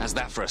How's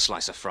that for a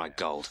slice of fried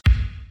gold? You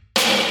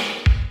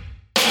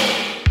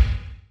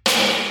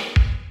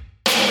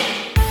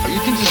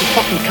think this is a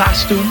fucking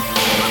costume?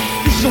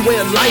 This is a way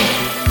of life.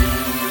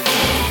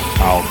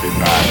 I'll be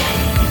back.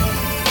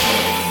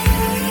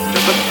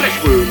 There's a flesh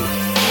wound.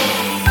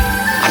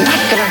 I'm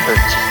not gonna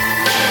hurt you.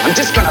 I'm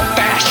just gonna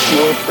bash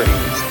your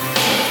brains.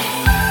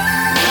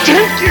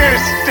 Take your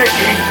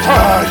sticking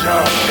paws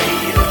off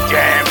me, you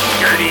damn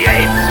dirty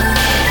ape!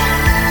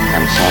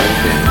 I'm sorry,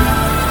 Dave.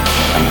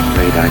 I'm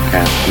afraid I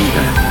can't do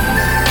that.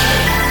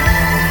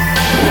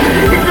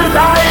 It's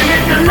alive!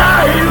 It's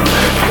alive!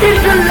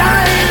 It's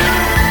alive!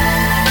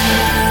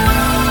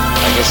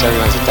 I guess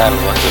everyone's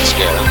entitled to one good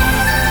scare, huh?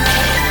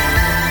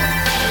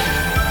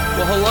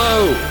 Well,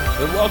 hello,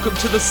 and welcome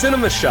to the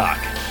Cinema Shock,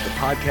 the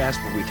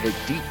podcast where we take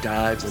deep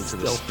dives into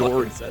the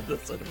story. Said the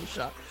Cinema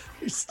Shock.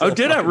 Oh,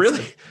 did I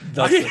really?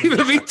 I didn't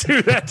even mean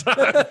to that time.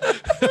 I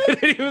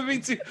didn't even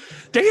mean to.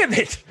 Damn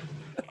it.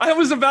 I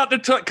was about to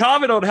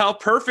comment on how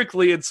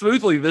perfectly and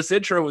smoothly this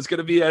intro was going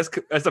to be as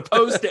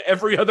opposed to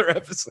every other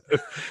episode.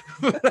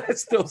 But I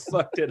still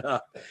fucked it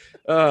up.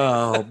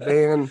 Oh,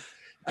 man.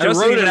 I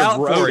wrote it out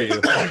for you.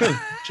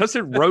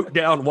 Justin wrote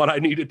down what I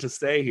needed to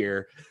say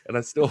here, and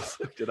I still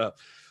fucked it up.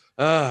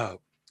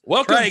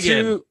 Welcome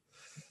to...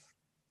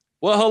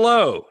 Well,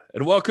 hello,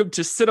 and welcome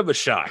to Cinema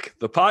Shock,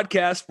 the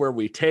podcast where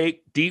we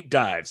take deep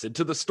dives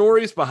into the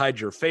stories behind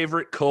your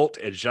favorite cult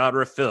and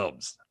genre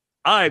films.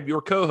 I'm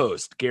your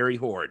co-host, Gary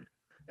Horn.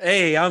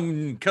 Hey,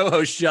 I'm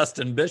co-host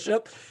Justin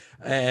Bishop,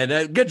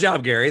 and good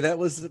job, Gary. That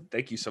was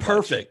Thank you so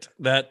perfect.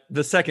 That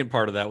the second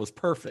part of that was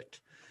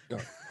perfect.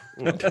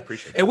 much. I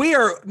appreciate it. And we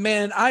are,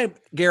 man,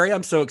 Gary,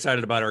 I'm so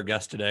excited about our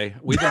guest today.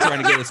 We've been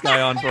trying to get this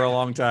guy on for a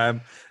long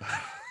time.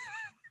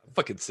 I'm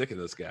fucking sick of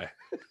this guy.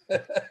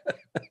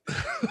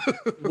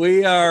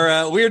 We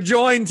are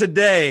joined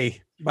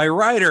today by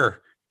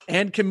writer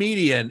and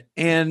comedian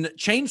and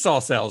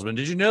chainsaw salesman.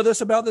 Did you know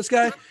this about this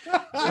guy?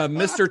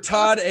 Mr.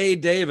 Todd A.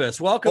 Davis.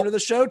 Welcome to the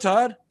show,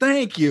 Todd.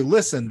 Thank you.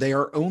 Listen, they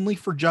are only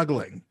for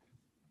juggling.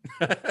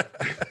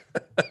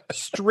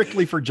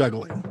 Strictly for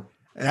juggling.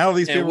 And all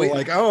these people are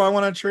like, oh, I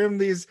want to trim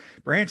these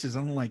branches.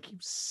 I'm like, you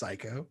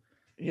psycho.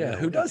 Yeah,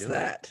 who does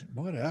that?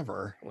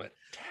 Whatever.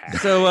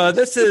 So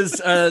this is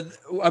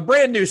a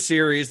brand new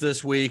series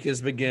this week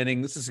is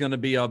beginning. This is going to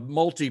be a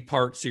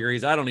multi-part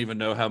series. I don't even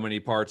know how many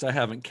parts. I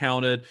haven't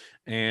counted.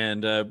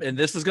 And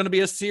this is going to be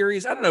a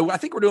series. I don't know. I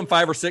think we're doing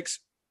 5 or 6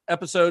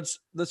 episodes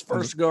this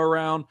first go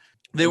around.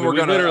 Then we're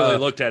going to literally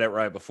looked at it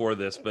right before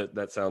this, but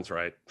that sounds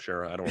right.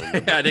 Sure. I don't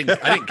remember. I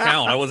didn't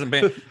count. I wasn't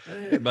paying,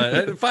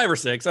 but 5 or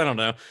 6, I don't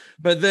know.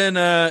 But then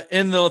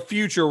in the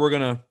future, we're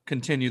going to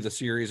continue the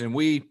series, and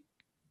we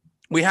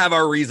have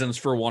our reasons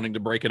for wanting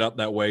to break it up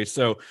that way.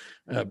 So,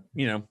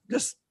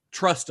 just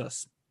trust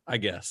us, I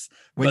guess.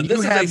 When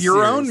you have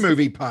your own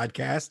movie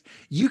podcast,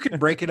 you can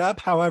break it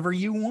up however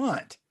you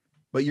want.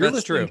 But you're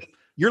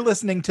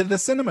listening to the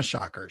Cinema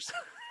Shockers.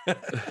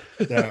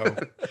 So.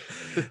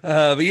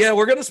 But yeah,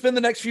 we're going to spend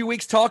the next few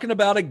weeks talking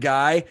about a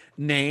guy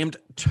named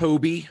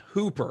Tobe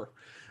Hooper.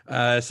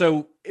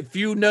 So if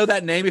you know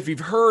that name, if you've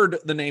heard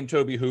the name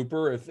Tobe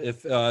Hooper,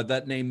 if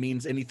that name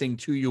means anything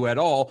to you at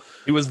all.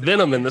 He was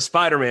Venom in the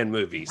Spider-Man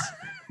movies.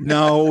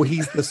 No,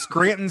 he's the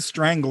Scranton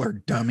Strangler,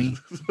 dummy.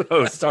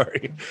 Oh,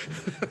 sorry.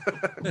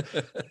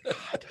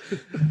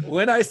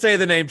 When I say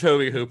the name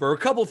Tobe Hooper, a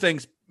couple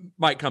things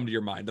might come to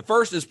your mind. The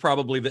first is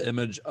probably the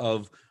image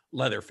of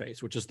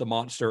Leatherface, which is the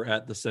monster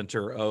at the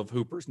center of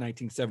Hooper's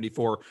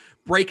 1974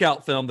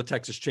 breakout film, The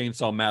Texas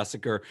Chainsaw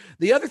Massacre.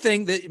 The other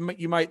thing that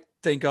you might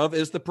think of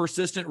is the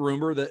persistent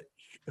rumor that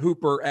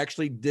Hooper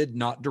actually did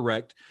not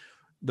direct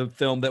the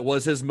film that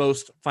was his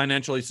most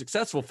financially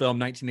successful film,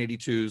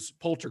 1982's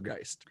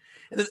Poltergeist.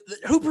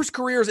 Hooper's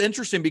career is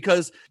interesting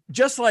because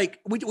just like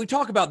we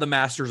talk about the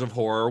masters of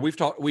horror,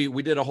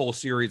 we did a whole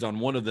series on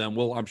one of them.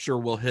 I'm sure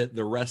we'll hit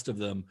the rest of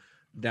them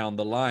down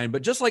the line,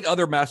 but just like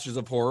other masters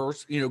of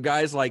horrors,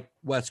 guys like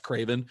Wes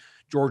Craven,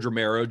 George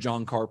Romero,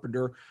 John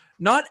Carpenter,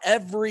 not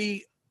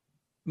every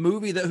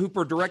movie that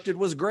Hooper directed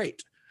was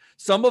great.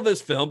 Some of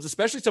his films,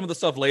 especially some of the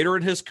stuff later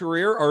in his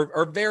career,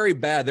 are very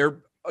bad. They're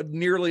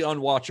nearly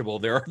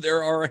unwatchable.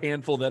 There are a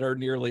handful that are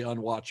nearly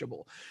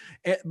unwatchable.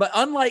 But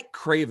unlike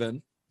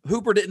Craven,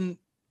 Hooper didn't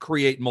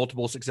create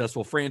multiple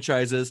successful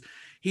franchises.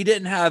 He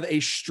didn't have a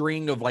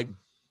string of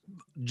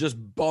just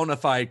bona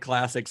fide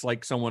classics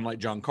like someone like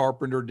John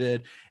Carpenter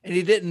did. And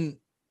he didn't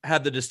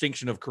have the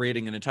distinction of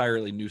creating an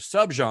entirely new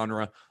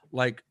subgenre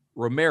like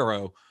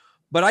Romero.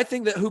 But I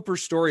think that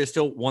Hooper's story is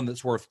still one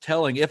that's worth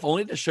telling, if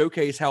only to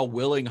showcase how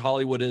willing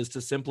Hollywood is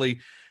to simply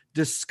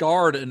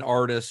discard an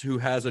artist who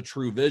has a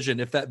true vision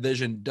if that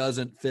vision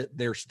doesn't fit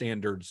their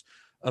standards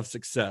of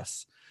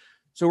success.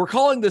 So we're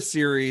calling this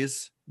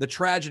series The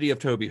Tragedy of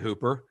Tobe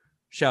Hooper.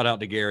 Shout out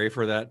to Gary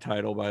for that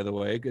title, by the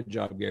way. Good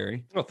job,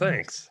 Gary. Oh,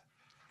 thanks.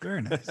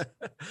 Very nice.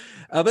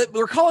 But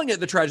we're calling it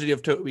The Tragedy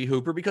of Tobe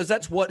Hooper because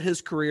that's what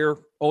his career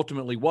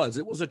ultimately was.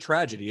 It was a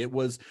tragedy. It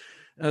was,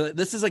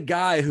 this is a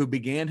guy who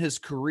began his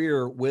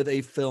career with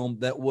a film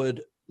that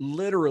would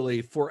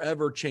literally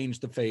forever change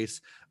the face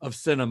of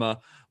cinema,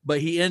 but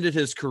he ended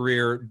his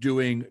career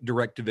doing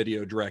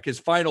direct-to-video direct. His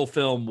final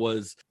film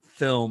was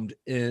filmed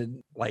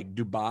in like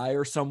Dubai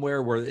or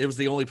somewhere where it was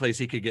the only place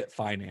he could get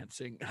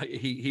financing.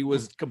 He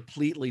was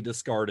completely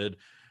discarded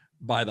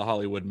by the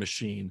Hollywood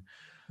machine.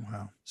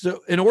 Wow.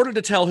 So in order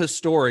to tell his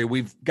story,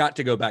 we've got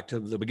to go back to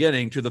the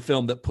beginning, to the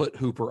film that put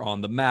Hooper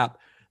on the map.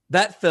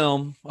 That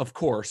film, of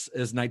course,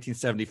 is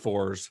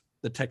 1974's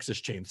The Texas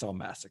Chainsaw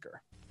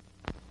Massacre.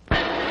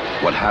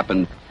 What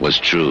happened was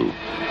true.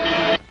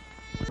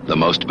 The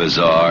most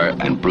bizarre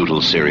and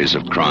brutal series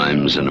of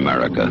crimes in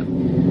America.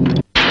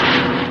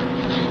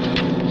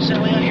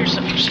 Sally, I hear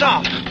something.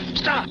 Stop!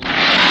 Stop!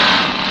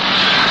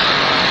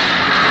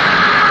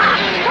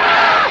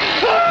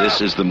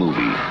 This is the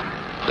movie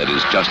that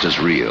is just as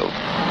real,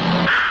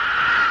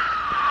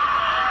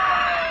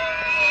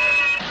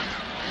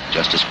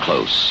 just as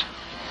close,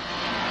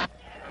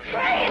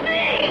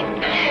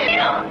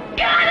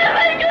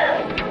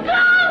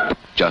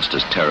 just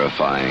as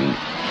terrifying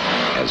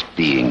as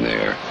being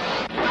there.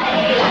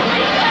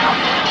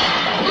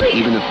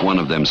 Even if one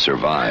of them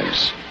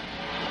survives,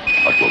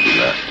 what will be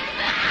left?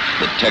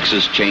 The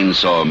Texas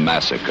Chainsaw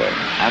Massacre.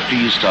 After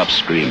you stop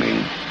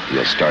screaming,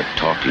 you'll start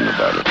talking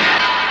about it.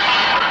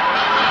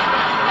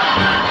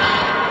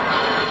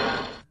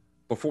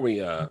 Before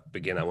we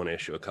begin, I want to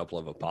issue a couple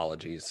of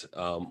apologies.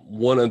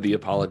 One of the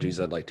apologies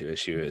I'd like to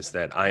issue is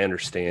that I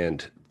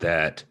understand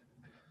that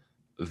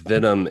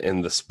Venom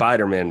in the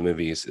Spider-Man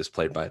movies is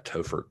played by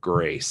Topher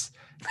Grace,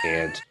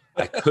 and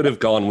I could have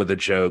gone with a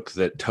joke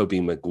that Tobey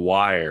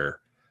Maguire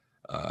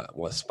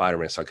was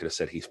Spider-Man, so I could have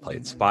said he's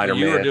played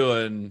Spider-Man. You were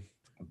doing,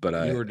 but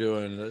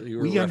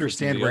we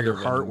understand where your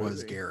heart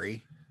was,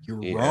 Gary. You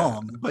were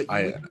wrong, but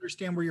you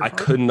understand where your heart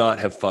was. I could not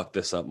have fucked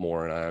this up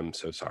more, and I'm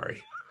so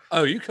sorry.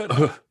 Oh, you could.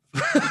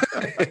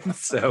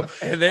 So,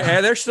 and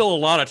there's still a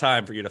lot of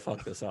time for you to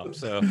fuck this up.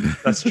 So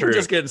that's true. We're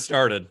just getting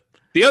started.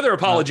 The other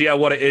apology I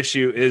want to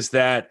issue is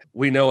that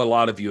we know a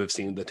lot of you have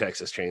seen the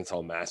Texas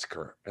Chainsaw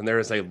Massacre, and there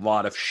is a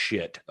lot of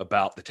shit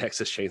about the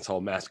Texas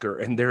Chainsaw Massacre,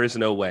 and there is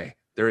no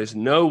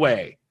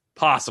way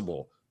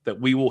possible that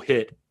we will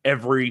hit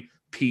every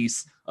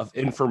piece of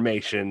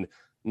information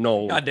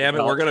known. God damn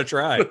it, we're gonna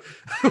try.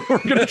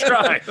 We're gonna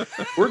try.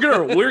 We're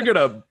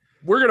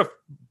gonna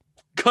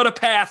cut a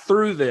path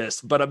through this,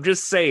 but I'm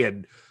just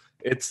saying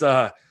it's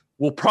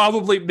we'll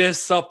probably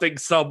miss something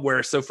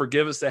somewhere, so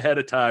forgive us ahead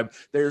of time.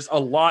 There's a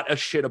lot of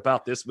shit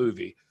about this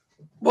movie.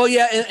 Well,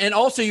 yeah, and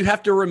also you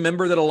have to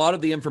remember that a lot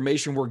of the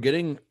information we're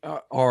getting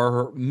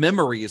are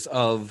memories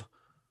of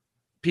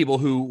people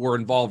who were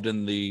involved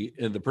in the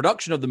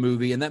production of the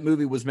movie, and that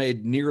movie was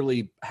made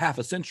nearly half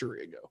a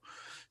century ago.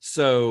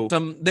 So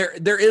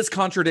there is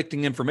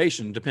contradicting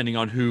information depending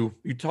on who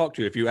you talk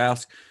to. If you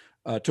ask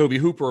Tobe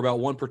Hooper about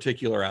one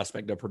particular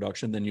aspect of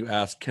production, then you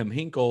ask Kim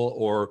Hinkle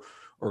or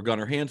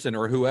Gunnar Hansen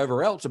or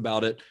whoever else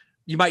about it,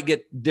 you might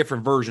get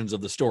different versions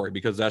of the story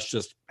because that's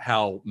just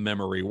how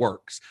memory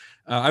works.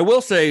 I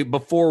will say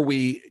before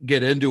we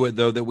get into it,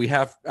 though,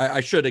 that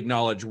I should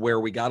acknowledge where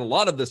we got a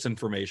lot of this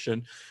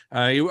information.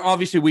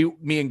 Obviously,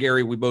 me and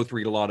Gary, we both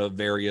read a lot of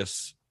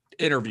various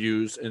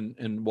interviews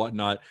and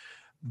whatnot,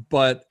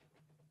 but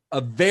a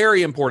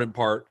very important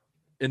part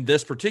in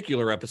this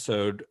particular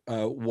episode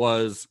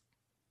was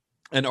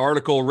an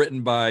article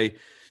written by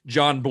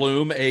John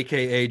Bloom,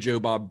 aka Joe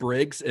Bob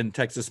Briggs, in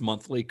Texas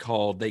Monthly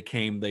called "They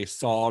Came, They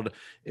Sawed."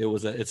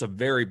 It's a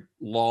very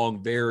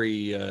long,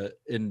 very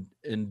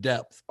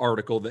in-depth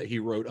article that he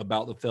wrote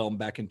about the film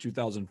back in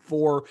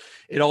 2004.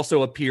 It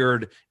also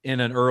appeared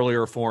in an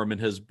earlier form in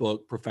his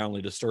book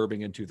Profoundly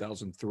Disturbing in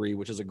 2003,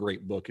 which is a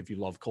great book if you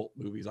love cult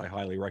movies. I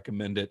highly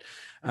recommend it.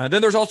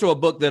 Then there's also a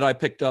book that I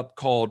picked up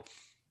called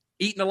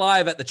 "Eaten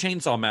Alive at the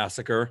Chainsaw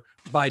Massacre"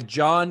 by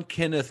John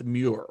Kenneth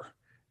Muir.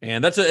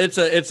 And it's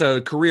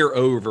a career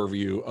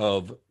overview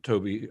of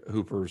Tobe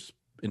Hooper's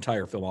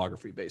entire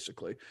filmography,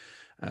 basically.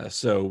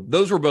 So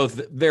those were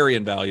both very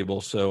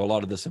invaluable. So a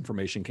lot of this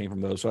information came from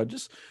those. So I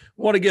just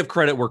want to give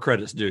credit where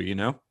credit's due, you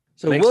know?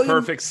 So makes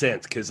perfect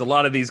sense because a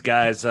lot of these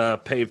guys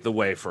paved the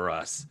way for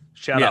us.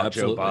 Shout out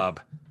absolutely. Joe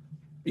Bob.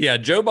 Yeah,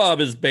 Joe Bob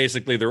is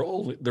basically the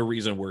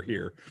reason we're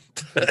here.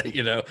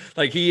 You know,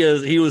 like he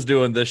was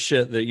doing this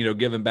shit that, you know,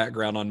 giving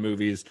background on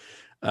movies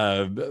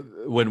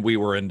when we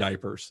were in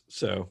diapers.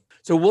 So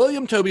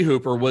William Tobe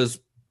Hooper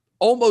was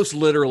almost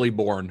literally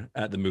born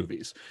at the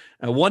movies.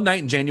 One night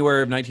in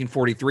January of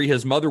 1943,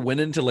 his mother went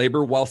into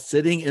labor while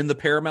sitting in the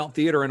Paramount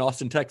Theater in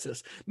Austin,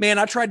 Texas. Man,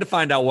 I tried to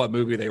find out what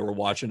movie they were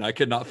watching. I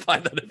could not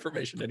find that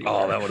information anywhere.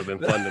 Oh, that would have been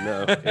fun to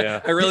know.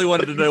 Yeah, I really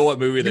wanted to know what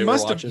movie they were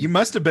watching. You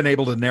must have been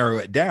able to narrow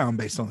it down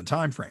based on the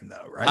time frame,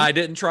 though, right? I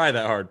didn't try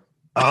that hard.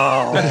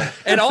 Oh,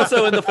 and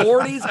also in the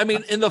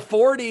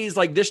 40s,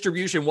 like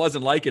distribution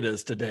wasn't like it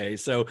is today.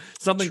 So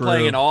something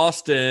playing in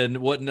Austin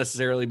wouldn't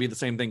necessarily be the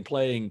same thing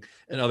playing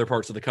in other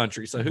parts of the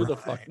country. So who the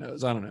fuck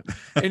knows? I don't know.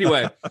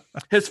 Anyway,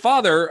 his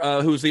father,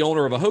 who's the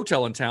owner of a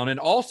hotel in town, and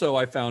also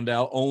I found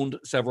out owned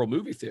several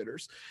movie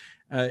theaters.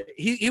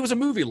 He was a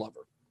movie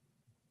lover,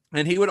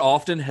 and he would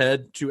often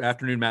head to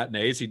afternoon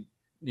matinees. He'd,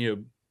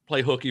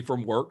 play hooky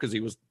from work because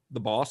he was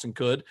the boss and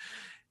could.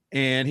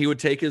 and he would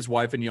take his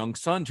wife and young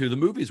son to the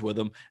movies with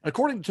him. And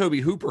according to Tobe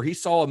Hooper, he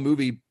saw a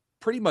movie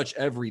pretty much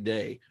every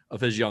day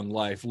of his young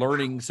life,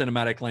 learning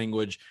cinematic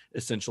language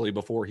essentially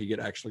before he could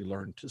actually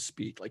learn to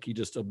speak. Like, he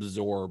just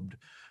absorbed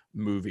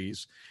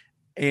movies.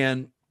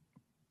 And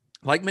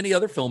like many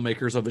other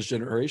filmmakers of his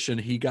generation,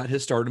 he got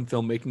his start in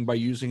filmmaking by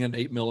using an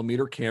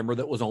 8mm camera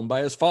that was owned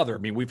by his father. I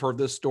mean, we've heard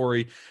this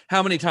story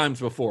how many times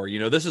before? You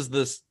know,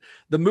 the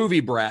movie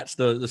brats,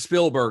 the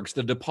Spielbergs,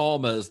 the De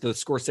Palmas, the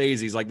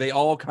Scorseses, like, they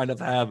all kind of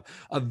have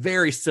a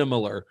very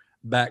similar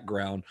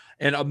background,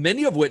 and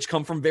many of which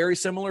come from very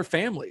similar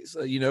families.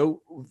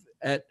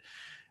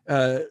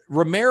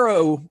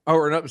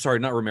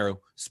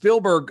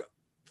 Spielberg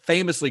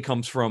famously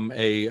comes from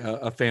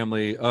a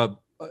family.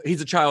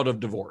 He's a child of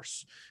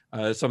divorce.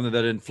 Something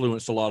that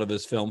influenced a lot of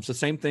his films. The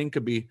same thing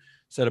could be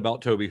said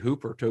about Tobe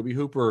Hooper. Tobe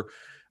Hooper,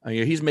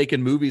 he's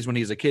making movies when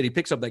he's a kid. He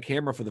picks up that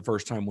camera for the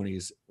first time when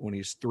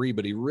he's 3,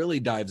 but he really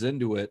dives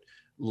into it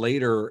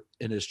later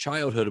in his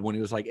childhood when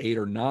he was like 8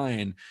 or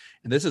 9.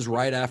 And this is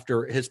right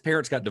after his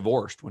parents got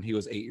divorced when he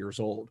was 8 years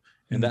old.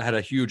 And that had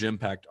a huge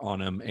impact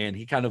on him. And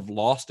he kind of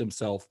lost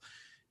himself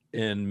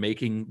in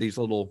making these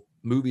little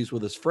movies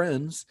with his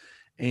friends.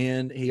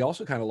 And he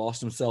also kind of lost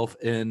himself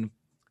in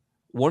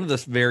one of the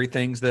very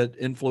things that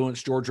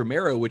influenced George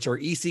Romero, which are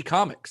EC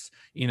Comics,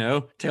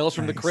 Tales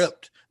from the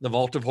Crypt, The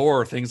Vault of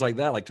Horror, things like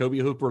that. Like, Tobe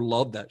Hooper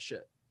loved that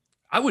shit.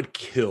 I would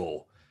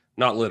kill,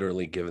 not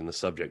literally given the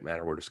subject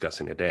matter we're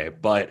discussing today,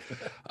 but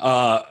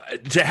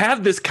to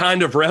have this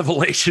kind of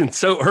revelation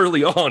so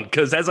early on,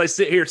 because as I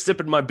sit here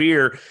sipping my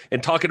beer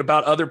and talking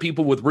about other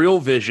people with real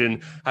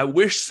vision, I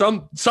wish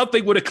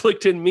something would have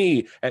clicked in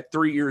me at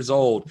 3 years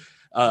old.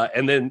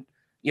 And then,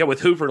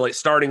 with Hooper, like,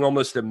 starting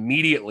almost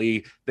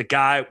immediately, the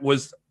guy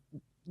was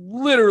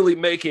literally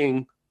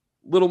making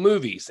little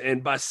movies.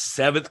 And by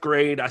 7th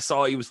grade, I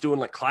saw he was doing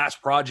like class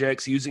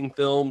projects using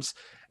films,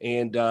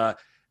 and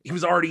he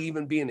was already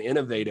even being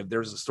innovative.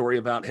 There's a story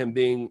about him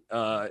being,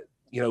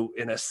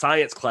 in a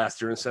science class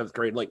during 7th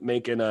grade, like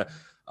making a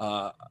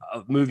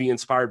movie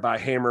inspired by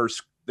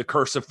Hammer's The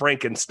Curse of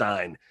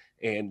Frankenstein.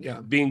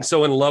 And being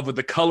so in love with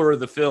the color of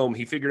the film,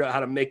 he figured out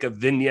how to make a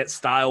vignette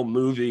style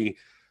movie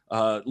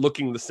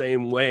looking the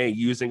same way,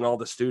 using all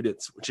the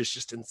students, which is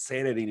just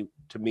insanity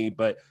to me.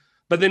 But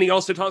then he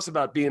also talks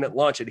about being at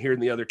lunch and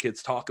hearing the other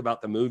kids talk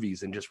about the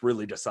movies and just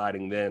really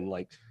deciding then,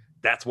 like,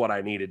 that's what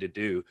I needed to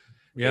do.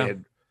 Yeah.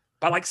 And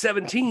by like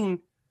 17,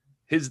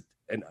 his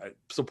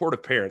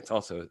supportive parents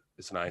also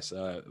is nice.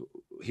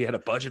 He had a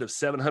budget of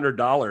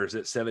 $700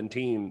 at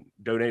 17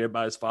 donated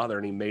by his father,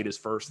 and he made his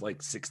first like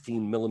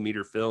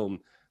 16mm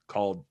film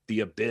called The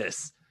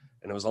Abyss.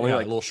 And it was only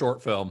like a little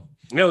short film.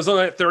 Yeah, it was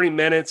only like 30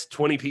 minutes.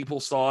 20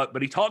 people saw it,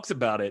 but he talks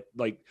about it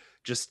like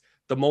just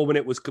the moment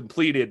it was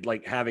completed,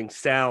 like having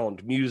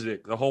sound,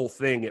 music, the whole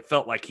thing. It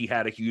felt like he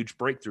had a huge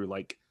breakthrough.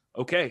 Like,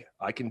 okay,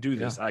 I can do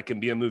this. I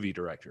can be a movie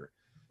director.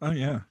 Oh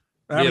yeah.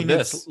 I mean,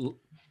 this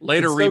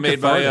later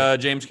remade by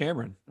James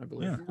Cameron, I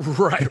believe.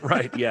 Yeah.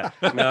 Right. Yeah.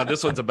 Now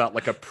this one's about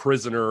like a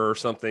prisoner or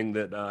something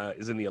that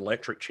is in the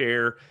electric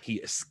chair. He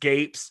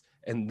escapes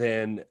and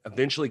then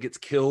eventually gets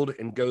killed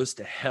and goes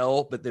to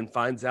hell, but then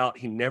finds out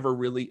he never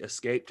really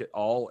escaped at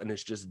all and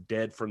is just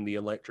dead from the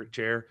electric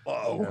chair.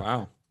 Oh,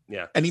 wow.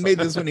 Yeah. And he made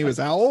this when he was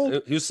how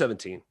old? He was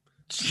 17.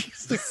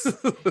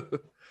 Jesus.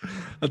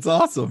 That's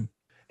awesome.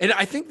 And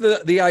I think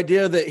the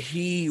idea that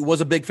he was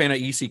a big fan of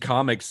EC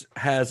Comics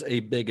has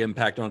a big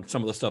impact on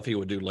some of the stuff he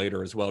would do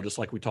later as well, just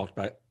like we talked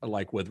about,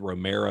 like with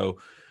Romero.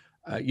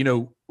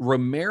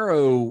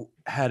 Romero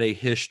had a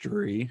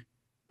history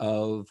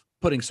of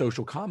putting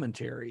social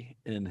commentary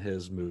in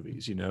his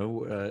movies.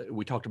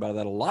 We talked about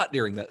that a lot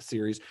during that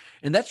series.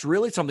 And that's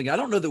really something, I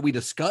don't know that we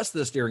discussed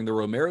this during the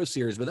Romero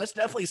series, but that's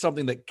definitely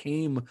something that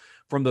came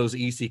from those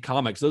EC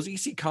Comics. Those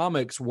EC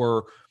Comics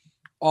were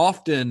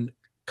often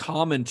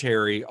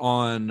commentary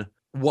on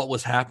what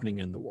was happening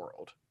in the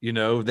world.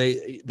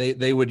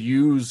 They would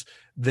use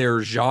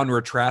their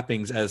genre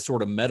trappings as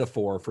sort of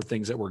metaphor for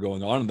things that were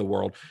going on in the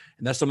world.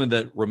 And that's something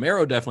that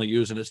Romero definitely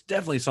used. And it's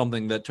definitely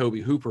something that Tobe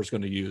Hooper is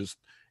going to use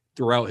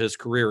throughout his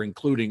career,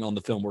 including on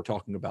the film we're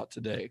talking about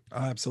today.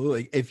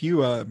 Absolutely. If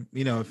you,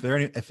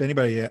 if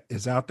anybody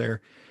is out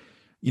there,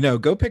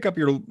 go pick up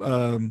your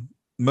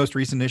most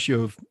recent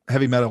issue of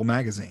Heavy Metal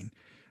Magazine.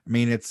 I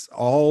mean, it's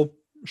all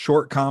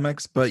short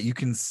comics, but you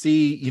can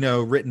see,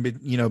 written,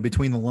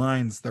 between the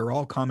lines, they're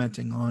all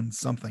commenting on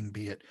something,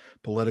 be it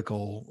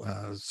political,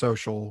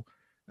 social,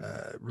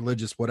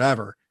 religious,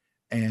 whatever.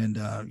 And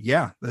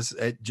this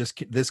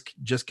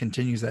just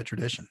continues that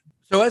tradition.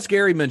 So as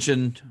Gary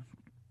mentioned,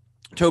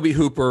 Tobe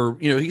Hooper,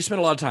 he spent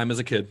a lot of time as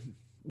a kid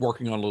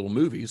working on little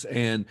movies.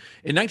 And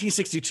in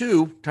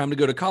 1962, time to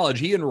go to college,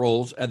 he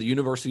enrolls at the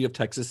University of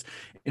Texas,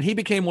 and he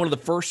became one of the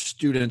first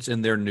students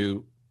in their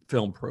new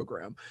film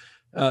program.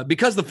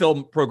 Because the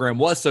film program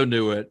was so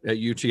new at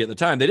UT at the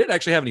time, they didn't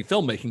actually have any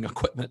filmmaking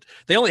equipment.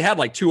 They only had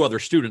like 2 other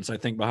students, I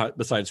think,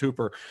 besides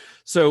Hooper.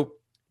 So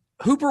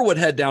Hooper would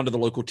head down to the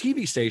local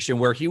TV station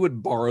where he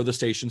would borrow the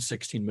station's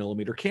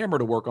 16mm camera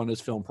to work on his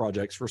film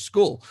projects for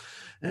school.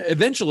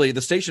 Eventually,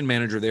 the station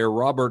manager there,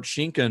 Robert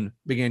Schinken,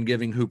 began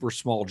giving Hooper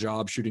small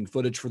jobs shooting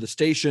footage for the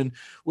station,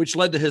 which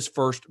led to his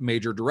first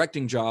major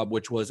directing job,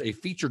 which was a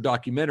feature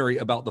documentary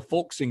about the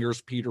folk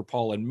singers Peter,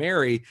 Paul, and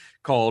Mary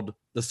called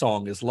The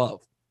Song Is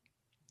Love.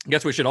 I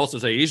guess we should also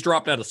say he's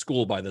dropped out of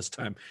school by this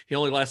time. He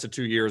only lasted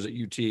 2 years at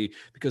UT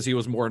because he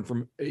was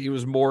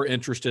more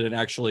interested in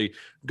actually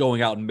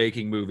going out and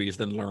making movies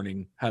than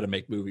learning how to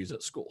make movies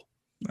at school.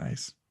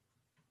 Nice.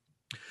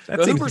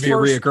 That seems to be a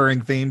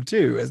reoccurring theme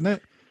too, isn't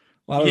it?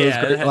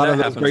 A lot of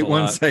those great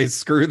ones say,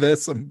 "Screw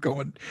this! I'm just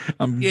going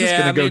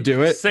to go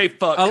do it." Say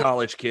fuck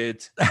college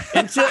kids.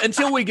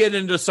 until we get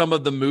into some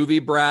of the movie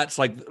brats,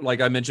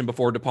 like I mentioned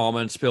before, De Palma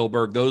and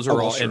Spielberg. Those are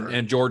all, sure.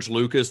 and George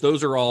Lucas.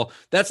 Those are all.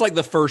 That's like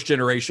the first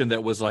generation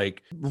that was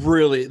like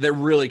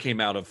really came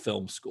out of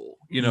film school.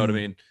 You know what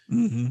I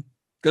mean?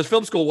 Because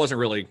film school wasn't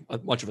really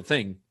much of a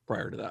thing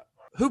prior to that.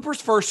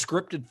 Hooper's first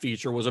scripted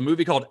feature was a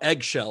movie called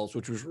Eggshells,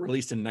 which was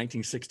released in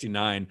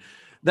 1969.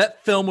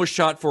 That film was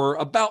shot for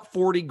about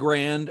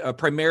 $40,000,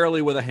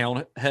 primarily with a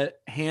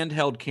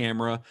handheld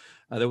camera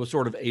that was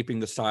sort of aping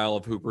the style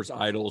of Hooper's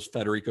idols,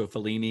 Federico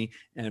Fellini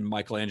and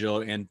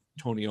Michelangelo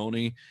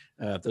Antonioni.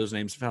 If those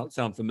names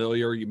sound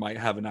familiar, you might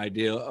have an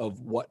idea of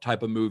what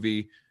type of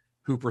movie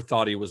Hooper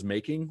thought he was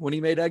making when he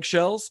made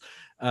Eggshells.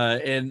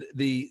 And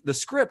the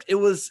script,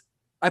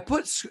 I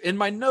put in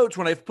my notes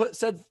when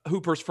said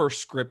Hooper's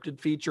first scripted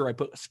feature, I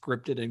put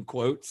scripted in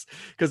quotes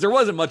because there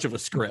wasn't much of a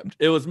script.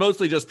 It was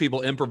mostly just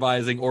people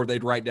improvising, or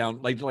they'd write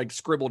down like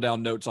scribble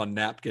down notes on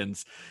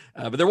napkins.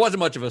 But there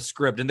wasn't much of a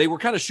script, and they were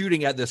kind of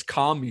shooting at this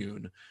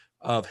commune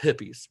of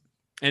hippies,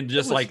 and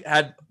just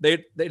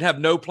they'd have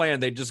no plan.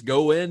 They'd just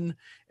go in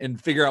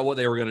and figure out what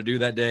they were going to do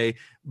that day.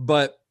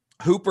 But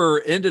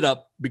Hooper ended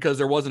up, because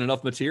there wasn't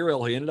enough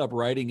material, he ended up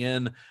writing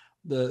in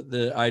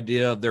the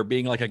idea of there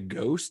being like a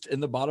ghost in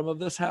the bottom of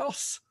this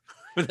house.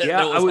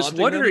 I was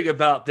wondering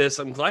about this.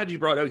 I'm glad you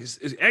brought it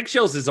up.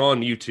 Eggshells is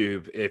on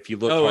YouTube if you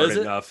look hard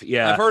enough.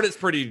 Yeah, I've heard it's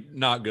pretty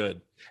not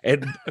good.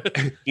 And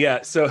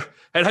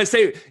and I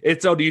say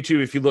it's on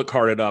YouTube if you look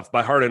hard enough.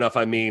 By hard enough,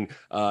 I mean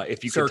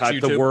if you can type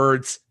YouTube. The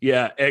words,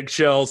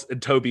 Eggshells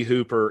and Toby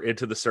Hooper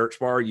into the search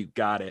bar, you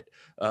got it.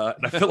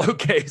 And I feel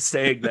okay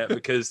saying that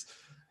because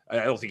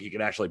I don't think you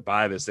can actually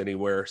buy this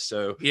anywhere.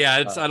 So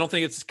I don't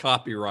think it's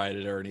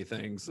copyrighted or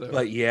anything. So.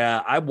 But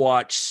I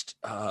watched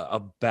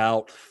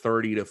about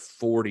 30 to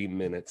 40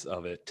 minutes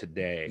of it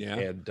today,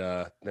 and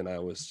then I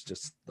was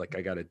just like,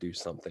 I got to do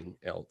something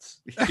else.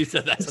 You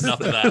said that's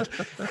enough of that.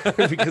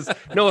 Because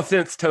no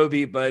offense,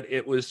 Toby, but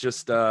it was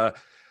just and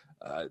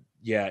I'd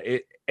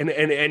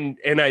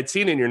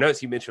seen in your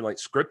notes you mentioned like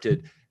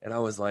scripted, and I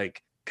was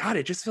like, God,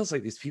 it just feels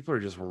like these people are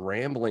just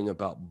rambling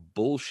about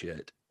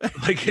bullshit.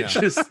 Like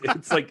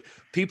it's like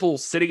people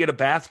sitting in a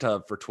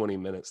bathtub for 20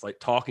 minutes, like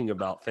talking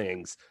about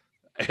things.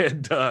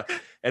 And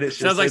it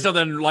sounds like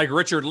something like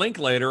Richard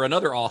Linklater,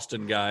 another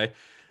Austin guy,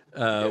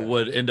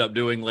 would end up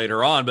doing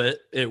later on, but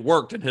it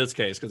worked in his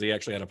case because he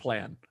actually had a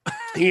plan.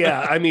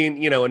 I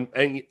mean,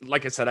 and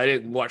like I said, I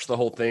didn't watch the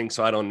whole thing,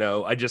 so I don't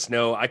know. I just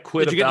know I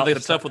quit. Did you get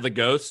the stuff with the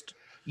ghost?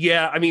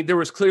 Yeah, I mean, there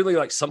was clearly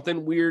like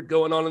something weird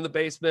going on in the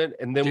basement.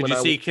 And then did you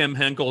see Kim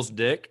Henkel's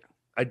dick?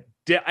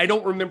 I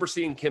don't remember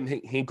seeing Kim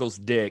Henkel's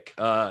dick.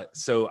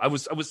 So I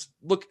was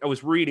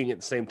reading at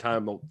the same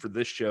time for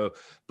this show,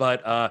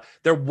 but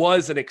there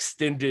was an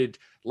extended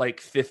like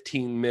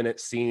 15-minute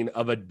scene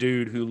of a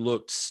dude who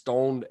looked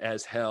stoned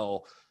as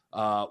hell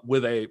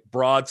with a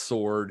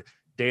broadsword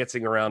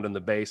dancing around in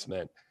the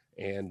basement.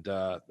 And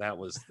that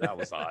was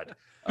odd.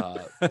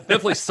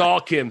 Definitely saw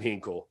Kim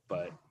Henkel,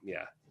 but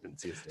didn't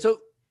see his dick. So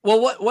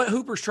well, what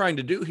Hooper's trying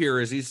to do here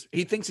is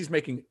he thinks he's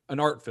making an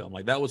art film.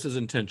 Like that was his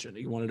intention.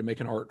 He wanted to make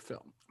an art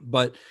film,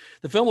 but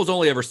the film was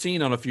only ever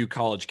seen on a few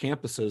college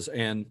campuses.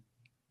 And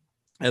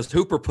as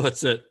Hooper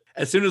puts it,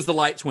 as soon as the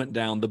lights went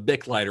down, the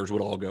Bic lighters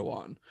would all go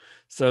on.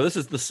 So this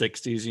is the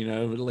 60s,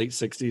 the late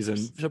 60s. And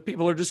so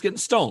people are just getting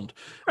stoned.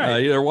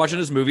 Right. They're watching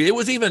this movie. It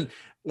was even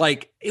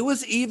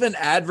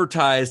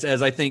advertised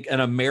as, I think, an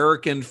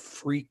American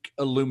freak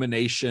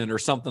illumination or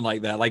something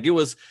like that. Like it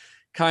was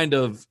kind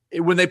of,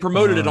 when they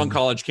promoted it on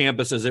college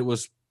campuses, it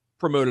was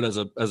promoted as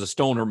a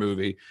stoner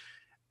movie.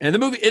 And the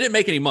movie, it didn't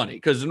make any money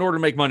because in order to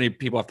make money,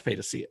 people have to pay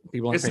to see it.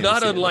 It's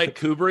not unlike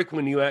Kubrick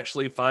when you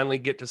actually finally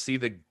get to see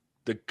the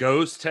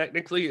ghost.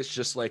 Technically, it's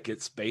just like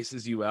it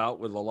spaces you out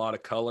with a lot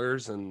of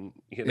colors, and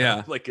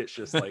like it's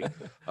just like,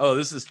 oh,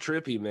 this is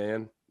trippy,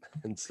 man.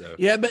 And so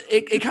but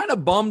it kind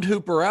of bummed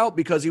Hooper out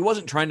because he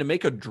wasn't trying to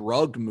make a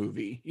drug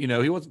movie. He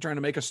wasn't trying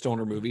to make a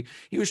stoner movie.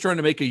 He was trying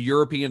to make a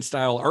European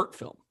style art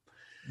film.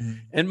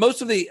 And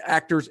most of the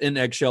actors in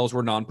Eggshells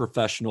were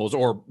non-professionals,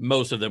 or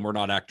most of them were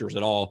not actors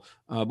at all.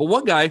 But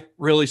one guy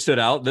really stood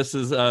out. This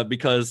is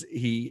because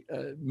he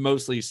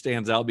mostly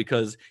stands out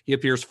because he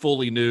appears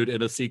fully nude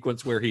in a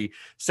sequence where he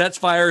sets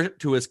fire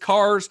to his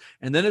cars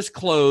and then his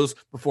clothes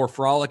before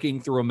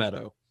frolicking through a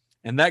meadow.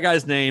 And that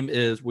guy's name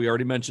is, we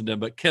already mentioned him,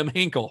 but Kim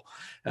Hinkle.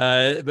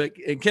 But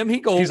Kim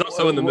Hinkle. He's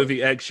also in the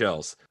movie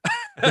Eggshells.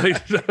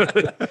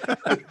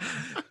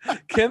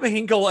 Kim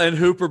Hinkle and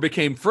Hooper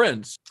became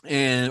friends,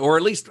 or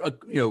at least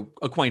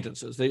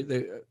acquaintances.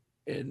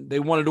 They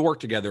wanted to work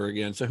together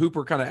again. So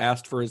Hooper kind of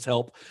asked for his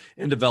help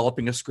in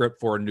developing a script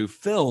for a new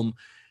film,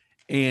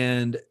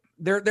 and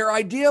their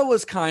idea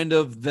was kind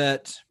of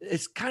that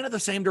it's kind of the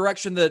same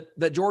direction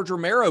that George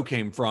Romero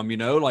came from.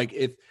 Like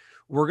if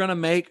we're gonna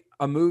make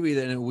a movie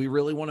that we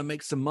really want to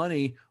make some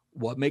money,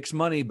 what makes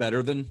money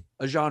better than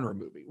a genre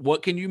movie?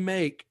 What can you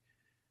make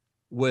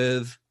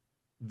with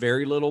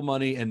very little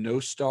money and no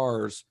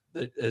stars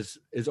that is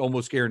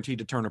almost guaranteed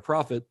to turn a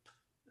profit?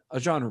 A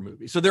genre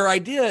movie. So their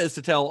idea is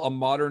to tell a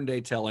modern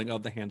day telling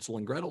of the Hansel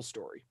and Gretel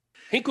story.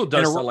 Hinkle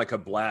does sound like a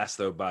blast,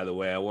 though, by the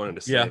way. I wanted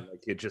to say,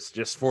 like, it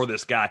just for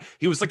this guy.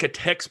 He was like a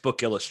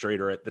textbook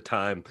illustrator at the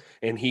time,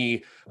 and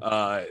he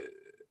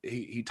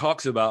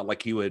talks about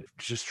like he would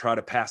just try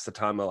to pass the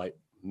time of like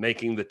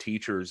making the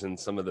teachers, and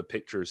some of the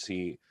pictures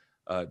he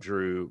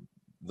drew,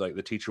 like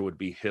the teacher would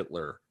be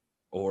Hitler,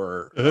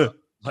 or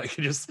like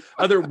just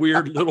other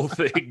weird little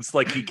things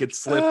like he could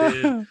slip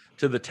in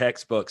to the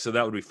textbook. So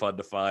that would be fun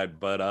to find.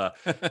 But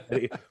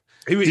he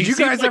Did you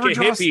guys like ever a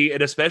draw hippie,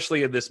 and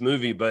especially in this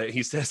movie, but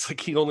he says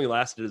like he only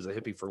lasted as a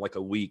hippie for like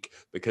a week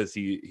because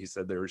he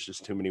said there was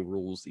just too many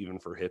rules even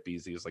for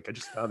hippies. He was like, I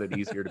just found it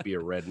easier to be a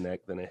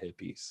redneck than a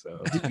hippie.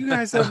 So did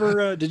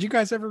you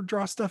guys ever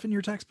draw stuff in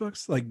your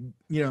textbooks? Like,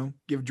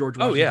 give George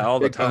Washington all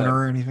the time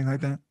or anything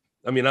like that?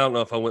 I mean, I don't know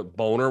if I went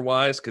boner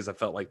wise because I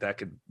felt like that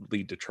could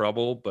lead to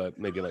trouble, but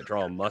maybe like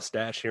draw a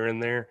mustache here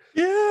and there.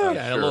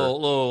 Yeah, sure.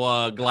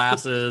 little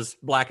glasses,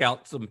 black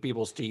out some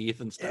people's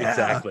teeth and stuff. Yeah.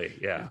 Exactly.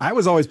 Yeah. I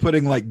was always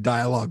putting like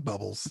dialogue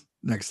bubbles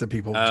next to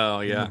people. Oh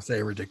yeah,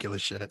 say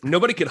ridiculous shit.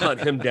 Nobody could hunt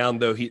him down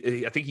though.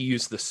 I think he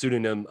used the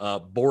pseudonym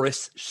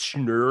Boris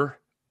Schnurr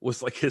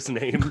was like his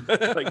name,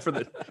 like for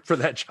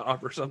that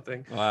job or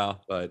something. Wow.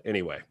 But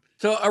anyway,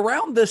 so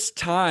around this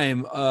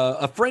time,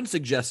 a friend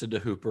suggested to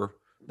Hooper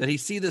that he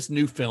see this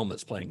new film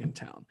that's playing in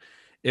town.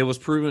 It was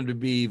proven to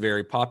be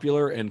very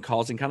popular and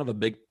causing kind of a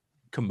big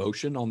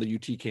commotion on the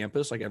UT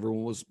campus. Like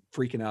everyone was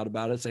freaking out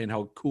about it, saying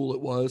how cool it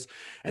was.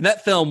 And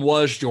that film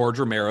was George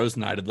Romero's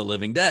Night of the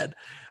Living Dead.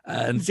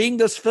 And seeing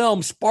this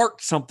film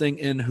sparked something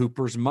in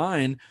Hooper's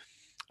mind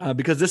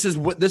because this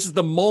is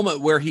the moment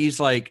where he's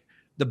like,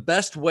 the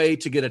best way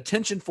to get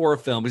attention for a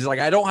film. He's like,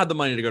 I don't have the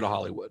money to go to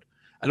Hollywood.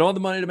 I don't have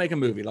the money to make a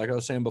movie, like I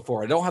was saying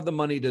before. I don't have the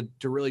money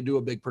to really do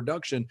a big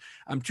production.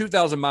 I'm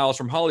 2,000 miles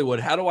from Hollywood.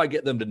 How do I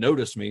get them to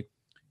notice me?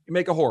 You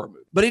make a horror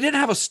movie. But he didn't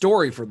have a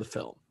story for the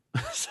film.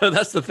 So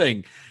that's the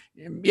thing.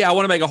 Yeah, I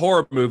want to make a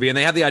horror movie. And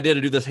they have the idea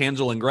to do this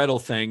Hansel and Gretel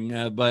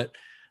thing. But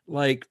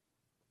like,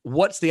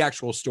 what's the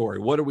actual story?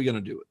 What are we going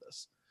to do with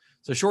this?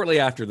 So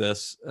shortly after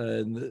this,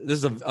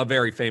 this is a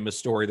very famous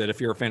story that if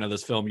you're a fan of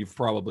this film, you've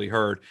probably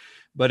heard.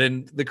 But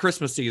in the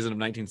Christmas season of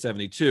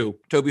 1972,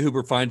 Tobe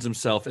Hooper finds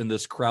himself in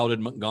this crowded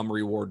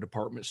Montgomery Ward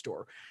department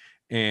store.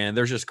 And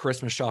there's just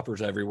Christmas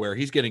shoppers everywhere.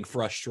 He's getting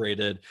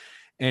frustrated.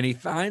 And he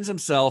finds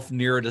himself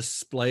near a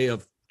display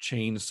of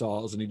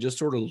chainsaws. And he just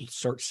sort of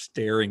starts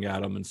staring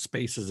at them and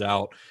spaces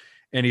out.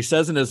 And he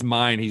says in his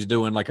mind, he's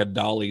doing like a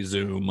dolly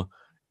zoom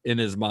in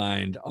his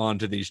mind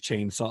onto these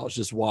chainsaws,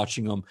 just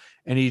watching them.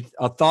 And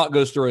a thought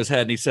goes through his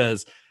head. And he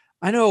says,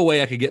 I know a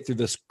way I could get through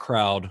this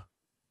crowd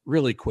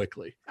really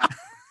quickly.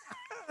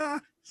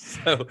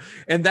 So,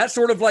 and that's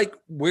sort of like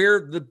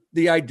where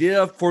the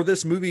idea for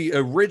this movie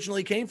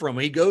originally came from.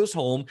 He goes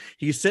home,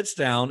 he sits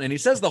down, and he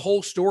says the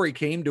whole story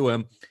came to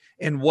him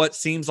in what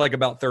seems like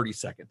about 30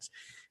 seconds.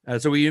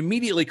 So he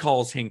immediately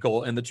calls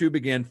Hinkle, and the two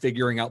began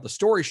figuring out the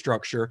story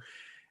structure.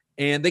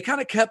 And they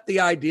kind of kept the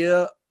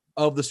idea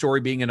of the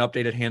story being an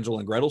updated Hansel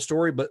and Gretel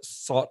story, but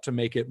sought to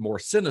make it more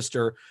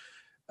sinister.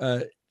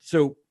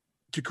 So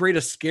to create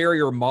a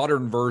scarier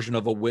modern version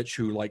of a witch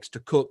who likes to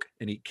cook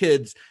and eat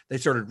kids, they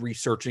started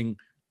researching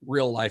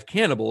real life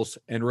cannibals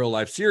and real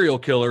life serial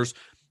killers.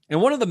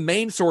 And one of the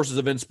main sources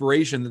of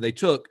inspiration that they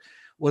took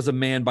was a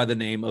man by the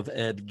name of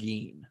Ed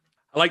Gein.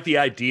 I like the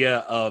idea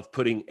of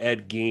putting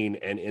Ed Gein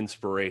and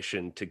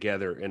inspiration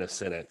together in a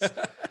sentence.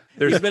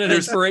 He's been an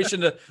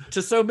inspiration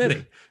to so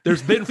many.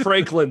 There's Ben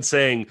Franklin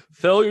saying,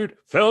 failure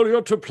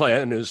to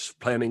plan is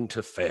planning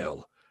to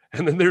fail.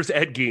 And then there's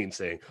Ed Gein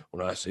saying,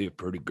 when I see a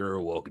pretty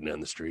girl walking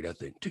down the street, I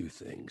think two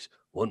things.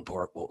 One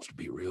part wants to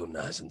be real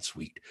nice and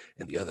sweet,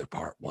 and the other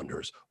part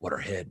wonders what her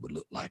head would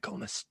look like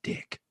on a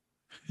stick.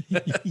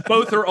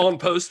 Both are on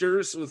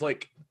posters with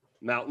like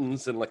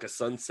mountains and like a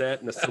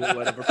sunset and a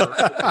silhouette of a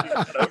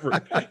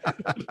person.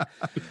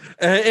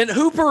 And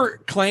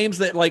Hooper claims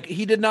that like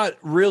he did not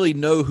really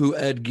know who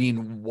Ed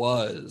Gein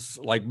was,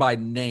 like by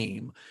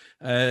name.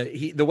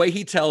 The way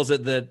he tells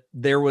it that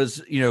there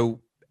was,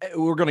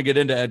 we're going to get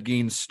into Ed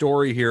Gein's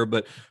story here,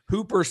 but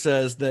Hooper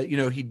says that,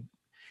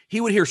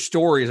 he would hear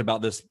stories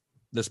about this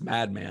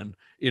madman,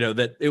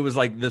 that it was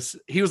like this,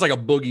 he was like a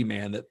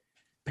boogeyman that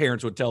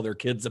parents would tell their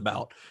kids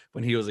about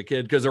when he was a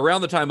kid. Because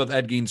around the time of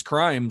Ed Gein's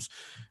crimes,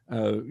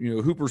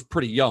 Hooper's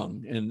pretty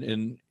young.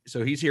 And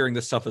so he's hearing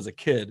this stuff as a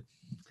kid.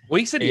 Well,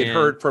 he said he had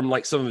heard from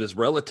like some of his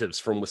relatives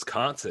from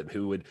Wisconsin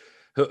who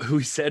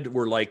he said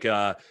were like,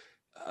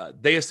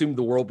 they assumed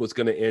the world was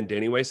going to end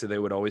anyway. So they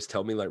would always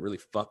tell me like really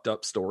fucked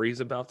up stories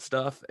about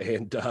stuff.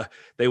 And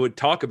they would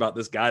talk about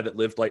this guy that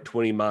lived like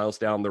 20 miles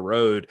down the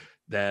road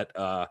that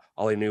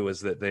all he knew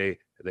was that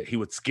he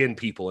would skin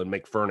people and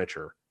make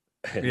furniture.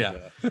 And,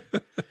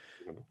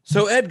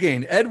 So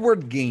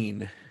Edward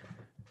Gein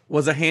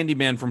was a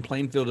handyman from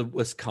Plainfield,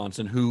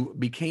 Wisconsin, who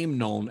became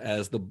known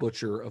as the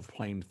Butcher of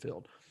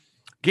Plainfield.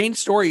 Gain's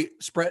story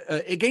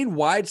gained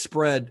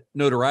widespread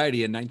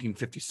notoriety in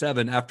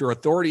 1957 after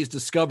authorities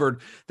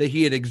discovered that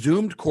he had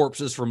exhumed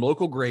corpses from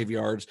local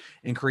graveyards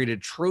and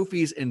created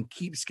trophies and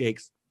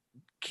keepsakes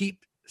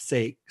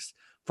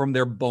from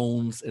their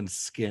bones and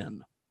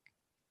skin.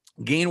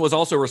 Gein was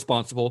also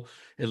responsible,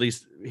 at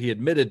least he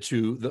admitted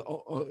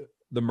to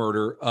the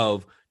murder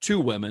of two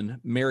women,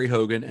 Mary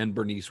Hogan and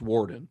Bernice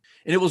Warden.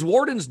 And it was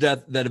Warden's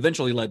death that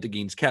eventually led to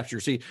Gein's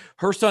capture. See,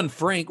 her son,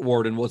 Frank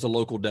Warden, was a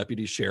local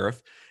deputy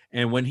sheriff.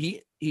 And when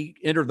he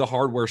entered the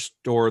hardware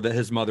store that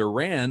his mother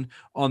ran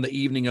on the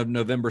evening of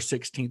November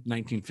 16th,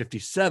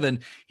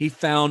 1957, he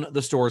found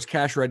the store's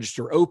cash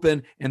register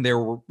open and there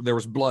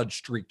was blood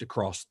streaked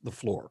across the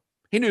floor.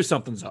 He knew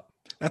something's up.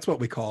 That's what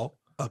we call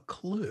a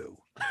clue.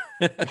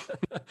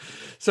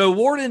 So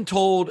Warden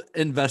told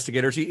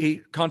investigators,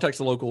 he contacts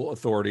the local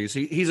authorities.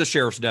 He's a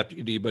sheriff's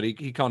deputy, but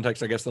he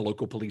contacts, I guess, the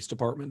local police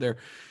department there.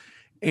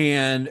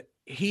 And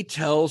he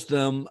tells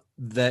them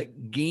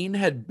that Gein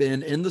had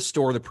been in the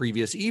store the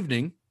previous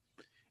evening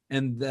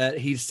and that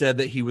he said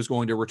that he was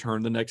going to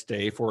return the next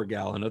day for a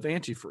gallon of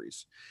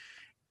antifreeze.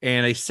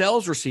 And a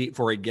sales receipt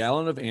for a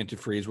gallon of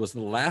antifreeze was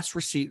the last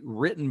receipt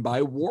written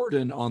by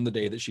Warden on the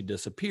day that she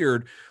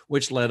disappeared,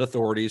 which led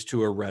authorities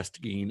to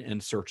arrest Gein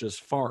and search his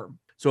farm.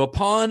 So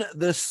upon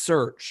this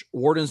search,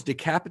 Warden's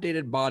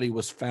decapitated body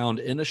was found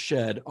in a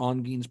shed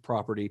on Gein's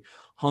property,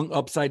 hung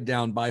upside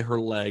down by her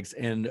legs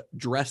and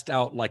dressed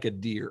out like a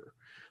deer,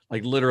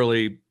 like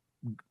literally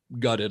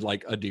gutted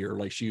like a deer.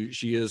 Like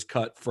she is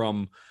cut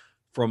from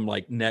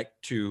like neck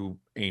to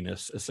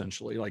anus,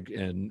 essentially, like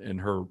in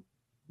her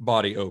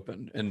body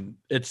open. And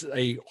it's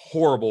a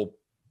horrible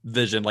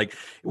vision. Like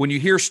when you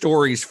hear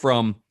stories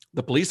from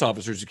the police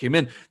officers who came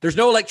in, there's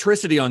no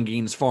electricity on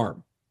Gein's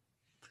farm.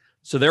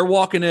 So they're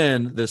walking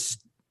in this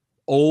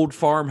old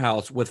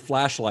farmhouse with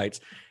flashlights,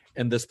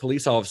 and this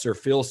police officer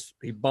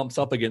he bumps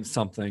up against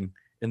something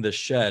in this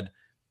shed,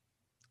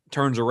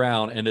 turns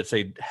around, and it's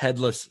a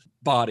headless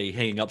body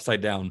hanging upside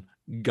down,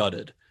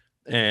 gutted.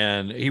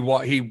 And he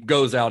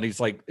goes out and he's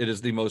like, it is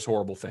the most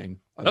horrible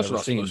thing I've ever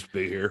seen. Supposed to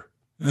be here.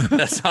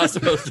 That's not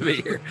supposed to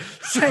be here.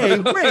 Hey,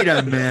 wait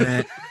a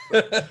minute.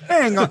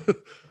 Hang on.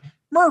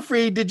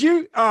 Murphy, did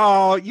you?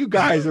 Oh, you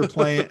guys are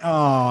playing.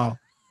 Oh.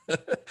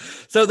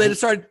 So they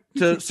decided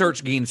to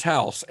search Gein's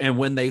house. And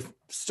when they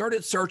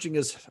started searching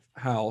his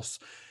house,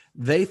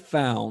 they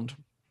found,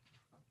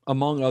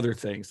 among other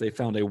things, they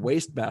found a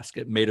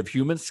wastebasket made of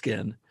human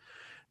skin.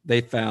 They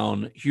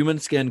found human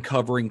skin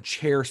covering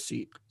chair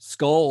seat,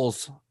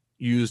 skulls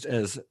used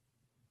as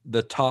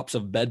the tops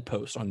of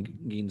bedposts on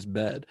Gein's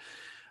bed.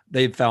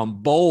 They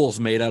found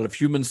bowls made out of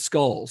human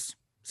skulls,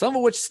 some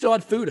of which still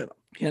had food in them.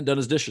 He hadn't done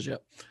his dishes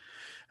yet.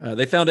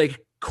 They found a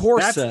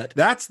corset.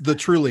 That's the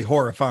truly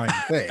horrifying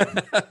thing.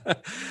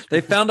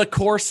 They found a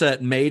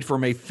corset made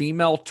from a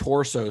female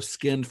torso,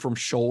 skinned from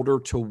shoulder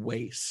to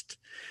waist.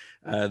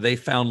 They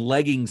found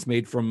leggings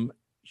made from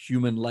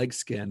human leg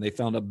skin. They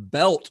found a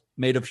belt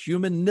made of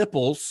human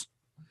nipples.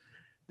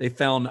 They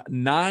found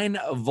 9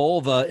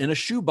 vulva in a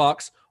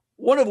shoebox,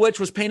 one of which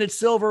was painted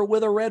silver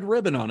with a red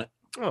ribbon on it.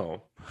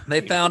 Oh.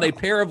 They found a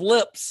pair of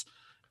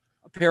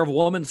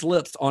woman's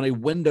lips on a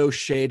window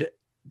shade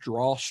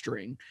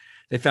drawstring.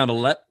 They found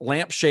a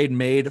lampshade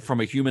made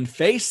from a human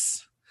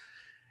face.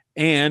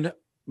 And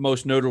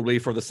most notably,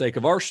 for the sake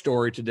of our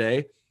story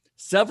today,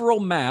 several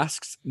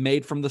masks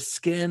made from the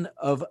skin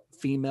of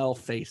female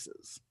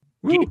faces.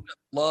 He'd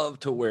love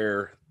to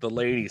wear the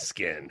lady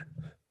skin.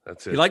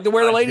 That's it. You like to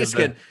wear the lady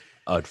skin.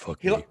 I'd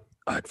fuck me.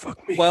 I'd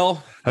fuck me.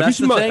 Well, have you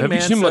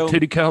seen my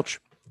titty couch?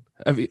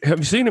 Have you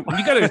seen it?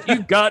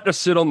 You got to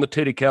sit on the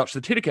titty couch.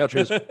 The titty couch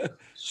is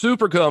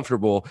super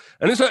comfortable.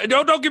 And it's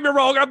don't get me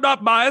wrong, I'm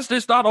not biased.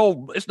 It's not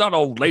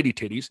old lady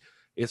titties.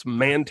 It's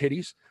man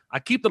titties. I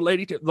keep the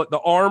lady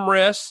the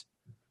armrests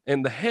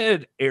and the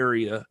head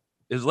area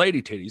is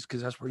lady titties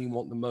because that's where you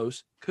want the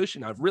most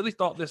cushion. I've really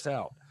thought this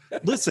out.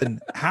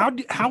 Listen,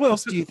 how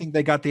else do you think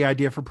they got the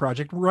idea for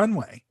Project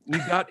Runway?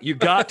 You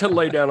got to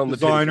lay down on the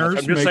designers.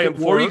 I'm just saying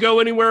before you go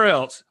anywhere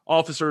else,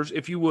 officers,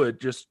 if you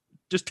would just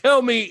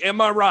tell me, am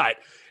I right?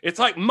 It's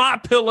like My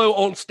Pillow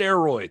on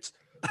steroids.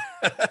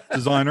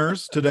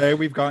 Designers, today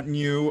we've gotten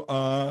you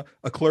a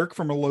clerk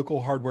from a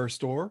local hardware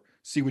store.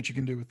 See what you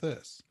can do with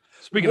this.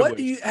 Speaking of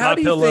which, My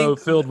Pillow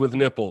filled with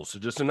nipples.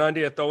 Just an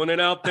idea, throwing it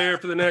out there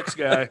for the next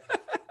guy.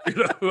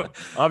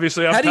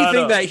 Obviously, how do you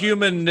think that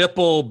human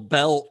nipple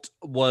belt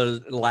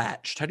was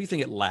latched? How do you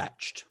think it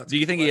latched? Do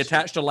you think he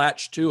attached a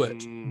latch to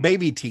it?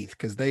 Baby teeth,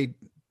 because they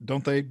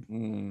Don't they?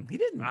 He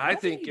didn't. I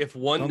think if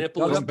one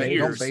nipple is don't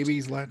pierced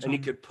babies latch and you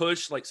on? could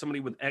push like somebody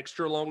with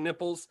extra long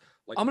nipples,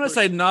 like I'm going to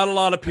push- say not a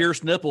lot of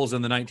pierced nipples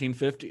in the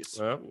 1950s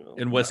Well,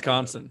 in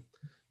Wisconsin.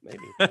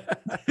 maybe.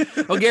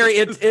 Well, Gary,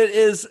 it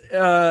is.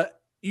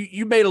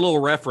 You made a little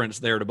reference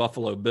there to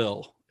Buffalo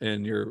Bill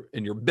in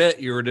your bit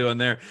you were doing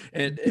there,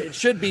 and it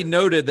should be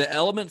noted that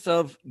elements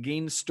of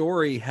Gein's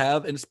story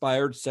have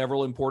inspired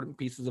several important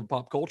pieces of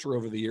pop culture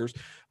over the years,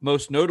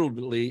 most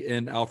notably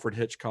in Alfred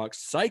Hitchcock's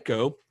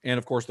Psycho, and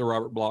of course the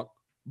Robert Bloch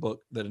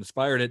book that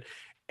inspired it,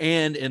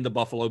 and in the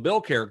Buffalo Bill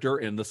character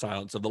in The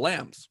Silence of the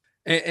Lambs.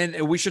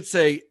 And we should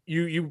say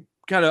you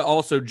kind of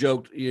also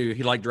joked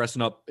he liked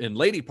dressing up in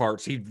lady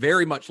parts. He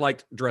very much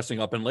liked dressing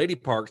up in lady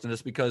parts, and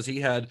it's because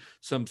he had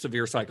some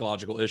severe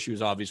psychological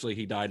issues. Obviously,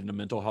 he died in a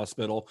mental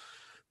hospital,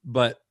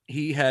 but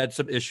he had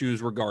some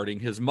issues regarding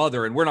his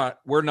mother. And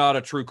we're not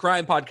a true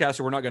crime podcast,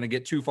 so we're not going to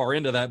get too far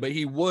into that. But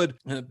he would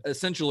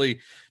essentially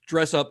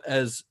dress up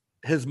as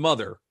his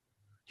mother.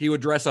 He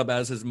would dress up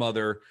as his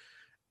mother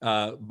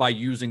by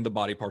using the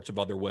body parts of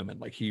other women.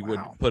 Like he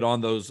would put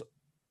on those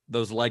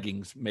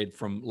leggings made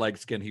from leg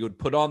skin. He would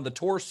put on the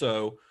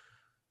torso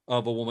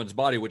of a woman's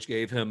body, which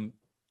gave him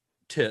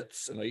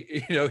tits, and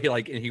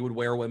he would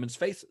wear women's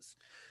faces.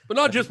 But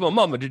not just my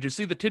mama. Did you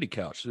see the titty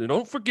couch?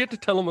 Don't forget to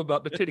tell them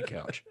about the titty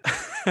couch.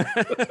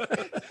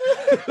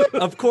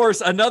 Of course,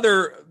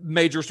 another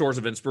major source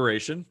of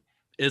inspiration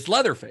is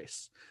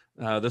Leatherface,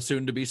 the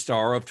soon-to-be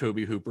star of Tobe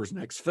Hooper's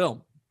next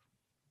film.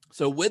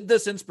 So with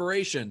this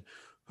inspiration,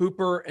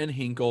 Hooper and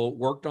Hinkle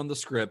worked on the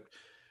script,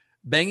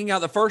 banging out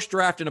the first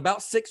draft in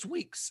about 6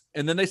 weeks,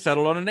 and then they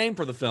settled on a name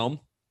for the film,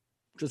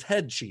 which is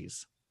Head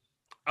Cheese.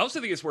 I also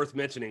think it's worth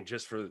mentioning,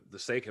 just for the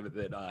sake of it,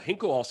 that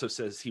Hinkle also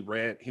says he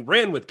ran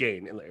with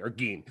Gein, or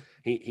Gein.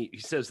 He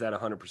says that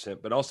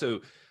 100%. But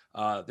also,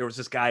 there was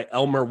this guy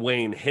Elmer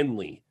Wayne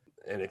Henley,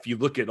 and if you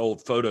look at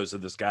old photos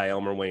of this guy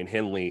Elmer Wayne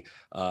Henley,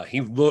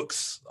 he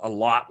looks a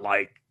lot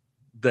like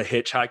the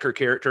hitchhiker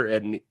character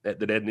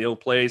that Ed Neal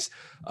plays.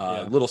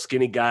 Little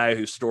skinny guy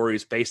whose story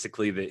is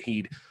basically that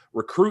he'd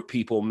recruit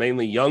people,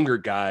 mainly younger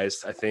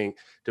guys, I think,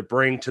 to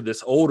bring to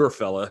this older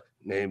fella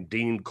named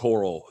Dean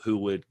Coral, who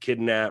would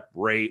kidnap,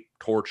 rape,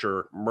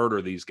 torture,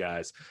 murder these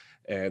guys.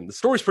 And the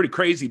story's pretty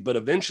crazy, but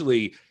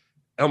eventually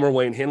Elmer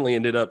Wayne Henley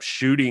ended up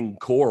shooting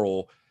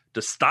Coral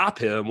to stop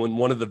him when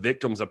one of the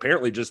victims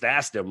apparently just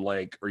asked him,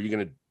 like, are you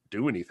going to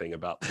do anything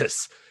about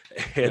this?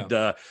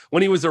 And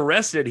when he was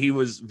arrested, he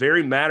was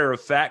very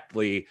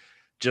matter-of-factly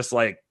just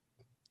like,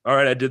 all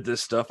right, I did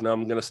this stuff. Now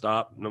I'm going to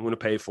stop and I'm going to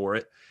pay for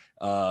it.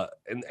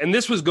 And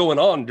this was going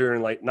on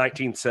during like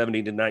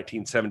 1970 to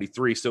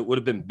 1973. So it would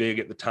have been big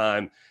at the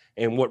time.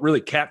 And what really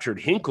captured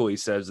Hinkle, he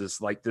says,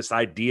 is like this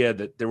idea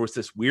that there was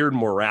this weird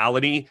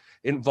morality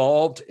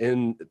involved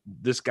in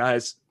this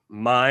guy's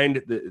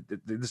mind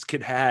that this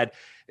kid had.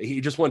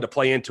 He just wanted to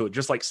play into it,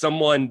 just like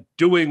someone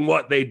doing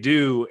what they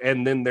do.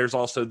 And then there's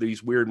also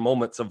these weird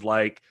moments of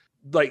like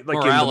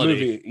morality. In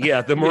the movie.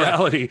 Yeah, the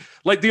morality.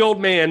 Like the old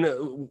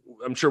man,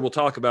 I'm sure we'll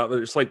talk about, but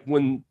it's like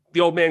when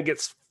the old man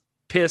gets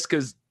pissed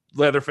because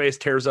Leatherface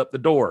tears up the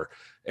door,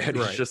 and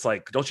he's just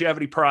like, don't you have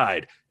any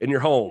pride in your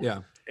home?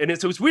 Yeah. And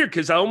it was weird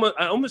because I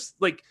almost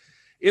like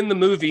in the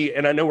movie,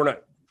 and I know we're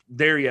not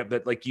there yet,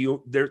 but like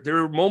there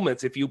are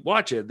moments, if you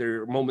watch it,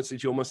 there are moments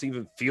that you almost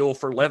even feel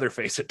for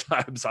Leatherface at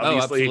times.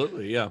 Obviously,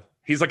 absolutely, yeah.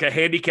 He's like a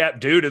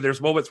handicapped dude, and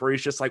there's moments where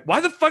he's just like, why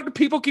the fuck do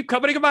people keep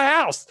coming to my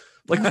house?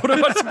 Like, what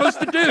am I supposed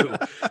to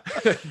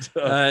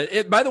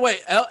do? By the way,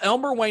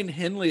 Elmer Wayne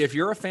Henley, if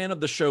you're a fan of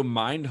the show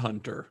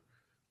Mindhunter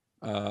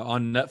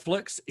on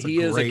Netflix,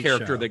 he is a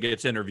character that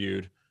gets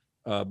interviewed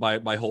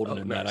by Holden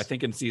in that, I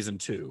think in season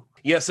 2.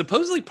 Yeah,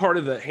 supposedly part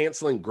of the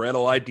Hansel and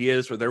Gretel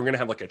ideas where they were going to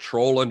have like a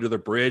troll under the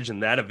bridge,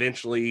 and that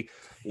eventually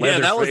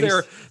that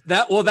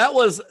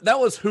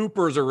was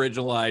Hooper's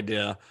original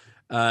idea.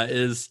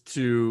 Is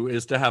to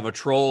have a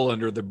troll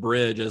under the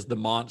bridge as the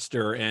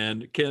monster,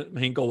 and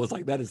Hinkle was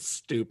like, that is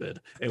stupid,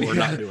 and we're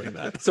not doing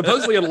that.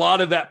 Supposedly a lot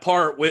of that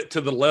part went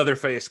to the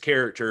Leatherface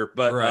character,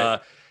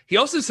 but he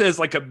also says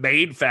like a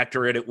main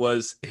factor in it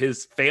was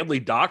his family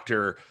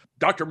doctor,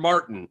 Doc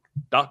Martin.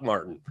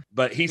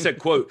 But he said,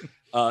 quote,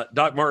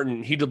 Doc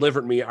Martin, he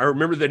delivered me. I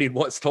remember that he'd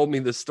once told me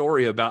this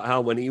story about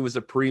how when he was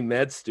a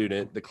pre-med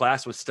student, the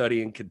class was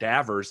studying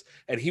cadavers,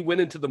 and he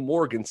went into the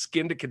morgue and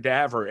skinned a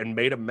cadaver and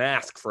made a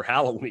mask for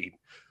Halloween.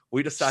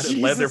 We decided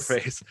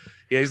Leatherface.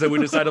 Yeah, he said we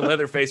decided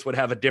Leatherface would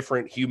have a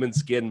different human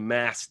skin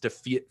mask to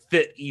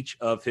fit each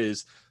of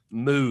his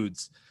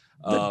moods.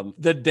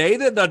 The day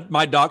that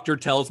my doctor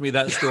tells me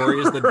that story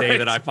is the day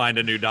that I find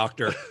a new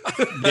doctor.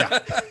 Yeah,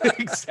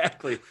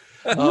 exactly.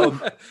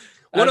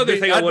 One other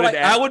thing I wanted to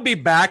add. I would be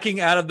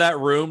backing out of that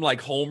room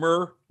like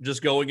Homer,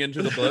 just going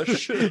into the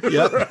bush.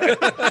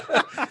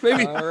 Yep.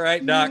 Maybe. All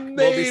right, Doc. Maybe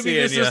we'll be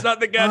seeing this is not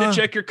the guy to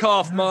check your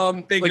cough,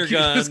 Mom. Finger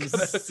guns.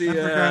 I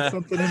forgot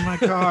something in my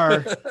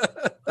car.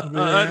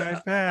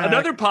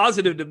 Another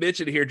positive to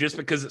mention here, just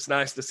because it's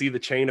nice to see the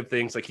chain of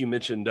things, like you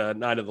mentioned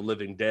Night of the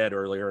Living Dead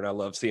earlier, and I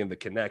love seeing the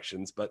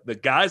connections, but the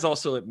guys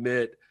also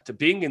admit to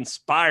being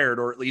inspired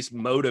or at least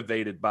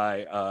motivated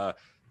by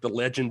The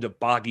Legend of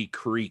Boggy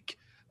Creek,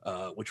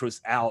 which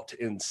was out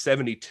in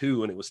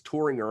 1972, and it was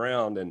touring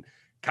around and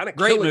kind of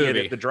killing it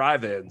at the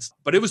drive-ins.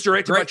 But it was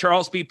directed by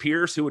Charles B.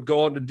 Pierce, who would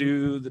go on to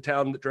do The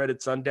Town That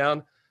Dreaded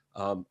Sundown.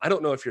 I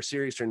don't know if you're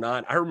serious or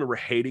not. I remember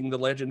hating The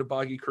Legend of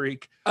Boggy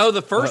Creek. Oh,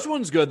 the first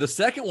one's good. The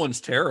second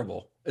one's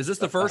terrible. Is this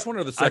the first one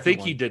or the second one? I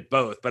think he did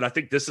both, but I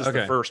think this is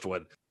the first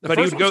one. But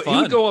he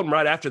would go on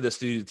right after this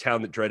to do The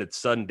Town That Dreaded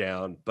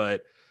Sundown.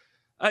 But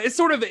it's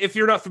sort of, if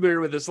you're not familiar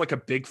with this, like a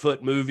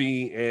Bigfoot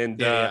movie. And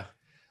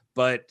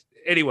but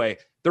anyway,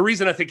 the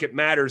reason I think it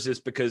matters is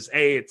because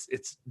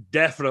it's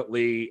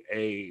definitely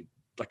a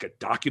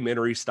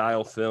documentary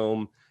style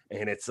film,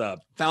 and it's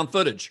found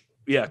footage.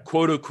 Yeah,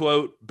 quote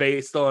unquote,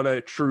 based on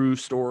a true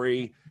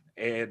story.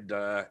 And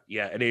and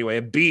anyway,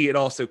 and B, it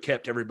also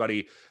kept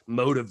everybody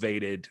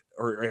motivated,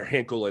 or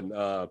Hinkle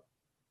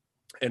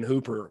and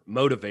Hooper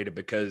motivated,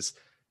 because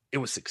it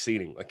was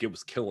succeeding, like it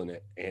was killing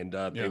it. And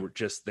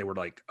they were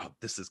like, oh,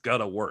 this is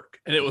gonna work.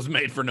 And it was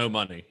made for no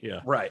money. Yeah.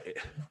 Right.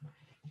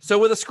 So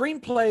with a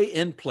screenplay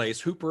in place,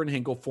 Hooper and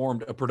Hinkle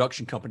formed a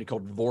production company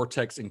called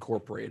Vortex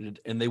Incorporated,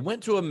 and they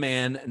went to a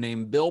man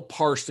named Bill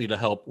Parsley to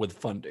help with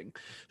funding.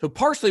 So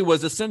Parsley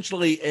was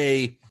essentially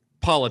a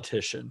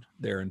politician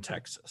there in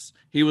Texas.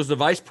 He was the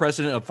vice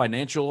president of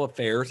financial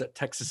affairs at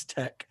Texas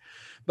Tech,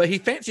 but he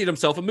fancied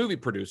himself a movie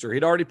producer.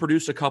 He'd already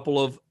produced a couple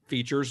of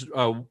features,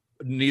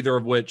 neither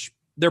of which,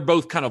 they're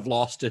both kind of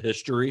lost to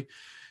history.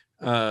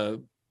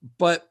 But,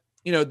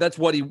 that's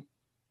what he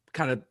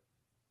kind of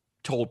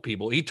told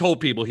people. He told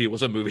people he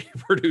was a movie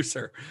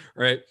producer,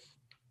 right?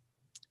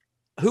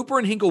 Hooper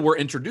and Hinkle were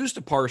introduced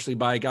to Parsley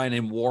by a guy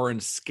named Warren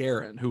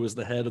Scarron, who was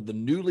the head of the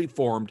newly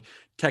formed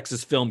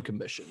Texas Film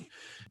Commission.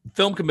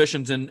 Film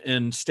commissions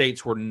in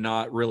states were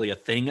not really a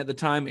thing at the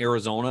time.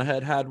 Arizona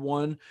had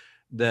one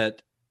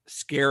that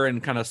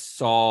Scarron kind of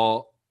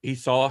saw. He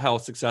saw how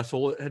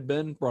successful it had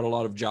been, brought a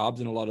lot of jobs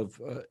and a lot of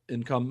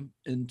income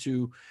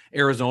into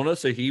Arizona.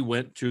 So he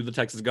went to the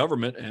Texas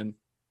government and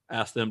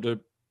asked them to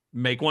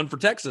make one for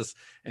Texas,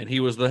 and he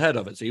was the head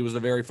of it. So he was the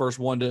very first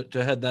one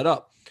to head that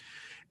up.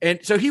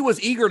 And so he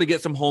was eager to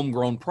get some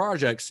homegrown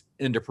projects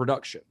into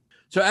production.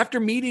 So after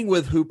meeting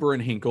with Hooper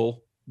and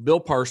Hinkle,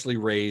 Bill Parsley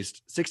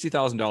raised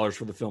 $60,000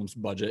 for the film's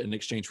budget in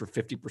exchange for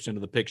 50%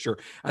 of the picture.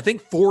 I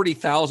think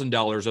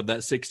 $40,000 of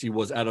that 60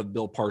 was out of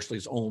Bill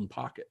Parsley's own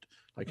pocket,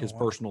 like his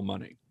personal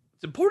money.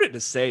 It's important to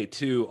say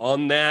too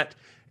on that,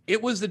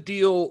 it was a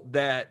deal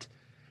that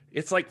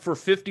it's like for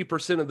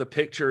 50% of the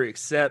picture,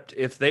 except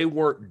if they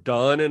weren't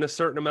done in a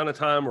certain amount of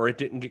time or it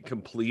didn't get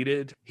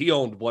completed, he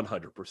owned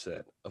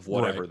 100% of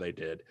whatever they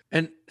did.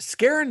 And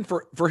Scarron,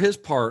 for his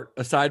part,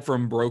 aside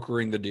from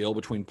brokering the deal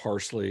between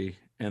Parsley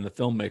and the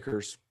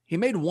filmmakers, he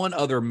made one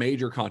other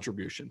major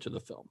contribution to the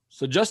film.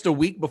 So just a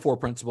week before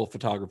principal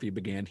photography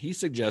began, he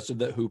suggested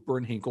that Hooper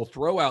and Hinkle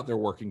throw out their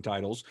working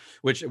titles,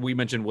 which we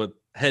mentioned with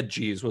Head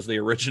Cheese was the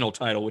original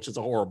title, which is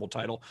a horrible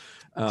title.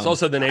 It's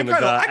also the name of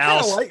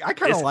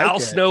Al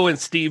Snow and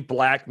Steve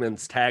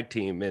Blackman's tag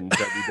team in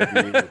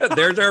WWE.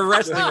 There's our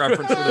wrestling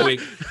reference for the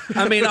week.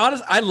 I mean,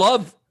 honestly, I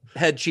love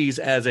Head Cheese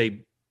as a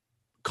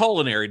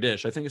culinary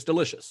dish. I think it's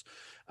delicious.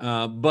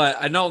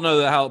 But I don't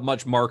know how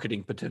much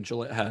marketing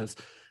potential it has.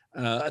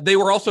 They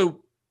were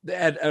also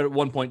at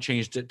one point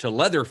changed it to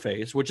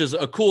Leatherface, which is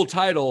a cool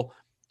title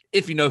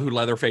if you know who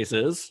Leatherface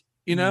is,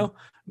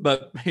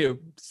 But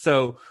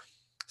so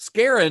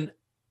Scarron,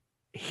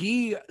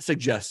 he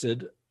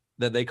suggested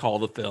that they call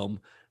the film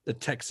the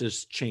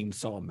Texas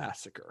Chainsaw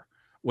Massacre,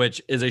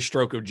 which is a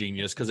stroke of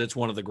genius because it's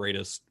one of the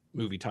greatest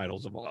movie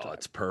titles of all time.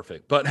 It's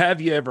perfect. But have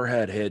you ever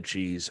had head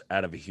cheese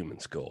out of a human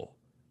skull?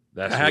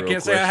 That's I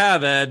can't say I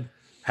have, Ed.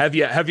 Have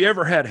you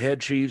ever had head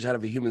cheese out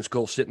of a human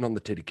skull sitting on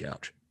the titty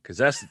couch? Because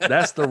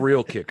that's the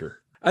real kicker.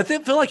 I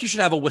feel like you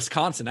should have a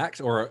Wisconsin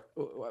accent, or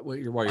what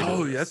you're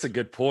doing. That's a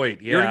good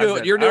point.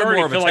 Yeah, you're doing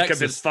more of a feel like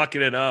Texas. I've been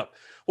fucking it up.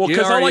 Well,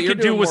 because all I can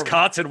do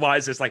Wisconsin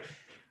wise is like,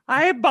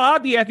 "Hi,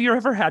 Bobby. Have you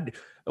ever had?"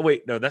 Oh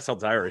wait, no, that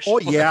sounds Irish. Oh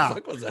yeah.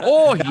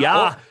 Oh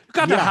yeah. You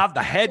got to have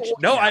the head.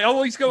 No, I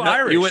always go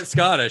Irish. You went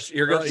Scottish.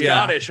 You're going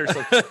Scottish or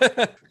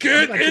something.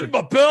 Get in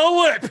my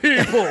belly,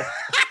 people.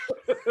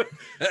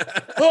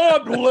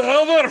 Oh,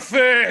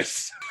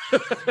 Leatherface.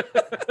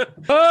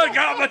 I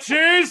got my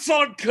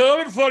chainsaw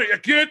coming for you.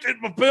 Get in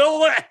my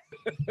belly.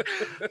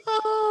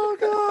 Oh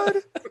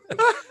God.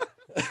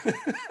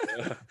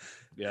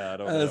 Yeah, I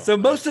don't know. So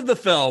most of the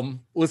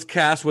film was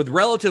cast with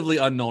relatively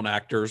unknown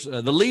actors.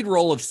 The lead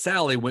role of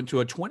Sally went to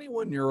a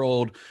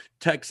 21-year-old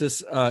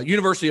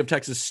University of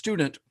Texas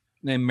student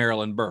named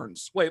Marilyn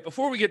Burns. Wait,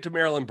 before we get to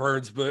Marilyn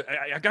Burns, but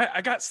I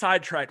got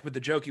sidetracked with the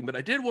joking, but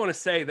I did want to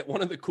say that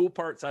one of the cool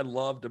parts I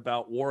loved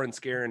about Warren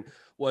Scarron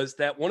was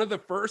that one of the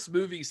first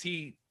movies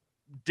he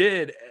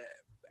did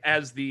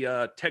as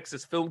the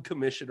Texas Film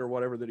Commission or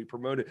whatever that he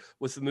promoted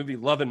was the movie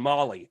Love and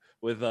Molly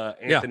with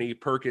Anthony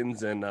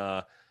Perkins and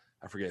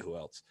I forget who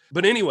else.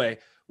 But anyway,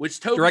 which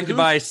directed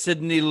by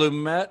Sidney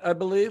Lumet, I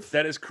believe.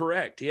 That is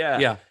correct. Yeah.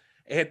 Yeah.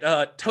 And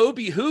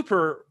Toby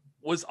Hooper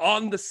was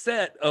on the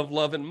set of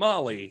Love and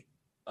Molly,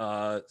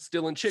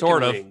 stealing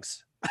chicken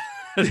wings.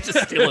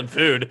 just stealing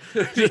food.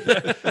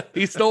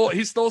 he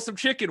stole some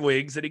chicken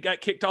wings and he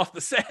got kicked off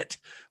the set.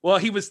 Well,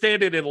 he was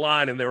standing in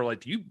line and they were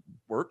like, "Do you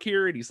work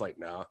here?" And he's like,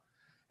 "No."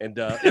 And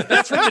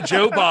that's from the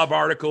Joe Bob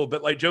article.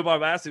 But like Joe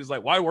Bob asked, he was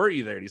like, "Why were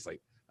you there?" And he's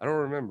like, "I don't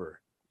remember."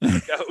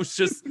 Like, I was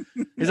just,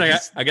 he's like,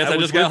 I guess I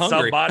just got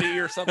hungry. Somebody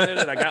or something,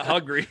 and I got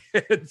hungry,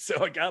 and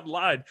so I got in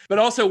line. But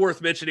also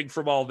worth mentioning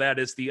from all that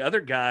is the other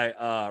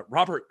guy,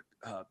 Robert.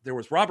 There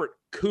was Robert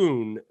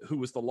Kuhn, who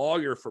was the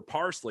lawyer for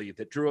Parsley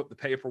that drew up the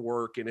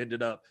paperwork and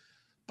ended up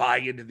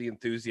buying into the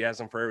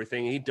enthusiasm for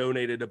everything. He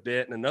donated a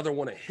bit, and another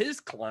one of his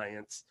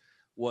clients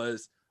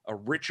was a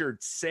Richard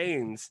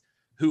Saenz,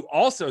 who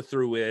also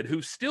threw in,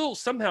 who still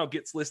somehow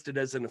gets listed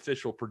as an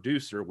official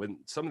producer when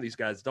some of these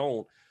guys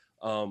don't.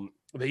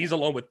 But he's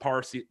along with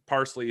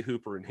Parsley,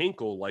 Hooper, and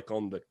Hinkle, like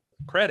on the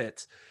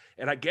credits.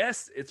 And I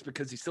guess it's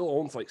because he still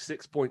owns like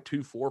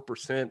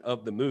 6.24%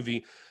 of the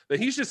movie. But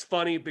he's just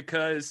funny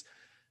because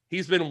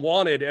he's been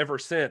wanted ever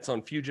since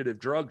on fugitive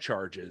drug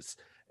charges.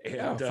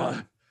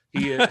 And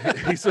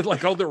he's been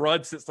like on the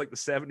run since like the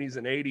 70s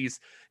and 80s.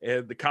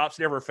 And the cops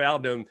never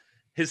found him.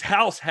 His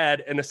house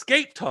had an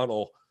escape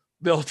tunnel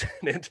built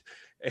in it.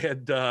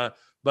 And,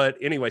 but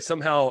anyway,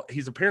 somehow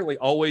he's apparently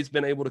always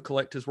been able to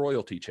collect his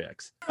royalty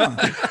checks.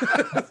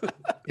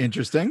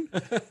 Interesting.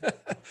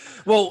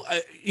 Well,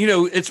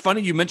 it's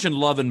funny you mentioned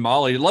Love and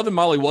Molly. Love and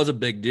Molly was a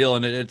big deal,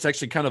 and it's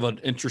actually kind of an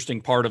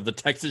interesting part of the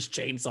Texas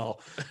Chainsaw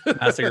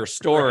Massacre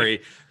story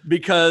right.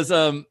 Because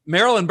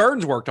Marilyn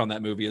Burns worked on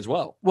that movie as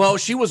well. Well,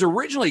 she was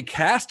originally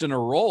cast in a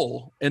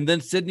role, and then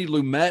Sidney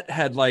Lumet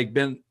had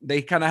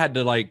they kind of had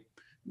to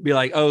be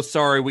like, "Oh,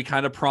 sorry, we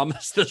kind of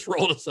promised this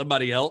role to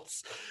somebody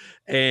else."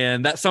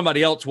 And that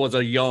somebody else was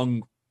a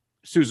young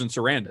Susan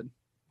Sarandon.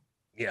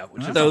 Yeah.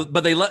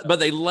 But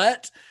they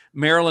let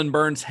Marilyn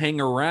Burns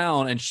hang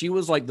around, and she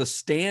was like the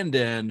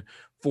stand-in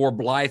for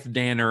Blythe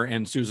Danner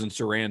and Susan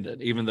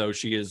Sarandon, even though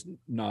she is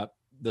not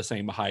the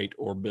same height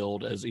or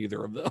build as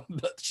either of them.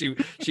 But she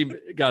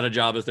got a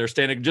job as their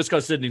stand-in just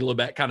because Sidney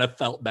Lumet kind of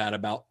felt bad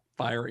about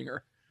firing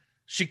her.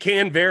 She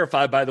can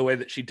verify, by the way,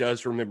 that she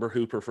does remember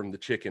Hooper from the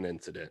chicken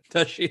incident.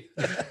 Does she?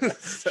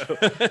 So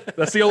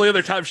that's the only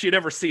other time she'd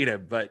ever seen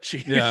him, but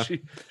she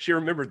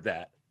remembered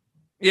that.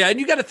 Yeah, and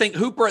you got to think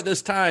Hooper at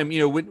this time,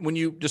 when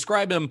you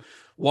describe him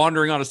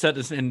wandering on a set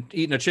and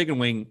eating a chicken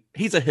wing,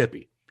 he's a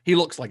hippie. He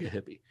looks like a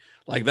hippie.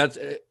 Like that's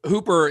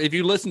Hooper. If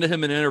you listen to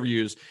him in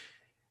interviews,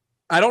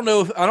 I don't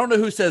know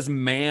who says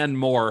man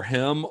more,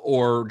 him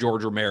or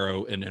George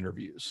Romero in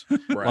interviews.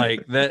 Right.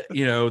 Like that,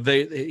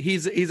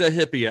 he's a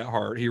hippie at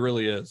heart. He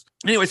really is.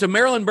 Anyway, so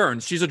Marilyn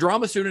Burns, she's a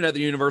drama student at the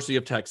University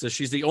of Texas.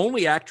 She's the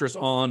only actress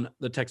on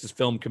the Texas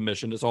Film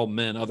Commission. It's all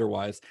men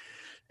otherwise.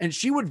 And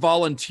she would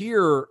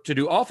volunteer to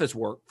do office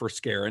work for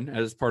Scarron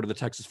as part of the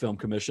Texas Film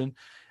Commission.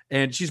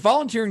 And she's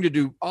volunteering to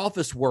do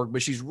office work,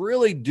 but she's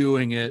really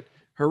doing it.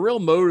 Her real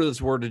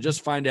motives were to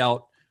just find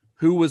out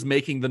who was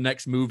making the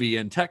next movie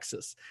in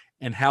Texas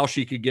and how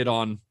she could get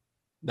on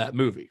that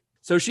movie.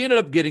 So she ended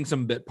up getting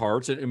some bit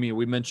parts. I mean,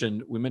 we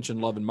mentioned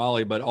Love and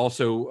Molly, but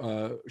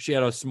also she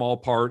had a small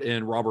part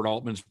in Robert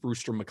Altman's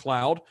Brewster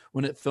McCloud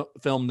when it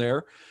filmed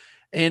there.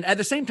 And at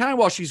the same time,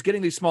 while she's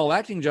getting these small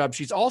acting jobs,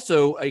 she's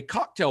also a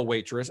cocktail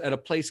waitress at a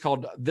place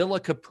called Villa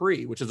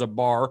Capri, which is a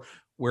bar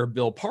where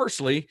Bill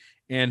Parsley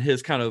and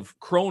his kind of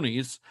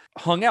cronies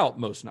hung out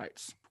most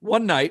nights.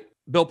 One night,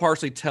 Bill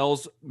Parsley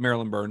tells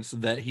Marilyn Burns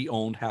that he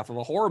owned half of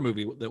a horror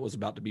movie that was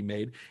about to be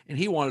made, and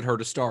he wanted her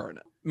to star in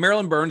it.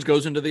 Marilyn Burns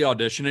goes into the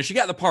audition, and she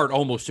got the part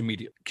almost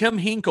immediately. Kim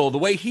Hinkle, the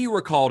way he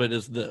recalled it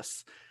is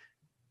this: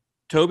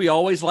 Toby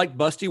always liked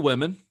busty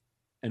women,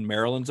 and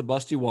Marilyn's a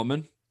busty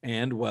woman,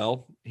 and,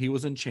 well, he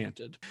was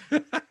enchanted.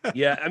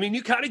 Yeah, I mean,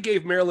 you kind of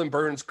gave Marilyn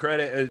Burns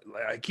credit.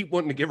 I keep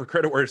wanting to give her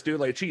credit where it's due.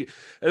 Like,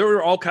 there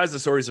were all kinds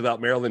of stories about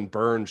Marilyn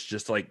Burns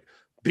just like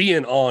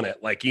being on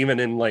it, like even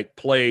in like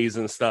plays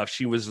and stuff.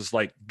 She was just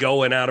like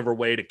going out of her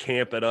way to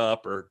camp it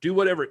up or do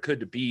whatever it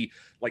could to be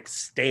like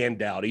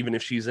stand out, even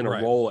if she's in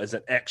a role as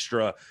an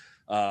extra.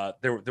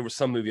 There was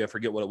some movie, I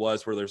forget what it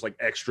was, where there's like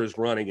extras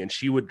running, and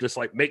she would just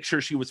like make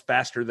sure she was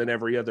faster than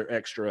every other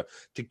extra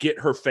to get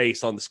her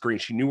face on the screen.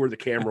 She knew where the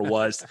camera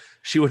was.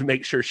 She would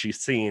make sure she's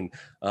seen.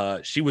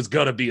 She was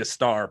gonna be a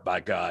star, by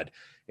God.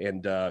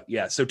 And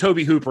so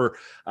Toby Hooper,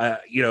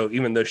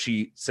 even though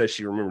she says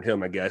she remembered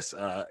him, I guess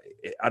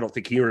I don't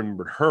think he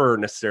remembered her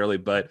necessarily,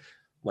 but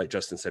like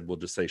Justin said, we'll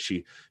just say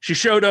she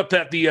showed up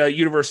at the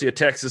University of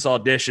Texas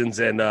auditions,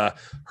 and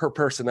her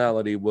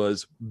personality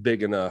was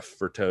big enough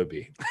for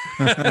Toby.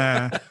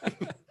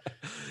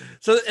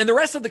 So, and the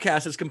rest of the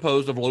cast is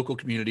composed of local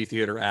community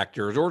theater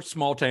actors or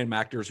small-time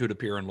actors who'd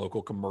appear in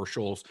local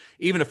commercials,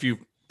 even a few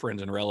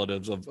friends and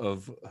relatives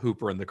of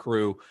Hooper and the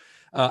crew.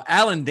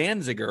 Alan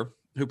Danziger,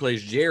 who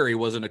plays Jerry,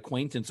 was an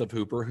acquaintance of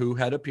Hooper who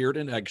had appeared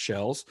in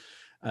Eggshells.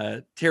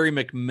 Terry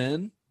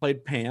McMinn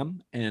played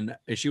Pam, and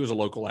she was a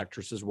local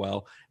actress as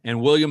well.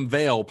 And William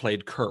Vale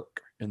played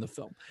Kirk in the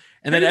film.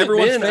 And then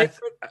everyone's favorite.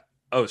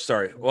 Oh,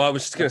 sorry. Well, I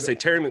was just gonna say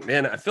Terry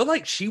McMahon. I feel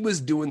like she was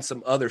doing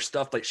some other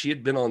stuff, like she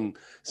had been on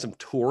some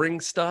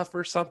touring stuff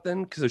or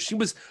something, because she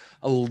was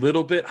a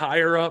little bit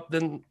higher up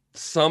than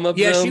some of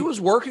them. Yeah, she was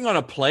working on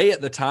a play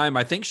at the time.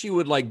 I think she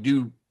would like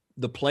do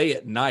the play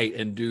at night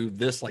and do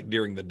this like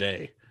during the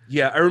day.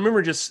 Yeah, I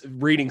remember just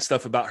reading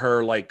stuff about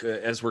her, like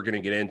as we're going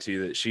to get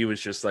into, that she was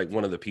just like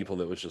one of the people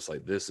that was just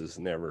like, this is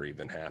never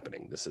even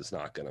happening. This is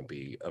not going to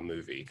be a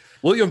movie.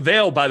 William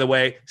Vale, by the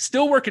way,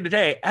 still working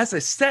today as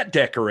a set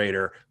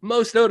decorator,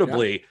 most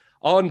notably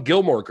on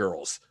Gilmore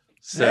Girls.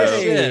 So,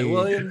 hey,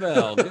 William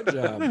Vale, good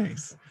job.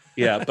 Nice.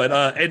 Yeah, but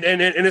and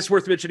it's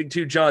worth mentioning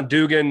too, John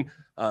Dugan,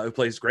 who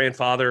plays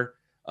grandfather.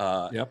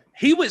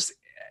 He was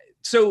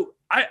so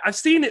I've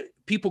seen it.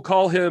 People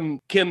call him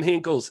Kim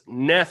Hinkle's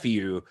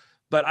nephew.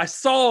 But I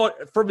saw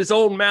from his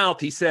own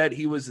mouth, he said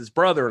he was his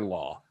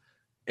brother-in-law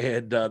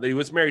and that he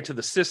was married to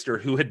the sister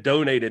who had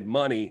donated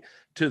money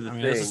to the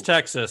thing. This is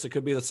Texas. It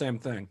could be the same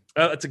thing.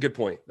 That's a good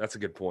point.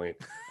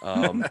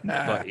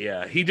 But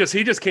yeah, he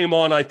just came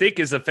on, I think,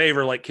 as a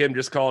favor. Like Kim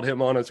just called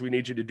him on us. We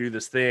need you to do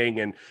this thing.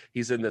 And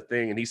he's in the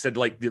thing. And he said,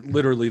 like,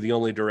 literally the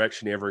only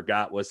direction he ever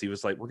got was he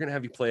was like, we're going to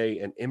have you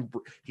play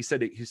he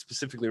said he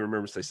specifically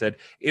remembers they said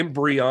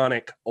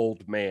embryonic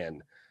old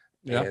man.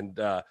 Yep. And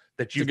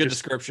that you a good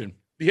description.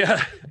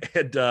 Yeah.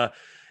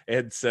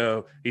 And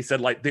so he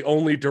said, like, the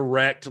only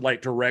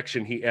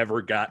direction he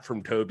ever got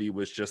from Toby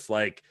was just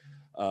like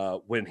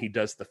when he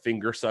does the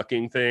finger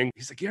sucking thing.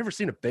 He's like, you ever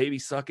seen a baby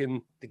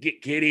sucking to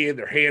get giddy and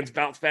their hands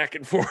bounce back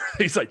and forth?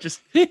 He's like,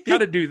 just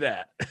gotta do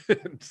that.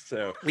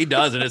 So he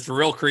does it. It's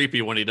real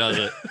creepy when he does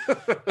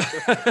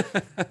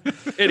it.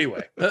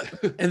 Anyway.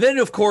 And then,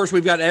 of course,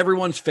 we've got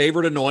everyone's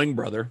favorite annoying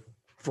brother,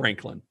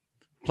 Franklin,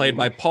 played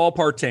by Paul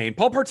Partain.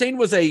 Paul Partain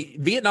was a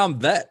Vietnam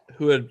vet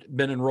who had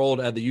been enrolled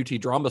at the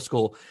UT Drama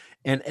School,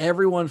 and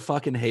everyone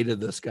fucking hated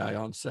this guy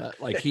on set.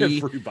 Like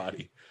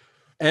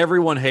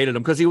everyone hated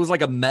him because he was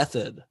like a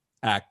method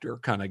actor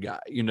kind of guy,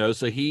 you know?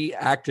 So he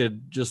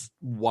acted just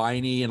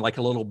whiny and like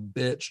a little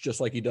bitch, just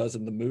like he does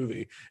in the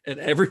movie.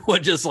 And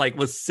everyone just like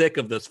was sick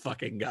of this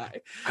fucking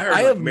guy. There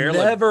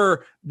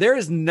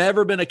has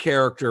never been a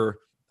character,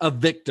 a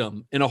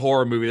victim in a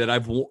horror movie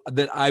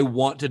that I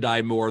want to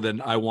die more than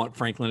I want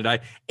Franklin to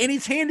die. And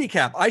he's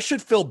handicapped. I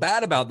should feel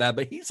bad about that,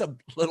 but he's a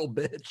little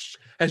bitch.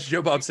 As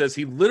Joe Bob says,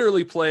 he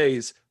literally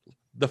plays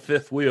the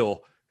fifth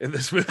wheel in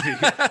this movie.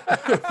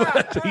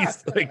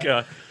 He's like,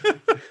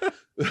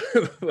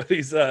 but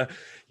he's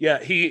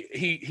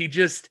he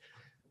just,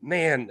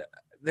 man,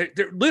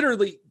 they're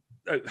literally.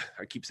 I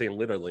keep saying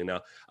literally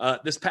now.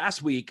 This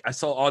past week, I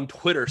saw on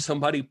Twitter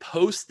somebody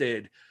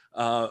posted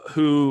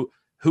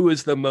who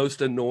is the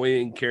most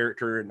annoying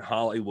character in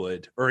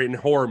Hollywood or in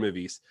horror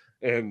movies.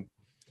 And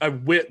I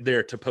went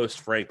there to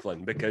post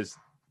Franklin because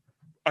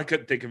I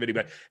couldn't think of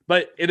anybody,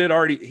 but he'd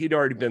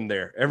already been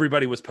there.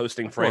 Everybody was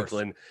posting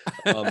Franklin.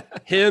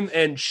 Him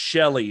and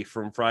Shelley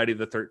from Friday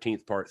the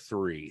 13th Part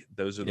 3.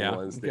 Those are the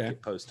ones that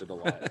get posted a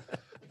lot.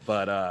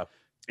 But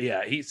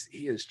yeah, he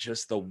is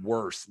just the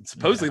worst. And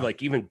supposedly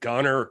like even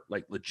Gunnar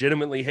like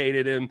legitimately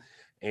hated him.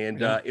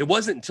 And it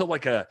wasn't until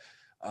like a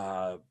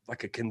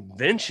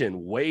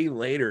convention way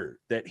later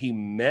that he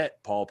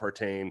met Paul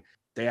Partain.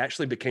 They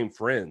actually became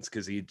friends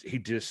because he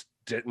just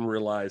didn't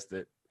realize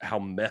that how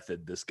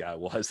method this guy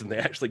was, and they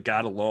actually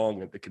got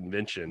along at the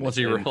convention. Once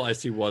he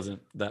realized he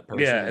wasn't that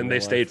person. Yeah, and they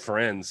stayed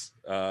friends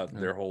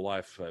their whole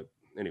life.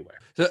 Anyway.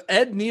 So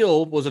Ed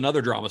Neal was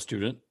another drama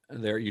student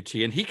there at UT,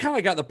 and he kind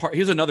of got the part.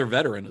 He's another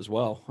veteran as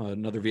well,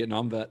 another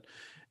Vietnam vet.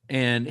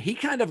 And he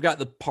kind of got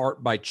the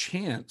part by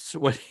chance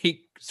when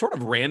he sort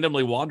of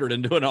randomly wandered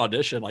into an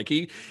audition. Like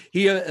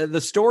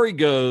the story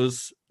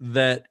goes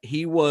that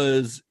he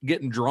was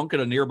getting drunk at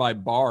a nearby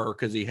bar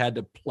because he had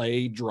to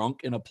play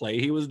drunk in a play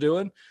he was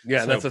doing.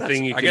 Yeah, so that's a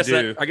thing you can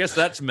do. I guess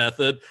that's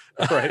method,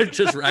 right?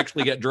 Just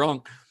actually get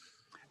drunk.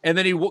 And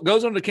then he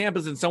goes onto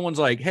campus and someone's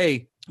like,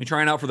 hey, you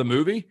trying out for the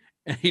movie?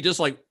 And he just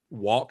like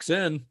walks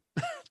in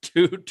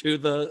to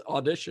the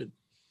audition.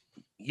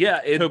 Yeah,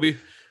 Toby.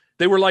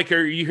 They were like,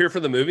 are you here for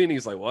the movie? And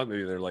he's like, what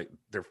movie? They're like,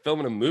 they're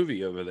filming a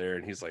movie over there.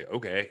 And he's like,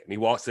 okay. And he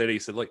walks in, he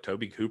said, like,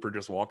 Toby Cooper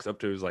just walks up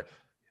to him. He's like,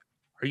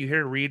 are you here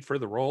to read for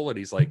the role? And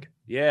he's like,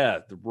 yeah,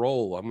 the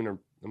role. I'm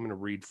gonna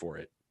read for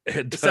it.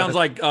 And, this sounds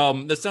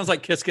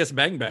like Kiss Kiss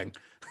Bang Bang.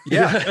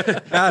 Yeah.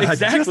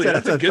 Exactly.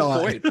 That's a good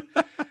point.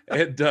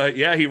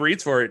 And he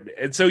reads for it.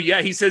 And so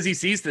he says he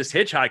sees this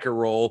hitchhiker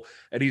role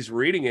and he's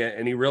reading it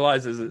and he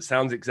realizes it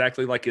sounds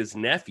exactly like his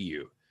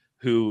nephew,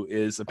 who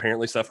is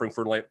apparently suffering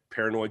from like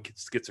paranoid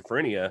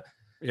schizophrenia.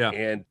 Yeah.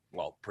 And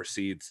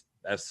proceeds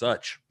as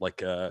such.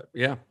 Like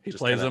he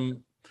plays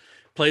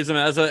him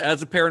as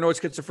a paranoid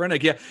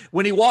schizophrenic. Yeah.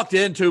 When he walked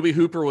in, Toby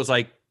Hooper was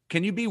like,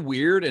 can you be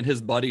weird? And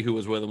his buddy who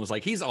was with him was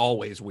like, he's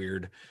always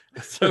weird.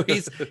 So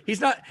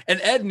he's not.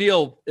 And Ed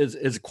Neal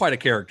is quite a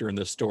character in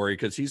this story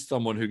because he's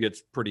someone who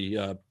gets pretty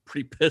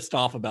pissed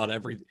off about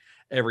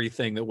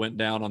everything that went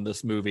down on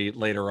this movie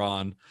later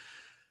on.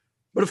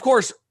 But of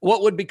course,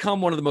 what would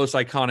become one of the most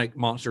iconic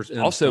monsters in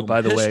also,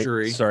 by the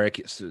history. way, sorry,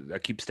 I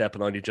keep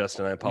stepping on you,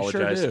 Justin. I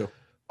apologize. You sure do.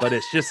 but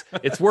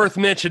it's worth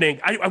mentioning.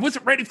 I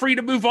wasn't ready for you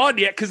to move on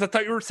yet because I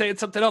thought you were saying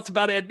something else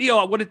about Ed Neal.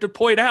 I wanted to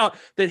point out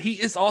that he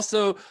is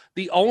also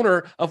the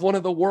owner of one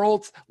of the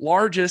world's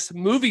largest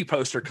movie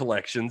poster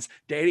collections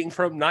dating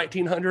from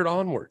 1900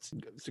 onwards.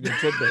 It's a good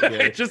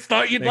tidbit. I just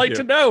thought you'd like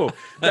to know.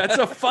 That's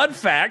a fun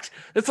fact.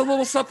 It's a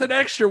little something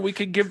extra we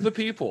can give the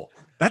people.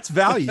 That's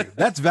value.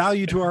 That's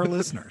value to our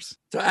listeners.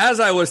 So as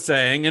I was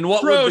saying, in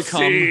what would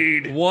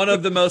become one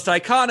of the most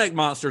iconic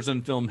monsters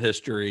in film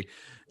history,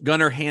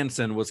 Gunnar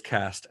Hansen was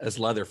cast as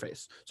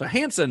Leatherface. So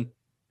Hansen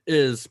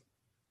is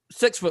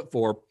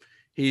 6'4".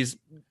 He's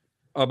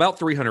about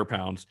 300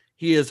 pounds.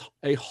 He is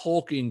a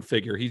hulking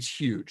figure. He's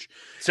huge.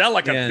 Sound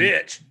like a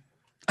bitch.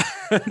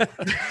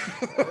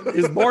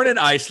 He's born in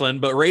Iceland,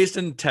 but raised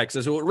in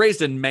Texas. Well,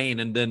 raised in Maine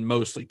and then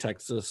mostly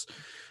Texas.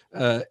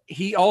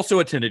 He also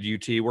attended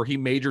UT, where he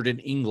majored in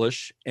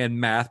English and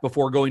math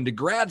before going to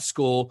grad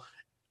school,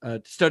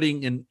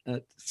 studying in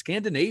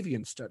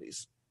Scandinavian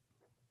studies.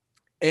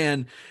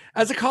 And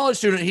as a college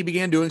student, he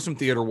began doing some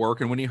theater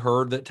work. And when he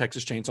heard that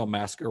Texas Chainsaw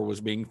Massacre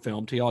was being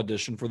filmed, he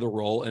auditioned for the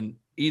role and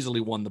easily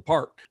won the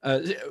part.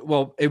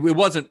 Well, it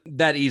wasn't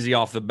that easy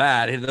off the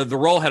bat. The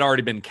role had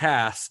already been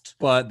cast,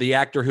 but the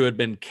actor who had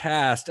been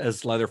cast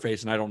as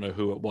Leatherface, and I don't know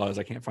who it was,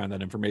 I can't find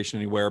that information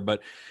anywhere,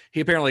 but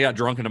he apparently got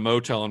drunk in a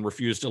motel and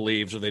refused to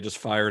leave, so they just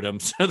fired him.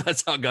 So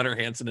that's how Gunnar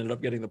Hansen ended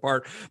up getting the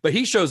part. But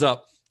he shows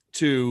up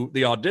to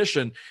the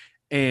audition,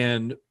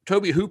 and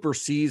Tobe Hooper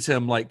sees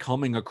him like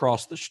coming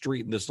across the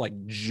street, and this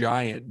like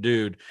giant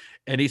dude.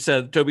 And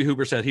Tobe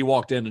Hooper said he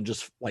walked in and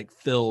just like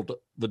filled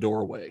the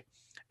doorway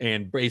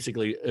and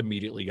basically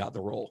immediately got the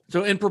role.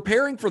 So in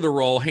preparing for the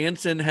role,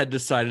 Hansen had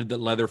decided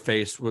that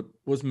Leatherface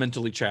was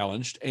mentally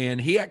challenged.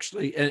 And he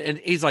actually, and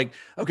he's like,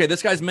 okay,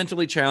 this guy's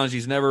mentally challenged.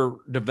 He's never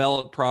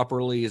developed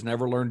properly. He's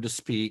never learned to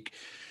speak.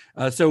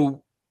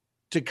 So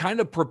to kind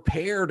of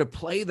prepare to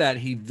play that,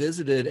 he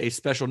visited a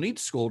special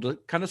needs school to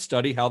kind of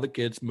study how the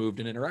kids moved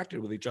and interacted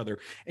with each other.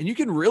 And you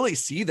can really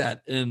see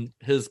that in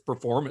his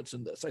performance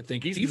in this. I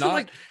think he's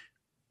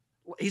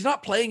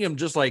not playing him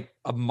just like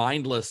a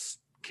mindless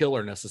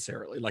killer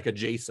necessarily, like a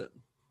Jason.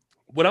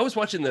 When I was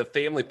watching the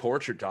Family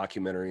Portrait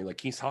documentary,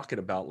 like he's talking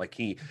about like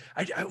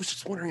I was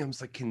just wondering, I was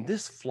like, can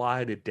this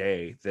fly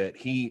today? That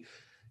he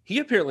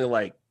apparently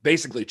like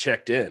basically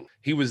checked in.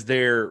 He was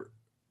there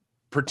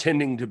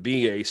pretending to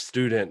be a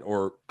student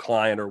or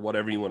client or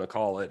whatever you want to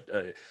call it.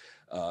 I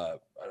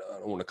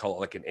don't want to call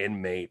it like an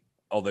inmate,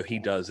 although he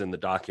does in the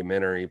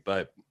documentary,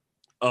 but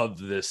of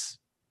this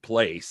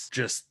place,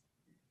 just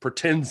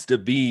pretends to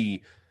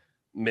be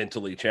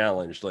mentally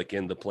challenged, like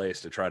in the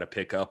place, to try to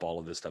pick up all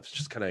of this stuff. It's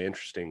just kind of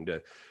interesting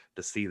to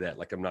see that.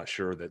 Like, I'm not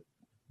sure that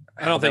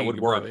I don't think it would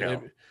work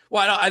out.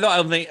 Well, I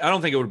don't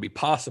think it would be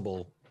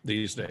possible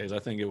these days. I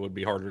think it would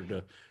be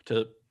harder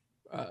to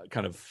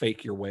kind of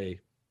fake your way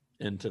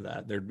into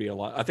that. There'd be a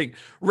lot. I think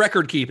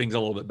record keeping's a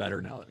little bit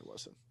better now than it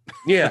was.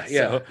 Yeah,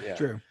 So, yeah,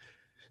 True.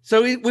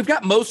 So we've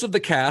got most of the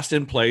cast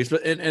in place,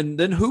 but and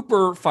then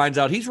Hooper finds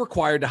out he's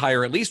required to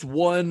hire at least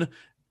one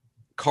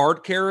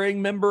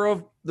card-carrying member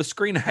of the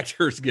Screen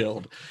Actors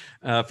Guild.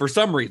 For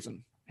some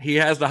reason, he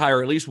has to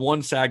hire at least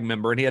one SAG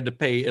member, and he had to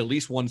pay at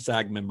least one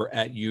SAG member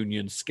at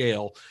union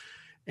scale.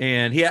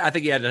 And I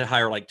think he had to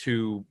hire like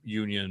 2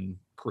 union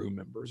crew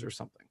members or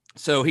something.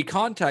 So he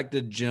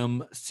contacted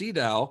Jim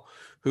Seedow,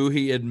 who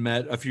he had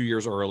met a few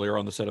years earlier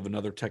on the set of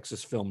another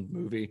Texas filmed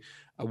movie.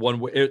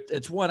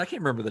 It's one, I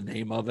can't remember the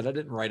name of it. I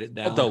didn't write it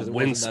down. The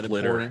Wind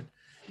Splitter.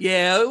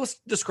 Yeah, it was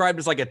described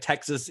as like a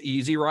Texas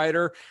Easy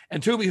Rider,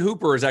 and Tobe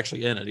Hooper is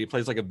actually in it. He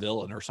plays like a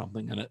villain or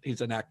something in it.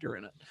 He's an actor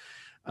in it.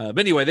 But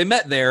anyway, they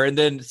met there, and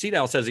then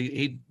Seedow says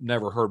he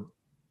never heard,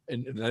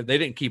 and they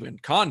didn't keep in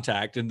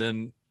contact. And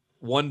then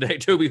one day,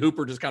 Tobe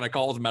Hooper just kind of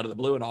calls him out of the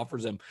blue and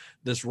offers him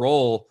this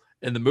role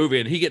in the movie,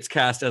 and he gets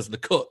cast as the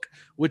cook,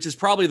 which is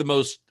probably the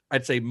most,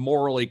 I'd say,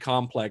 morally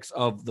complex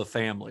of the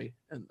family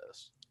in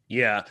this.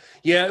 Yeah,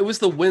 it was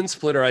the Wind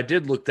Splitter. I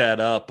did look that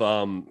up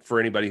for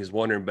anybody who's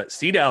wondering. But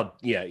Seedow,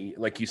 yeah,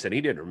 like you said, he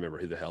didn't remember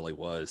who the hell he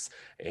was,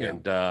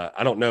 and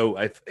I don't know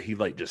if he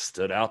like just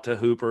stood out to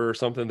Hooper or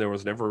something. There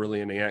was never really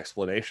any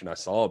explanation I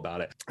saw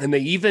about it. And they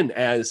even,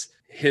 as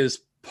his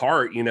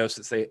part,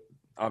 since they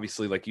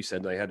obviously, like you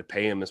said, they had to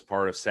pay him as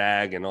part of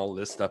SAG and all of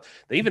this stuff.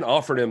 They even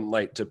offered him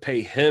like to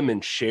pay him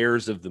in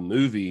shares of the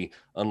movie,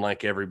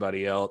 unlike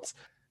everybody else.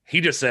 He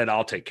just said,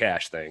 "I'll take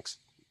cash, thanks."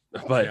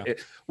 But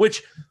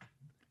which,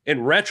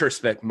 in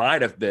retrospect,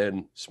 might have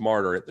been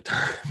smarter at the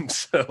time.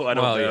 So I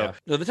don't know. Yeah.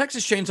 Now, the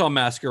Texas Chainsaw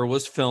Massacre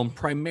was filmed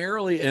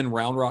primarily in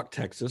Round Rock,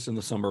 Texas in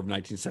the summer of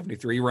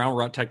 1973. Round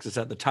Rock, Texas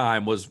at the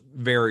time was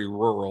very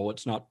rural.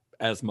 It's not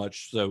as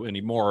much so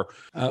anymore.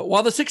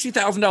 While the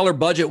 $60,000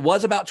 budget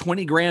was about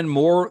 $20,000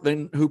 more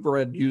than Hooper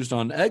had used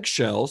on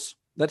Eggshells,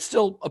 that's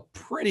still a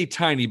pretty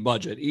tiny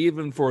budget,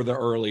 even for the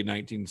early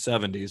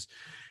 1970s.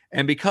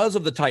 And because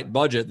of the tight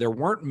budget, there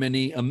weren't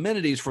many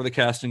amenities for the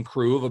cast and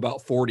crew of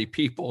about 40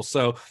 people.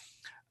 So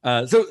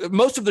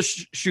most of the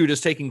shoot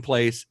is taking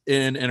place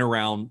in and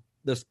around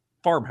this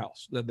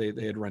farmhouse that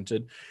they had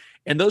rented.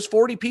 And those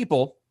 40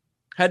 people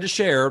had to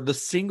share the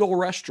single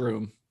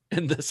restroom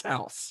in this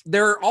house.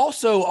 They're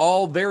also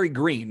all very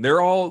green.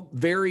 They're all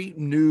very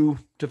new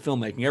to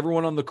filmmaking,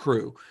 everyone on the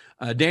crew.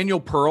 Daniel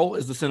Pearl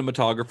is the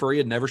cinematographer. He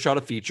had never shot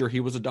a feature. He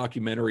was a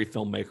documentary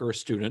filmmaker, a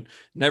student,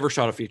 never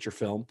shot a feature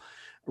film.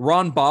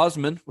 Ron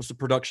Bosman was the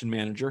production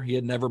manager. He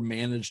had never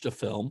managed a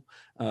film.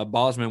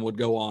 Bosman would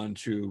go on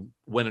to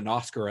win an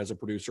Oscar as a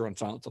producer on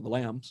Silence of the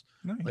Lambs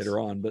later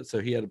on. But so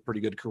he had a pretty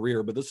good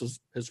career, but this was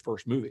his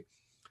first movie.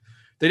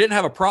 They didn't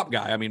have a prop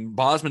guy. I mean,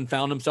 Bosman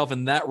found himself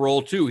in that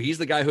role too. He's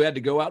the guy who had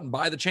to go out and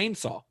buy the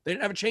chainsaw. They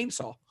didn't have a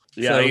chainsaw.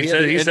 Yeah,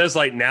 so he says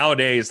like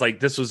nowadays, like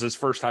this was his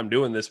first time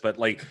doing this, but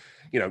like,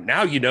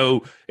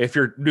 now if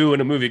you're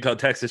doing a movie called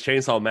Texas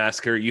Chainsaw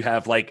Massacre, you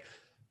have like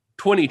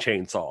 20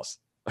 chainsaws.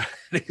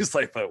 He's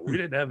like, but we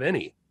didn't have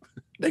any.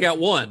 They got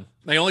one.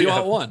 They only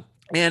got one.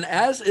 And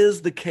as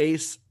is the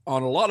case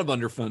on a lot of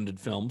underfunded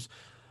films,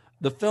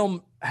 the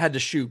film had to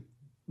shoot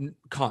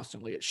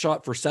constantly. It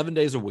shot for 7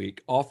 days a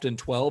week, often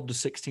 12 to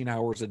 16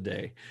 hours a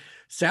day.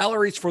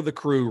 Salaries for the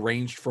crew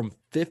ranged from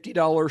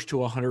 $50 to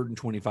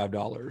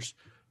 $125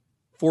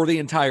 for the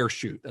entire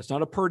shoot. That's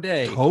not a per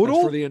day.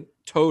 Total? For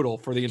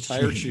the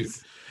entire shoot.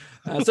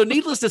 So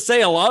needless to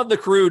say, a lot of the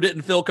crew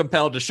didn't feel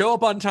compelled to show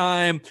up on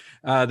time.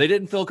 They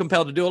didn't feel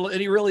compelled to do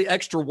any really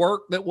extra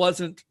work that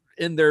wasn't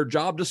in their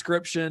job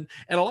description.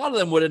 And a lot of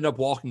them would end up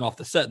walking off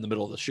the set in the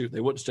middle of the shoot.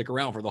 They wouldn't stick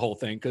around for the whole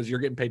thing because you're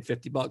getting paid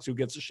 $50. Who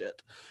gives a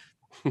shit?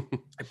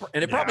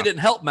 And it probably didn't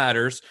help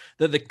matters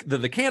that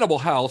the cannibal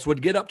house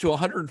would get up to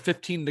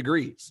 115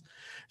 degrees.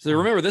 So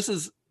remember, this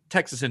is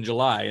Texas in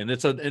July, and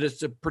it's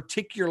a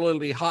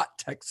particularly hot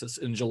Texas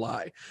in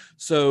July.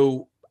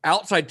 So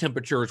outside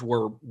temperatures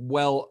were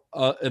well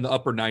in the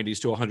upper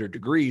 90s to 100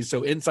 degrees.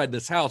 So inside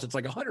this house, it's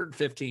like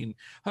 115,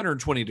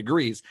 120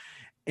 degrees.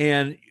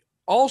 And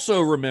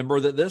also remember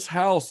that this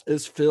house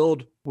is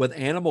filled with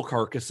animal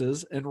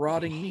carcasses and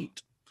rotting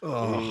meat.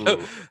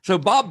 So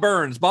Bob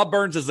Burns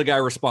is the guy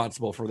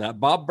responsible for that.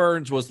 Bob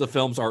Burns was the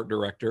film's art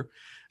director.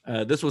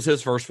 This was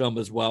his first film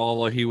as well,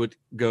 although he would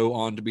go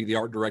on to be the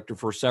art director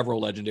for several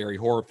legendary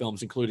horror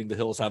films, including The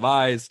Hills Have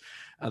Eyes,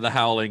 The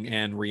Howling,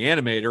 and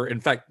Reanimator.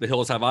 In fact, The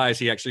Hills Have Eyes,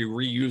 he actually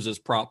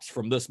reuses props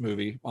from this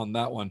movie on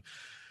that one.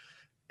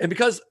 And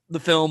because the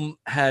film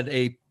had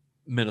a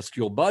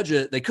minuscule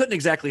budget, they couldn't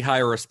exactly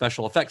hire a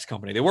special effects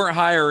company. They weren't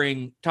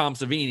hiring Tom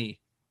Savini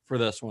for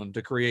this one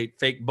to create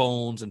fake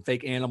bones and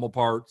fake animal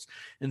parts.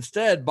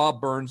 Instead, Bob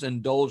Burns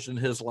indulged in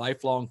his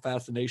lifelong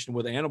fascination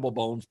with animal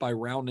bones by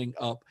rounding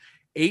up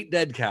 8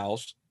 dead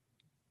cows,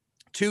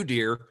 2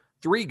 deer,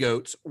 3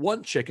 goats,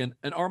 1 chicken,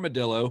 an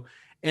armadillo,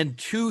 and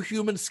 2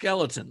 human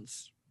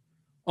skeletons.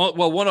 Oh,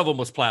 well, one of them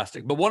was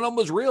plastic, but one of them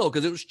was real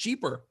because it was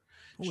cheaper.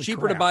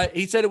 To buy.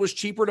 He said it was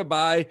cheaper to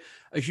buy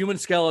a human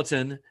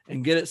skeleton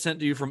and get it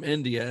sent to you from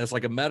India as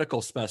like a medical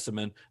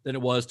specimen than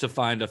it was to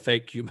find a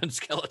fake human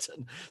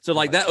skeleton. So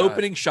like that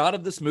opening shot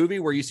of this movie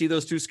where you see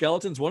those 2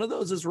 skeletons, one of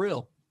those is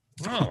real.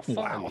 Oh,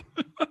 wow.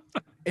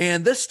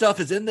 And this stuff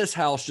is in this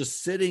house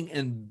just sitting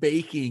and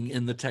baking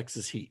in the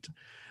Texas heat.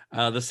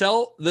 The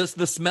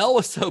smell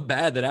was so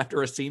bad that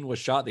after a scene was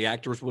shot, the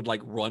actors would like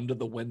run to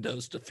the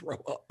windows to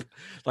throw up.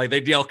 Like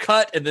they'd yell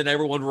cut, and then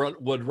everyone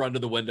would run to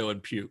the window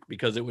and puke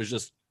because it was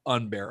just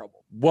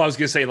unbearable. Well, I was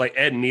gonna say, like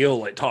Ed Neal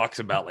like talks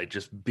about like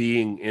just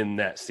being in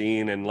that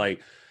scene and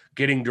like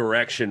getting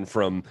direction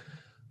from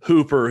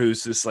Hooper,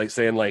 who's just like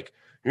saying like,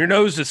 your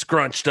nose is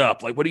scrunched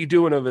up. Like, what are you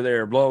doing over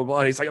there? Blah, blah, blah.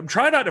 And he's like, I'm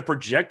trying not to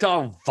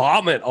projectile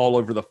vomit all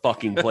over the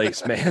fucking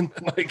place, man.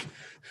 Like,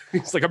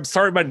 he's like, I'm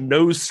sorry, my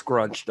nose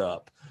scrunched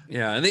up.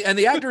 Yeah, and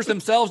the actors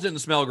themselves didn't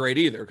smell great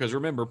either, because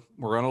remember,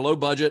 we're on a low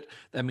budget.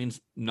 That means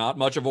not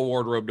much of a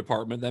wardrobe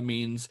department. That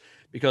means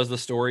because the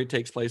story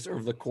takes place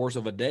over the course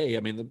of a day. I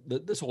mean,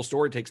 this whole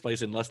story takes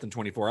place in less than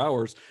 24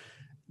 hours,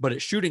 but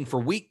it's shooting for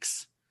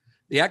weeks.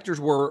 The actors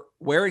were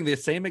wearing the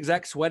same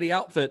exact sweaty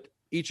outfit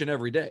each and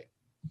every day.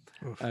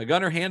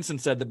 Gunnar Hansen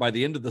said that by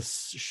the end of the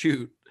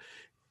shoot,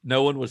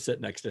 no one would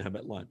sit next to him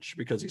at lunch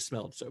because he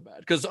smelled so bad.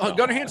 Because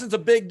Gunnar Hansen's a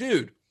big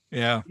dude.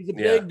 Yeah. He's a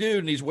big dude,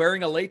 and he's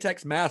wearing a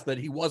latex mask that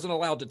he wasn't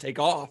allowed to take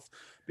off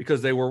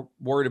because they were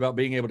worried about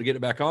being able to get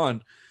it back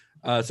on.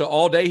 So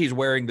all day he's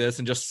wearing this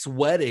and just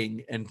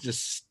sweating and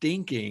just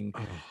stinking,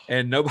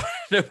 and nobody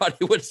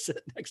would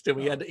sit next to him.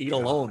 He had to eat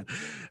alone.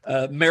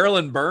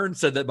 Marilyn Burns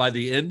said that by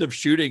the end of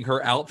shooting,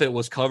 her outfit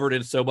was covered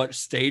in so much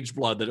stage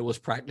blood that it was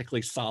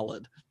practically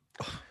solid.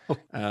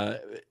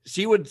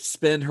 She would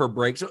spend her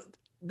breaks.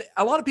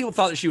 A lot of people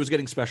thought that she was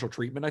getting special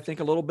treatment, I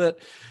think, a little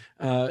bit,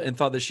 and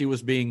thought that she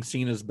was being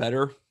seen as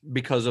better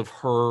because of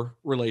her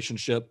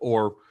relationship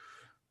or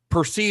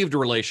perceived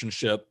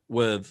relationship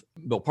with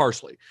Bill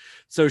Parsley.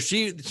 So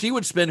she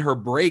would spend her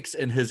breaks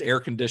in his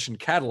air-conditioned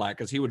Cadillac,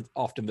 because he would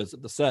often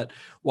visit the set,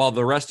 while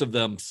the rest of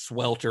them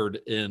sweltered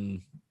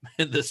in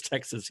this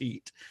Texas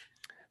heat.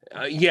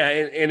 Yeah,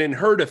 and in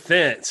her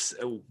defense,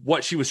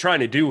 what she was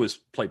trying to do was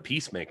play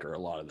peacemaker a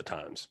lot of the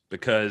times,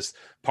 because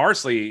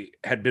Parsley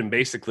had been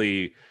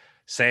basically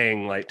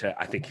saying, like, to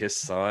I think his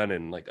son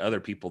and like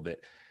other people, that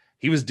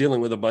he was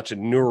dealing with a bunch of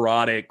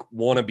neurotic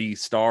wannabe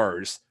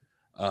stars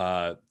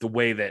the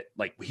way that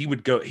like he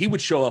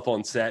would show up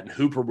on set and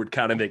Hooper would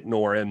kind of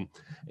ignore him,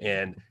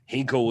 and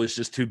Hinkle was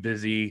just too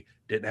busy.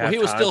 Didn't have. Well, he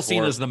was time still for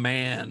seen him. as the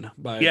man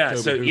by Yeah. Tobe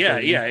So Hooper.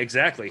 yeah,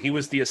 exactly. He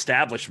was the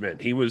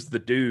establishment. He was the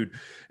dude,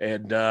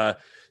 and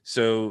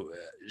so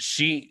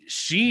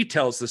she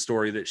tells the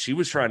story that she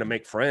was trying to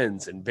make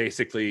friends and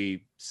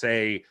basically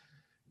say,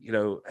 you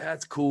know,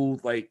 that's cool.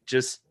 Like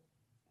just,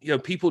 you know,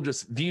 people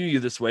just view you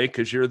this way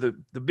because you're the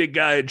big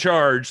guy in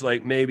charge.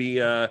 Like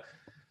maybe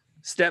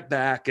step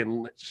back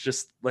and let's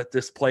just let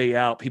this play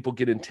out. People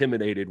get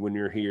intimidated when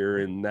you're here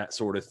and that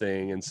sort of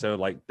thing. And so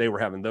like they were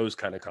having those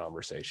kind of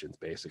conversations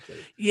basically.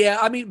 Yeah,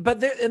 I mean, but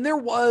there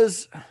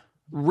was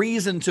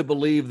reason to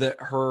believe that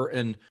her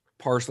and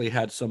Parsley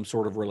had some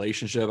sort of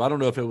relationship. I don't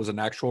know if it was an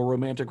actual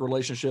romantic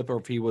relationship or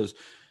if he was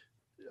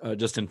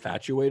just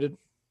infatuated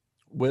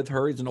with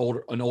her. He's an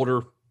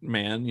older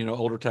man, you know,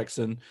 older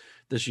Texan.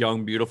 This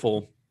young,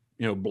 beautiful,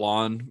 you know,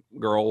 blonde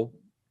girl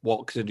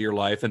walks into your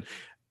life, and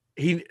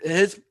he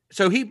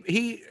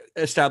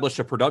established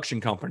a production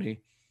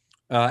company.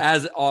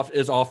 As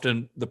is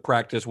often the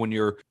practice when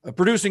you're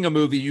producing a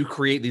movie, you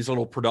create these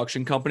little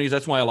production companies.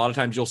 That's why a lot of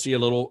times you'll see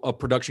a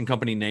production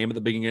company name at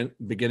the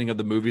beginning of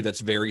the movie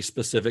that's very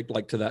specific,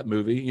 like to that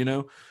movie, you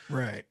know?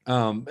 Right.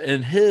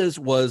 And his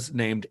was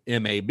named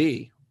MAB.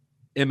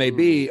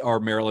 MAB are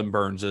Marilyn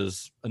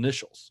Burns's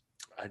initials.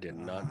 I did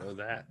not know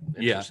that.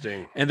 Yeah.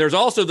 Interesting. And there's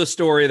also the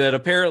story that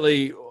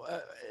apparently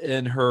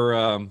in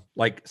her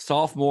like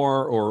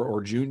sophomore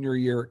or junior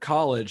year at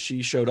college,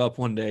 she showed up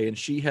one day and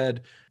she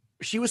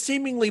was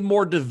seemingly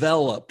more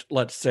developed,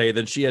 let's say,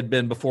 than she had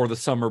been before the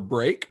summer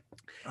break.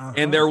 Uh-huh.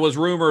 And there was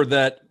rumor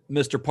that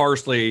Mr.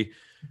 Parsley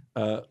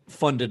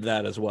funded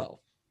that as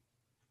well.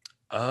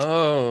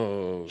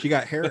 Oh. She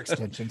got hair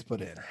extensions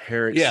put in.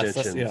 Hair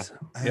extensions. Yes,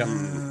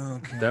 yeah.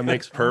 Okay. That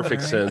makes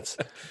perfect sense.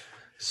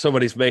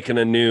 Somebody's making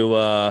a new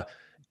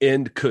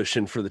end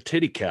cushion for the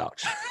titty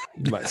couch,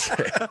 you might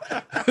say.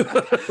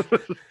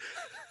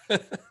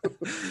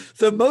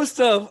 So most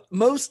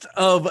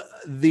of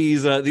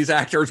these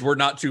actors were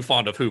not too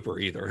fond of Hooper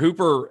either.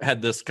 Hooper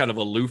had this kind of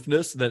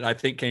aloofness that I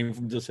think came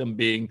from just him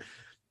being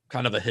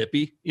kind of a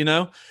hippie, you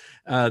know,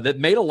 that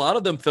made a lot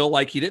of them feel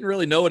like he didn't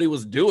really know what he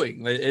was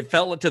doing. It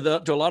felt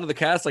to a lot of the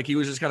cast like he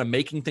was just kind of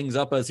making things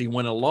up as he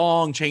went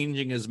along,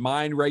 changing his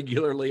mind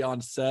regularly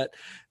on set.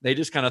 They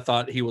just kind of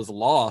thought he was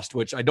lost,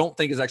 which I don't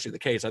think is actually the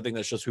case. I think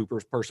that's just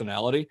Hooper's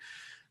personality.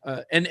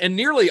 And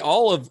nearly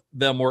all of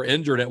them were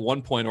injured at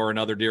one point or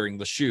another during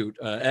the shoot.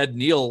 Ed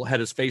Neal had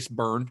his face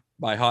burned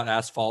by hot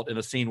asphalt in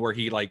a scene where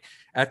he, like,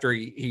 after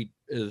he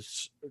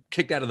is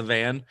kicked out of the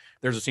van,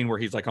 there's a scene where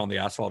he's like on the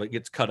asphalt. It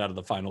gets cut out of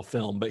the final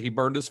film, but he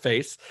burned his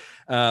face.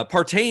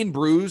 Partain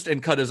bruised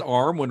and cut his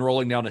arm when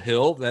rolling down a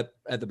hill that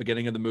at the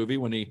beginning of the movie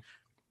when he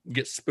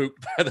gets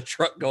spooked by the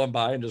truck going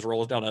by and just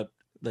rolls down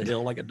the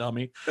hill like a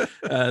dummy.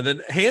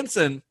 Then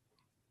Hansen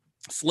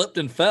slipped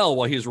and fell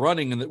while he's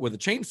running with a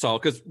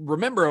chainsaw. Because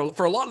remember,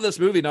 for a lot of this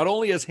movie, not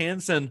only is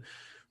Hansen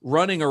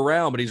running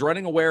around, but he's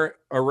running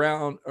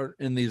around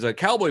in these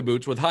cowboy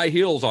boots with high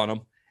heels on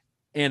them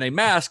and a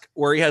mask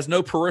where he has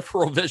no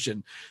peripheral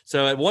vision.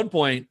 So at one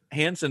point,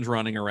 Hansen's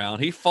running around.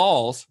 He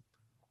falls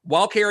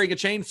while carrying a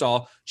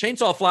chainsaw.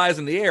 Chainsaw flies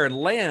in the air and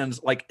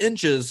lands like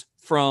inches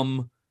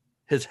from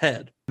his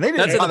head. They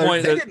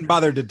didn't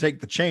bother to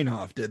take the chain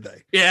off, did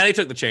they? Yeah, they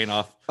took the chain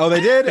off. Oh, they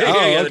did?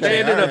 Yeah, okay. They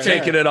ended up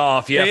taking it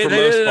off. Yeah, they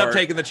ended up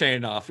taking the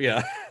chain off.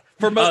 Yeah.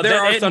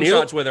 There are some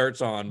shots where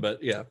it's on,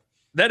 but yeah.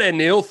 That Ed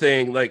Neal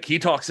thing, like he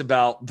talks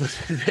about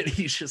that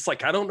he's just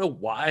like, I don't know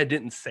why I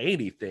didn't say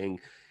anything.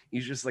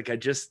 He's just like, I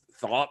just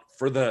thought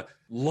for the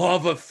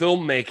love of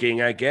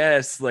filmmaking, I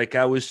guess, like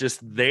I was just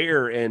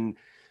there. And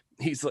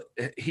he's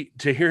like,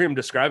 to hear him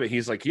describe it,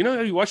 he's like, you know,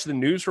 how you watch the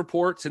news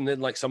reports and then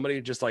like somebody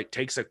just like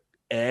takes a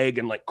egg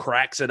and like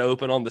cracks it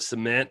open on the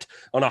cement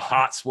on a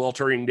hot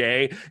sweltering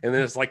day, and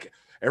then it's like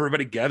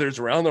everybody gathers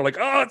around, they're like,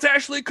 oh, it's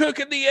actually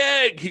cooking the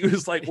egg. He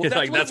was like, well,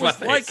 that's what it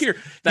was like here.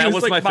 That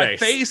was like, my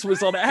face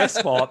was on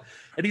asphalt.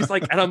 And he's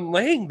like, and I'm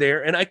laying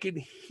there and I can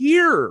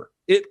hear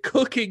it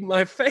cooking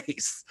my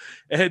face.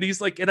 And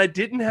he's like, and I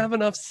didn't have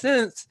enough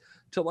sense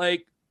to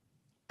like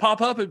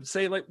pop up and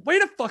say like,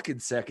 wait a fucking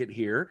second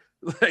here.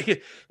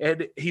 Like,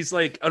 and he's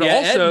like, and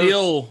also Ed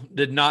Neal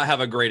did not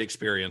have a great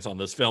experience on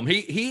this film.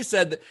 He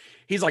said that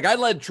he's like, I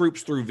led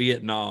troops through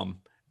Vietnam,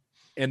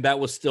 and that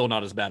was still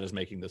not as bad as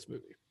making this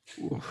movie.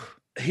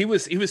 He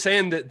was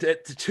saying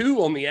that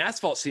too on the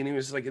asphalt scene. He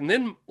was like, and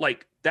then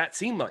like that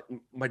scene, like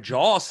my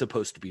jaw's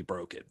supposed to be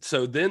broken.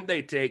 So then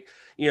they take,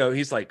 you know,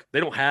 he's like, they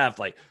don't have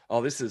like,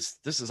 oh, this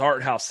is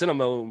art house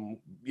cinema,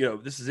 you know,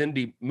 this is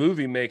indie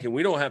movie making.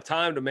 We don't have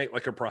time to make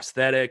like a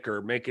prosthetic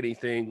or make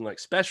anything like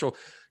special.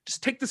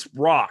 Just take this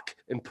rock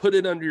and put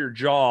it under your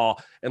jaw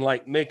and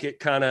like make it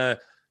kind of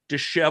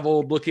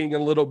disheveled looking a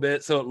little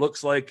bit. So it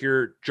looks like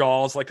your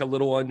jaw's like a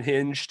little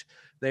unhinged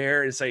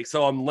there. And say,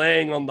 so I'm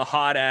laying on the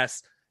hot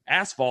ass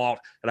asphalt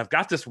and I've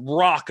got this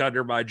rock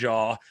under my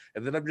jaw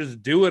and then I'm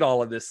just doing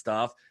all of this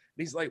stuff.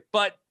 And he's like,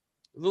 but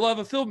the love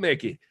of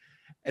filmmaking.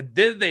 And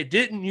then they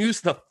didn't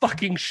use the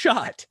fucking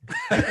shot.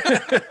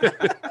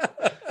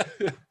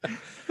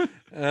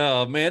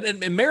 Oh man,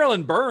 and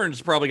Marilyn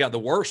Burns probably got the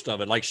worst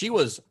of it. Like she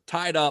was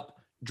tied up,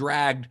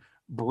 dragged,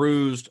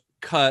 bruised,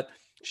 cut.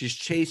 She's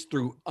chased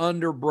through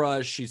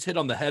underbrush. She's hit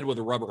on the head with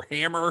a rubber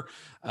hammer.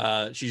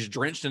 She's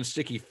drenched in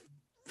sticky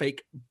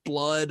fake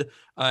blood.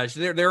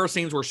 There are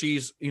scenes where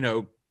she's,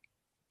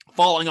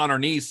 falling on her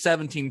knees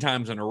 17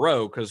 times in a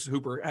row because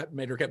Hooper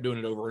made her kept doing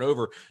it over and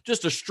over,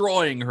 just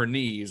destroying her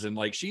knees. And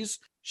like she's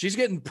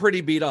getting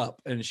pretty beat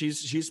up, and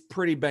she's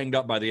pretty banged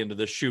up by the end of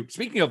this shoot.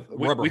 Speaking of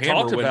rubber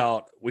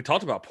hammer, we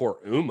talked about poor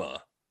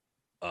Uma.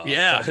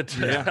 Yeah.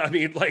 I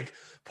mean, like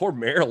poor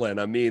Marilyn.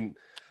 I mean,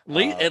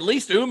 at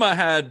least Uma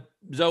had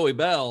Zoe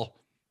Bell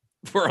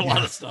for a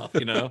lot of stuff,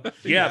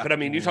 Yeah, but I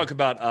mean, you talk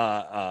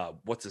about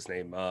what's his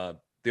name?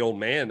 The old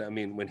man. I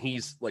mean, when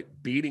he's like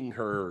beating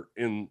her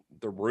in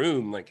the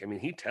room, like, I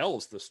mean, he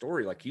tells the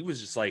story. Like he was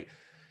just like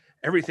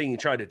everything he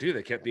tried to do,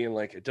 they kept being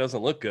like, it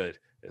doesn't look good.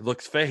 It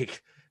looks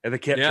fake. And they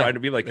kept trying to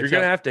be like, you're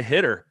going to have to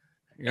hit her.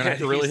 You're going to have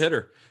to really hit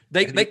her.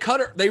 They cut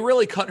her. They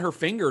really cut her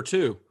finger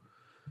too.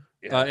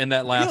 In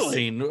that last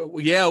scene.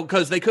 Yeah.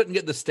 Cause they couldn't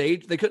get the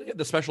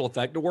special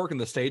effect to work and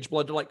the stage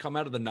blood to like come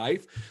out of the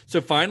knife.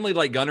 So finally,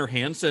 like Gunnar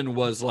Hansen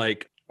was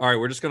like, all right,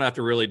 we're just going to have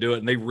to really do it.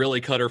 And they really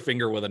cut her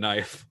finger with a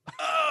knife.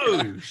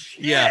 Oh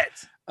shit. Yeah.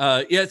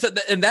 So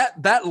and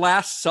that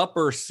Last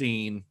Supper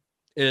scene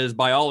is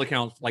by all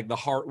accounts, like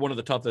one of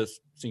the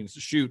toughest scenes to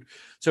shoot.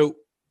 So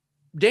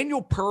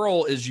Daniel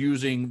Pearl is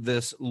using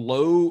this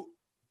low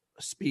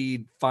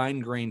speed, fine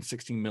grained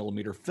 16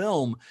 millimeter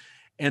film.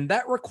 And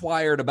that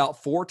required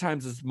about 4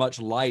 times as much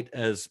light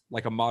as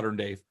like a modern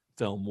day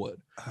film would.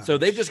 So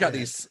they've just got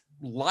these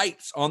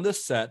lights on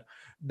this set.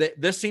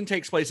 This scene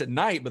takes place at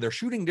night, but they're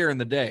shooting during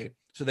the day.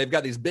 So they've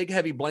got these big,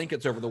 heavy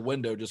blankets over the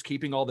window, just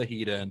keeping all the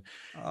heat in.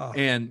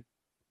 And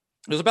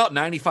it was about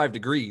 95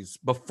 degrees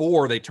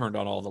before they turned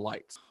on all the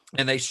lights.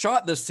 And they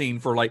shot this scene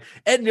for like,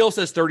 Ed Neal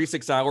says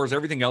 36 hours.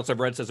 Everything else I've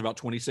read says about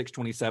 26,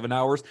 27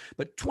 hours.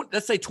 But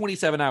let's say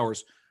 27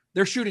 hours.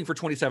 They're shooting for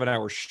 27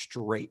 hours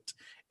straight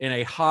in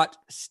a hot,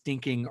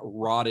 stinking,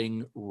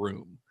 rotting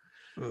room.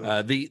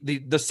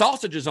 The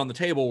sausages on the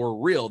table were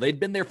real. They'd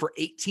been there for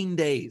 18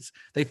 days.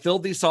 They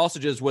filled these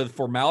sausages with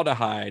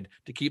formaldehyde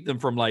to keep them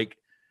from like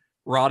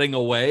rotting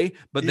away.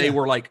 But they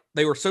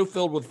were so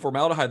filled with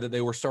formaldehyde that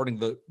they were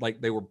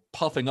they were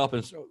puffing up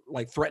and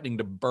like threatening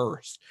to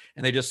burst.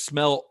 And they just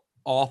smell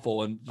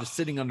awful and just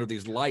sitting under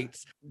these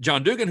lights.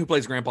 John Dugan, who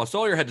plays Grandpa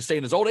Sawyer, had to stay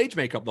in his old age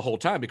makeup the whole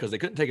time because they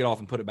couldn't take it off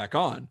and put it back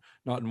on.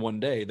 Not in one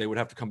day. They would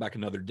have to come back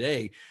another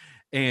day.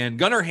 And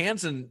Gunnar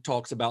Hansen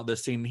talks about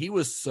this scene. He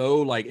was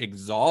so like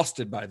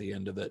exhausted by the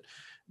end of it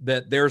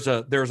that there's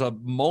a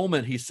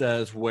moment, he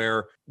says,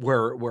 where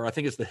I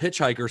think it's the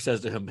hitchhiker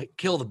says to him,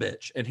 kill the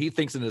bitch. And he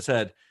thinks in his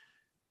head,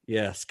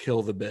 yes,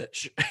 kill the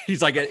bitch.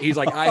 He's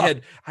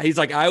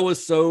like, I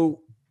was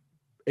so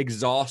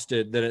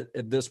exhausted that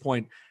at this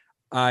point,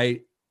 I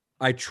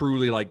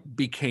truly like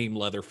became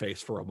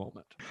Leatherface for a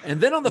moment. And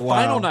then on the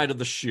final night of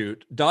the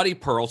shoot, Dottie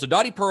Pearl. So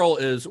Dottie Pearl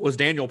was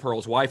Daniel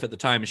Pearl's wife at the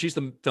time, and she's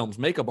the film's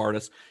makeup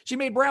artist. She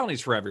made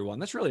brownies for everyone.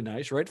 That's really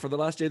nice, right? For the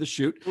last day of the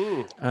shoot.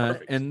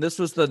 And this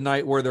was the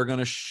night where they're going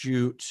to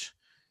shoot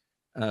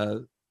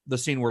the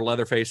scene where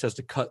Leatherface has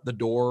to cut the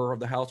door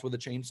of the house with a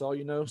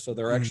chainsaw, So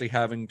they're actually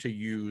having to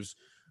use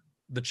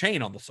the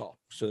chain on the saw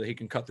so that he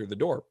can cut through the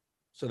door.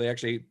 So they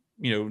actually,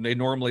 they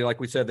normally, like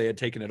we said, they had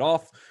taken it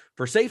off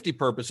for safety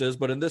purposes,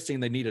 but in this scene,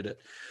 they needed it.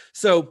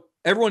 So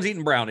everyone's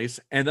eating brownies.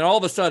 And then all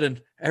of a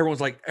sudden,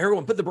 everyone's like,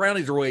 everyone put the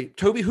brownies away.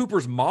 Tobe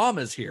Hooper's mom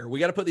is here. We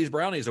got to put these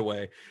brownies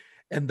away.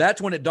 And that's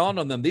when it dawned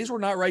on them. These were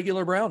not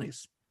regular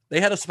brownies.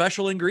 They had a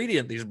special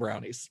ingredient, these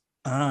brownies.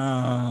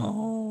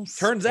 Oh,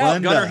 turns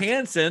out Gunnar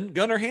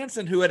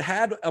Hansen, who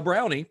had a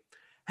brownie,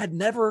 had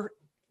never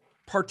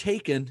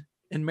partaken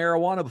in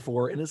marijuana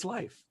before in his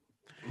life.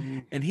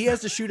 And he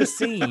has to shoot a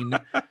scene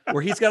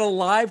where he's got a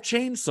live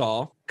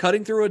chainsaw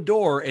cutting through a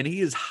door and he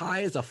is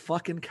high as a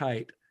fucking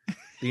kite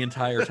the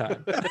entire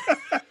time.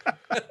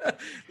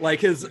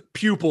 Like his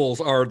pupils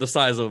are the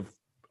size of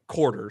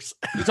quarters.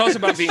 He talks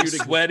about being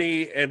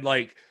sweaty and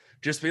like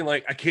just being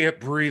like, I can't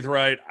breathe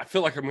right. I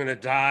feel like I'm going to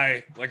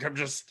die. Like and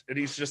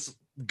he's just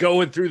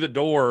going through the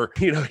door.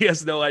 He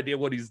has no idea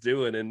what he's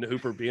doing. And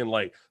Hooper being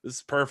like, this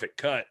is perfect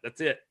cut. That's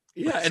it.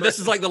 Yeah. And this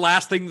is like the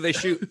last thing that they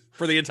shoot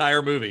for the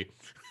entire movie.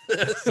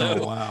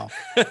 Oh wow.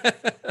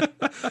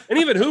 And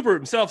even Hooper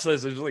himself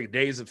says there's like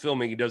days of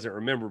filming he doesn't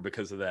remember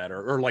because of that,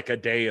 or like a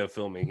day of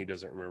filming he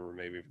doesn't remember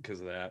maybe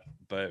because of that.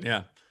 But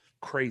yeah,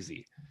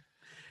 crazy.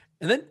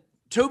 And then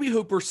Tobe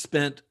Hooper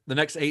spent the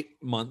next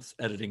 8 months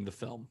editing the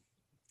film,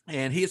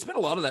 and he had spent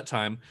a lot of that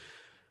time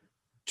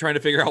trying to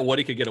figure out what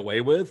he could get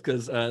away with,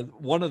 because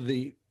one of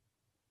the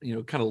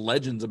kind of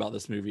legends about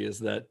this movie is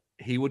that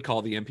he would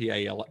call the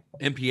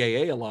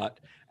MPAA a lot,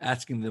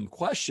 asking them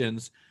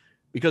questions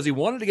because he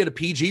wanted to get a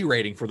PG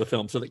rating for the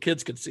film so that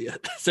kids could see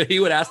it. So he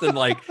would ask them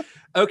like,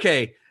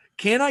 okay,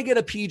 can I get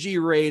a PG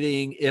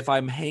rating if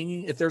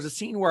there's a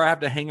scene where I have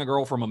to hang a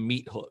girl from a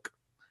meat hook?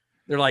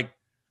 They're like,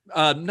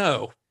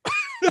 no,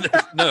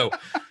 no.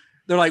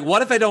 They're like,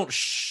 what if I don't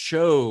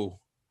show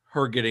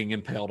her getting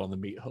impaled on the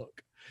meat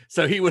hook?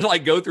 So he would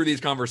like go through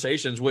these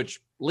conversations, which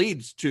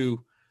leads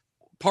to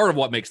part of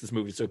what makes this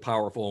movie so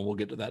powerful. And we'll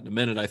get to that in a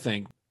minute, I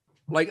think.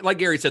 Like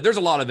Gary said, there's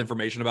a lot of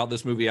information about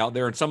this movie out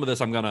there. And some of this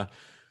I'm going to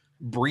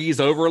breeze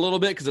over a little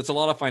bit because it's a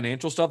lot of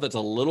financial stuff that's a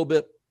little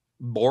bit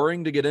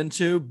boring to get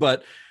into.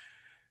 But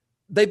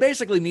they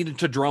basically needed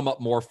to drum up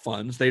more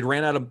funds. They'd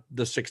ran out of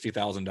the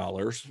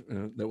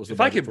 $60,000. That was the if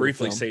I could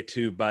briefly film. say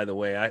too, by the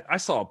way, I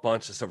saw a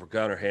bunch of stuff where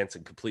Gunnar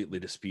Hansen completely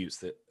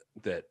disputes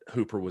that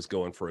Hooper was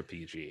going for a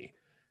PG.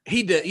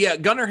 He did. Yeah.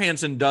 Gunnar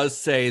Hansen does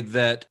say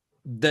that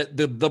the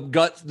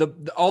guts,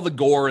 all the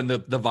gore and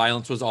the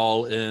violence was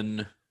all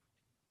in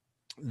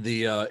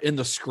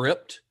the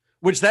script,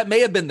 which that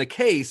may have been the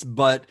case,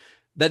 but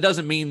that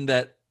doesn't mean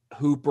that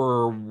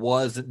Hooper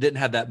didn't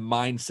have that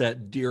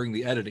mindset during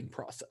the editing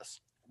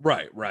process.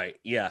 Right.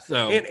 Yeah.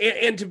 So,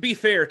 and to be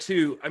fair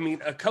too, I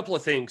mean, a couple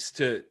of things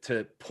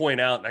to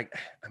point out, and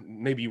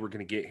maybe you were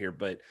going to get here,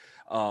 but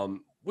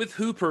with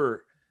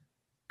Hooper,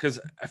 because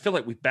I feel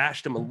like we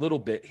bashed him a little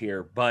bit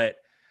here, but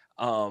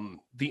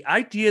the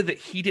idea that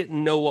he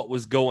didn't know what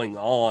was going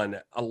on,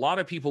 a lot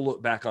of people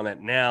look back on it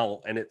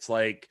now, and it's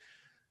like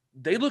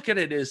they look at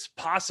it as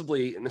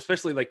possibly, and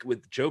especially like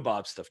with Joe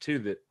Bob stuff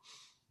too,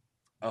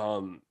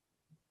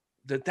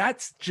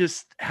 that's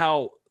just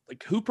how.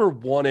 Like Hooper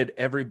wanted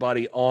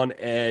everybody on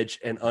edge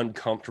and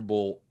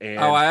uncomfortable. And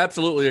I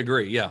absolutely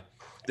agree. Yeah.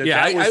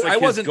 That was like I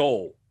his wasn't,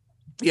 goal.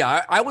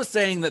 Yeah. I was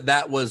saying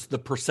that was the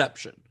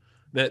perception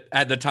that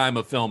at the time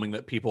of filming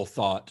that people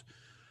thought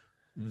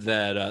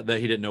that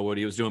he didn't know what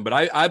he was doing. But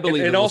I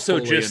believe and it was also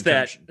just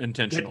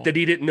intentional that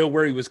he didn't know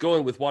where he was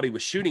going with what he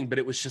was shooting. But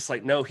it was just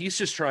like, no, he's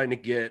just trying to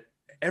get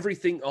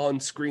everything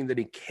on screen that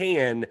he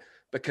can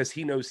because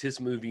he knows his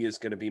movie is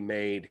going to be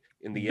made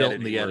in the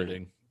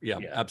editing. Yeah,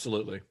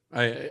 absolutely.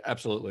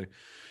 Absolutely.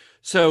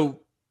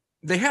 So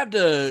they had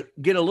to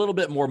get a little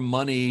bit more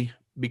money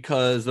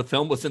because the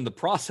film was in the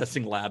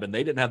processing lab and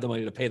they didn't have the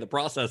money to pay the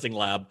processing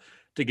lab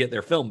to get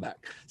their film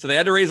back. So they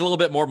had to raise a little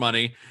bit more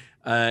money.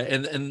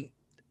 And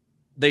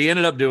they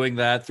ended up doing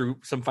that through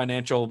some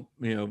financial,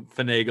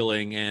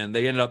 finagling, and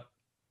they ended up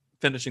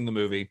finishing the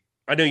movie.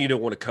 I know you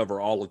don't want to cover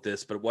all of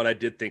this, but what I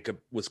did think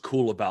was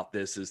cool about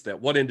this is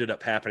that what ended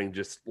up happening,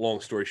 just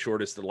long story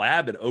short, is the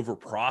lab had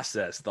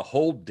overprocessed the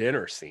whole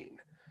dinner scene.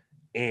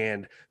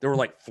 And there were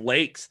like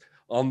flakes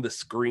on the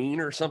screen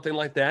or something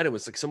like that. It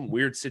was like some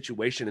weird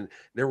situation. And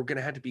they were going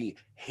to have to be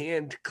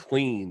hand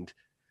cleaned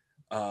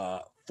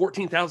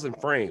 14,000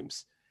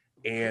 frames.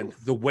 And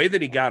the way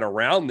that he got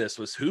around this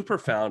was Hooper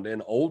found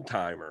an old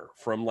timer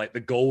from like the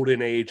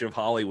golden age of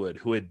Hollywood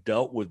who had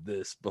dealt with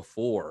this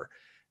before.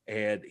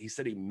 And he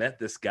said he met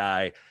this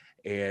guy,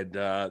 and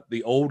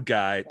the old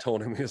guy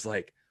told him, he was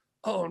like,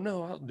 oh,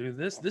 no, I'll do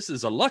this. This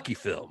is a lucky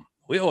film.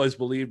 We always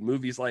believed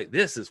movies like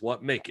this is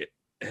what make it.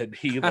 And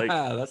he like,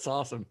 that's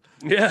awesome.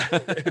 Yeah.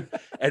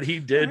 And he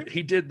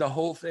did the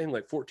whole thing,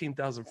 like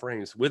 14,000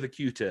 frames with a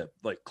Q-tip,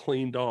 like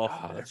cleaned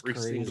off every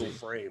single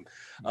frame.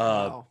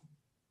 Wow.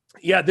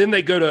 Yeah. Then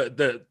they go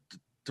to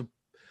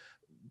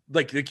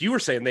like you were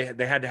saying, they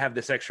had to have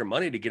this extra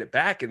money to get it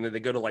back. And then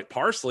they go to like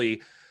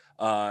Parsley.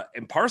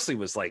 And Parsley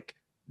was like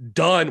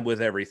done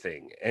with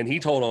everything. And he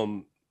told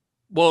him,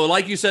 well,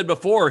 like you said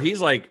before,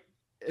 he's like,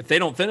 if they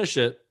don't finish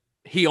it,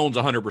 he owns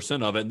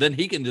 100% of it. Then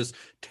he can just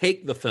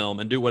take the film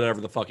and do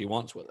whatever the fuck he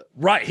wants with it.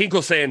 Right.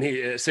 Hinkle saying he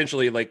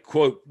essentially like,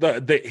 quote,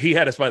 he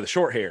had us by the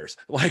short hairs.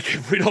 Like,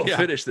 if we don't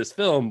finish this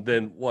film,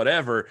 then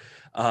whatever.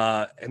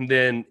 And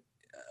then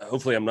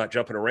hopefully I'm not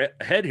jumping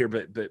ahead here,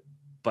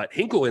 but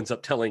Hinkle ends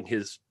up telling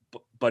his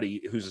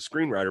buddy who's a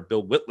screenwriter,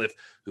 Bill Whitliff,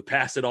 who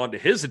passed it on to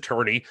his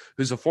attorney,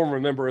 who's a former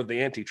member of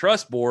the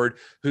antitrust board,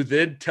 who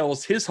then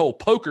tells his whole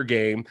poker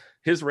game,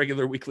 his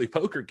regular weekly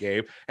poker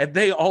game, and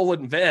they all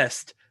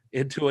invest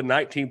into a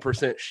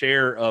 19%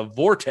 share of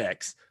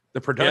Vortex,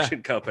 the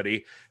production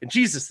company. And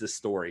Jesus, this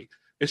story,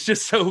 it's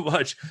just so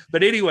much.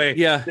 But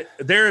anyway,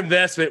 their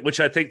investment,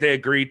 which I think they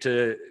agreed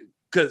to,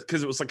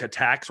 because it was like a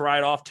tax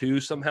write-off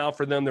too somehow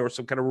for them. There was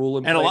some kind of rule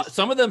in place.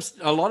 And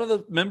a lot of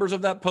the members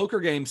of that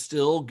poker game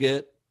still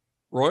get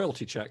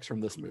royalty checks from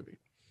this movie.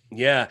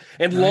 Yeah.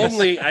 And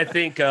Longley, I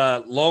think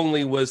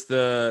Longley was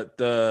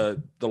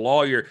the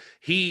lawyer.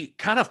 He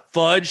kind of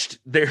fudged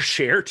their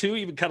share too,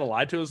 even kind of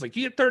lied to us. Like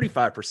he had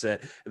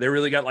 35%. They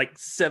really got like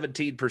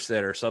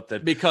 17% or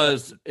something.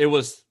 Because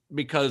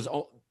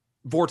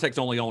Vortex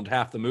only owned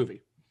half the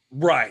movie.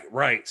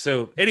 Right.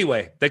 So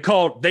anyway, they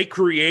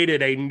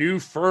created a new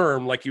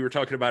firm, like you were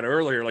talking about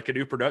earlier, like a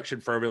new production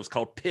firm. It was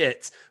called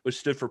Pitts, which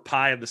stood for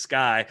Pie in the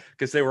Sky,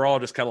 because they were all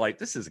just kind of like,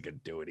 this isn't going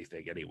to do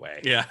anything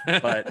anyway. Yeah.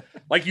 But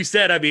like you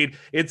said, I mean,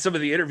 in some of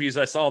the interviews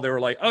I saw, they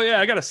were like, oh yeah,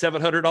 I got a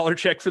 $700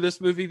 check for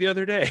this movie the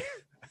other day.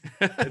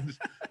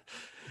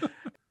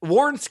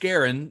 Warren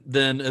Scarron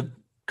then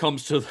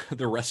comes to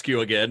the rescue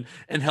again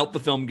and helped the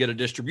film get a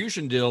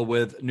distribution deal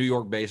with New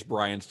York-based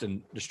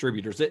Bryanston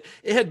Distributors. It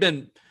had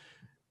been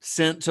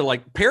sent to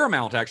like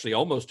Paramount, actually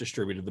almost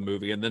distributed the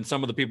movie. And then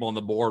some of the people on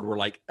the board were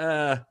like,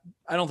 I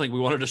don't think we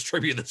want to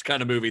distribute this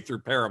kind of movie through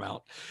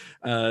Paramount.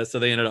 So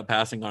they ended up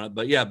passing on it.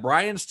 But yeah,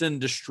 Bryanston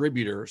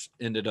Distributors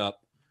ended up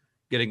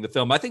getting the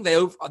film. I think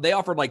they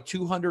offered like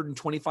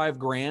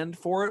 $225,000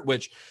 for it,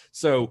 which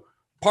so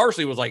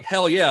Parsley was like,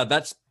 hell yeah,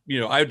 that's,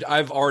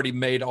 I've already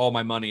made all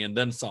my money and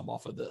then some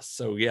off of this.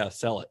 So yeah,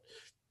 sell it.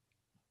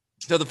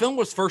 So the film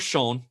was first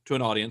shown to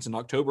an audience in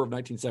October of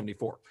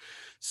 1974.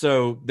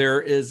 So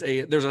there's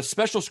a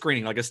special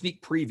screening, like a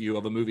sneak preview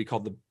of a movie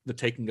called The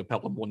Taking of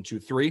Pelham 1, 2,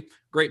 3.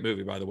 Great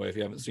movie, by the way, if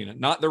you haven't seen it.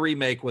 Not the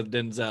remake with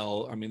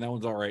Denzel. I mean, that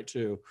one's all right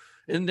too.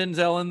 Isn't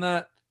Denzel in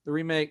that? The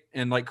remake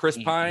and like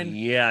Chris Pine?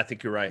 Yeah, I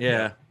think you're right.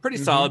 Yeah, pretty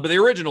solid. But the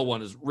original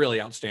one is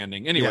really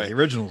outstanding. Anyway, the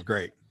original is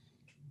great.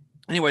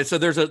 Anyway, so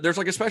there's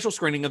like a special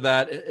screening of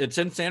that. It's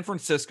in San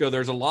Francisco.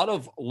 There's a lot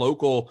of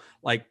local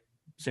like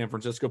San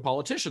Francisco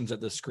politicians at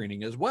this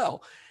screening as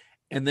well.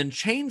 And then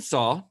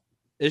Chainsaw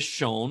is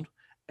shown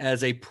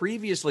as a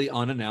previously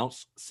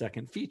unannounced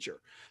second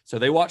feature. So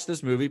they watch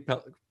this movie,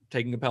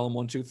 Taking a Pelham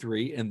 1, 2,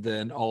 3, and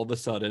then all of a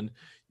sudden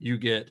you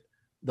get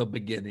the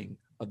beginning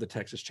of the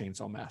Texas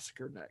Chainsaw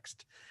Massacre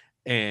next.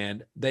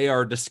 And they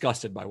are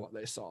disgusted by what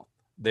they saw.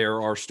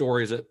 There are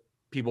stories that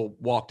people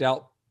walked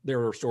out.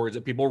 There are stories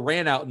that people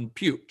ran out and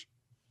puked,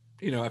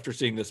 after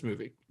seeing this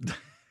movie.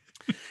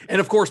 And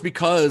of course,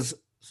 because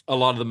a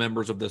lot of the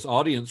members of this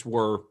audience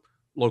were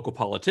local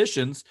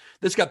politicians,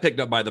 this got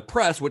picked up by the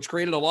press, which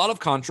created a lot of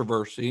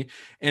controversy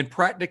and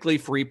practically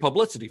free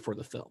publicity for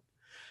the film.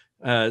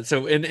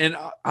 And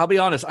I'll be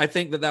honest, I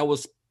think that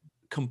was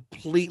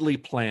completely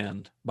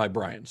planned by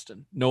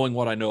Bryanston. Knowing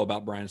what I know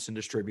about Bryanston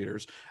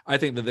distributors, I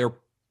think that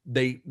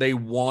they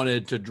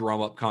wanted to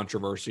drum up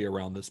controversy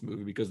around this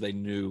movie because they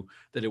knew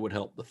that it would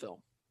help the film.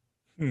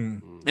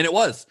 And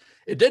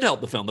it did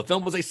help the film. The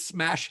film was a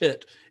smash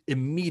hit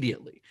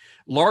immediately,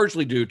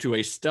 largely due to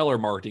a stellar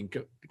marketing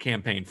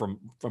campaign from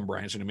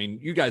Bryanston. I mean,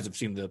 you guys have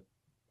seen the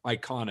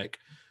iconic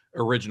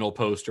original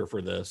poster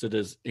for this. It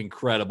is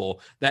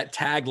incredible. That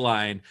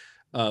tagline,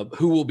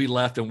 who will be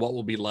left and what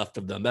will be left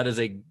of them. That is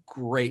a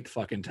great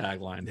fucking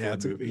tagline for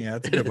the movie.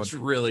 It's a good one. It's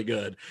really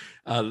good.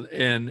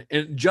 And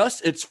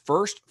just its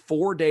first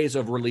 4 days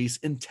of release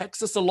in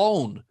Texas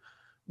alone,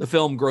 the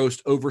film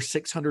grossed over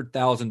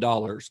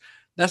 $600,000.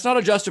 That's not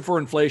adjusted for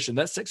inflation.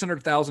 That's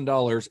 $600,000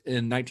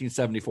 in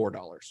 1974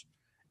 dollars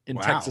in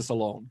Texas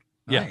alone.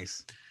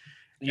 Nice.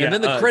 Yeah, and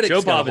then the critics.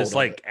 Joe Bob is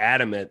like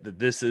adamant that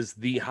this is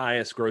the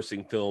highest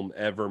grossing film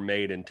ever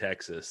made in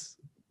Texas,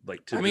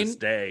 like to this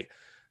day.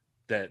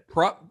 That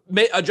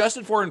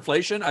adjusted for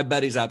inflation, I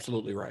bet he's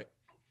absolutely right.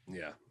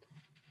 Yeah.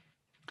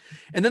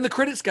 And then the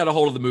critics got a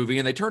hold of the movie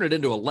and they turned it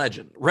into a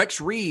legend. Rex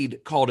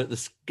Reed called it the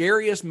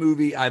scariest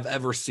movie I've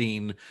ever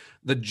seen,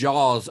 the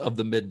Jaws of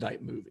the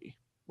Midnight Movie,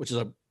 which is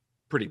a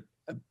pretty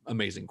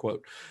amazing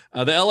quote.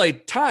 The LA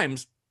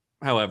Times,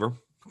 however,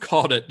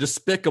 called it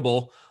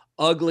despicable,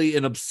 ugly,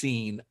 and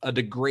obscene, a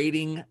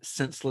degrading,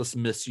 senseless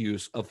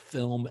misuse of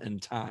film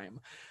and time.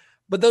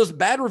 But those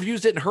bad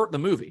reviews didn't hurt the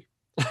movie.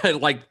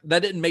 Like,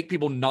 that didn't make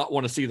people not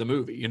want to see the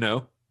movie,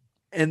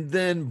 And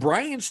then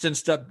Bryanston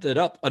stepped it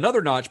up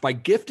another notch by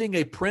gifting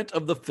a print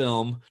of the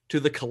film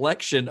to the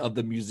collection of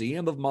the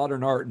Museum of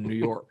Modern Art in New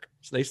York.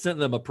 So they sent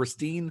them a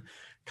pristine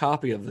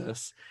copy of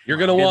this. You're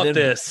going to want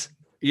this.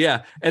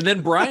 Yeah. And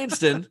then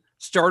Bryanston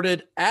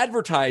started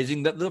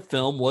advertising that the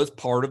film was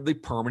part of the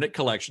permanent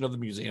collection of the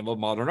Museum of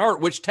Modern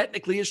Art, which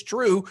technically is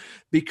true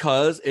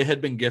because it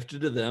had been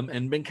gifted to them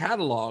and been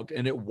cataloged,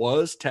 and it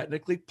was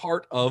technically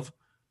part of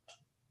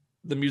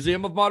the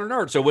Museum of Modern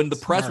Art. So when the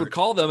press would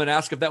call them and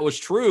ask if that was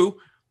true,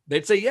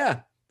 they'd say,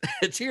 yeah,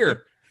 it's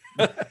here.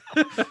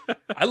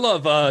 I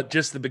love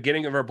just the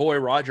beginning of our boy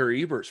Roger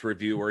Ebert's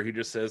review, where he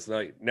just says,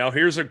 like, now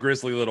here's a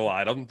grisly little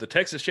item. The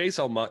Texas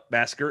Chainsaw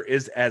Massacre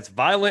is as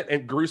violent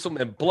and gruesome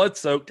and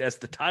blood-soaked as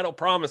the title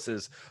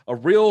promises, a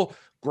real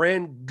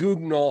grand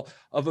guignol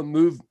of a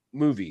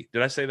movie.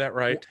 Did I say that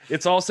right?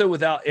 It's also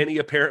without any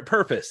apparent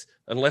purpose,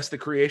 unless the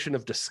creation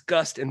of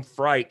disgust and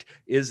fright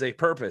is a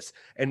purpose.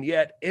 And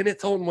yet, in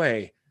its own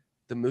way,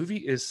 the movie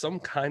is some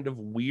kind of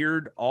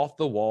weird,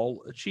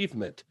 off-the-wall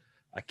achievement.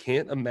 I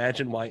can't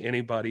imagine why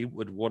anybody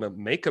would want to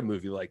make a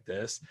movie like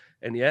this,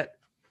 and yet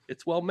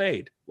it's well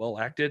made, well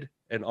acted,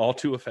 and all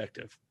too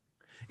effective.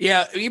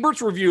 Yeah,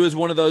 Ebert's review is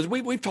one of those.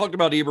 We've talked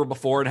about Ebert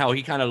before and how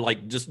he kind of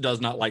like just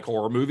does not like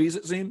horror movies,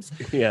 it seems.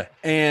 Yeah.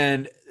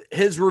 And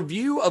his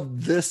review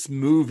of this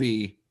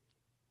movie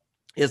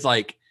is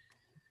like,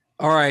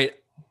 all right,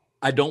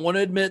 I don't want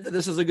to admit that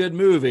this is a good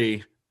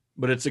movie,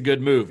 but it's a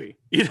good movie.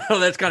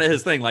 That's kind of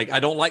his thing. Like, I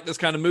don't like this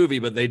kind of movie,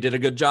 but they did a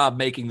good job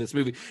making this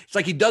movie. It's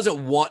like he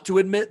doesn't want to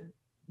admit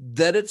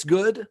that it's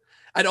good.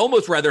 I'd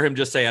almost rather him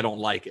just say, I don't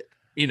like it.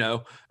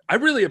 I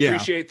really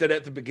appreciate that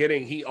at the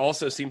beginning, he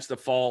also seems to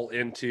fall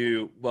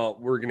into, well,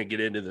 we're going to get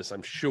into this,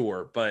 I'm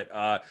sure,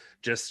 but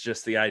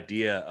just the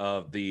idea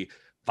of the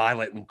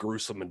violent and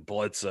gruesome and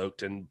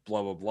blood-soaked and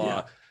blah, blah,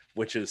 blah,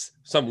 which is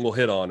something we'll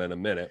hit on in a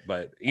minute.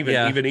 But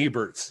even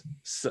Ebert's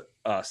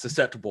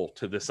susceptible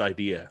to this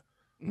idea.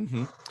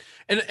 Mm-hmm.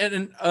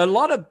 And a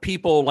lot of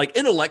people, like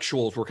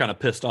intellectuals, were kind of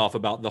pissed off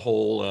about the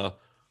whole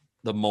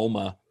the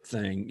MoMA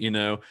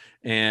thing,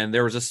 and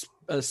there was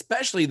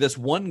especially this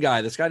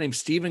guy named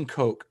Stephen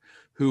Koch,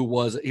 he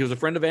was a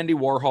friend of Andy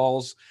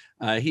Warhol's.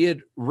 He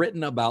had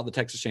written about the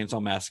Texas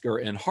Chainsaw Massacre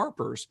in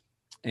Harper's.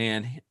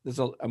 And I'm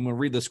going to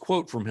read this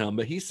quote from him,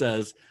 but he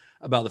says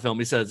about the film,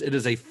 he says, "It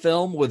is a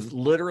film with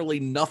literally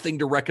nothing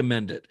to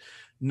recommend it.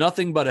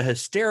 Nothing but a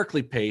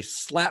hysterically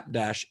paced,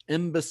 slapdash,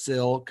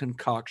 imbecile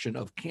concoction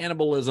of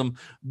cannibalism,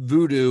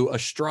 voodoo,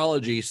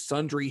 astrology,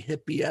 sundry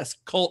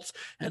hippie-esque cults,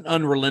 and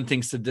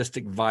unrelenting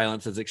sadistic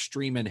violence as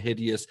extreme and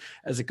hideous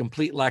as a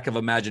complete lack of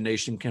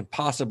imagination can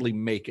possibly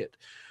make it.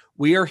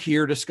 We are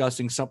here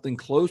discussing something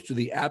close to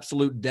the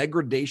absolute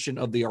degradation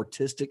of the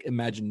artistic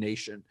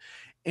imagination."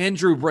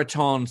 Andrew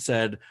Breton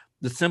said,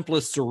 "The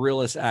simplest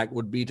surrealist act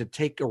would be to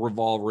take a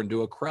revolver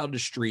into a crowded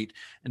street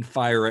and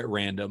fire at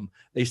random.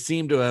 They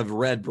seem to have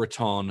read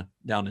Breton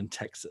down in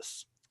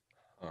Texas."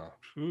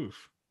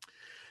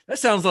 That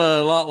sounds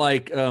a lot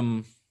like,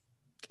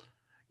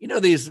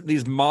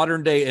 these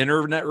modern day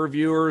internet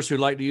reviewers who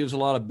like to use a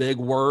lot of big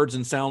words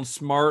and sound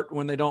smart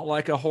when they don't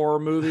like a horror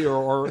movie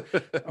or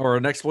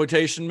an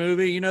exploitation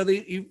movie.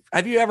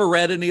 Have you ever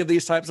read any of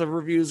these types of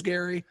reviews,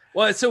 Gary?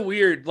 Well, it's so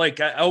weird. Like,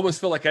 I almost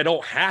feel like I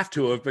don't have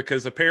to have,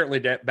 because apparently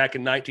back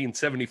in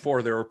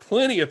 1974, there were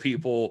plenty of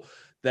people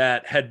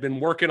that had been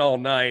working all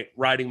night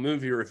writing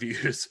movie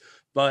reviews.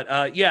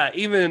 But yeah,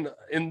 even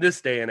in this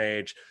day and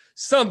age,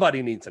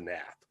 somebody needs a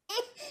nap.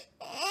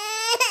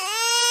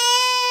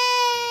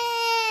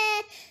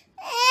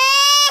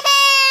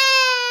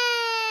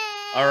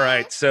 All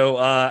right, so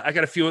I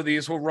got a few of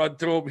these. We'll run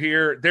through them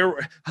here.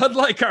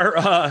 Unlike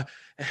our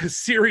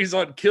series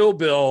on Kill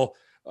Bill,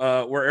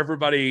 where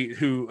everybody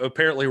who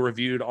apparently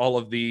reviewed all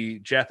of the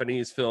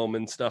Japanese film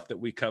and stuff that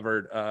we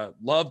covered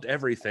loved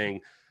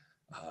everything.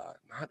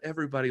 Not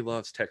everybody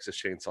loves Texas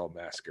Chainsaw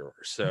Massacre,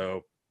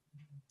 so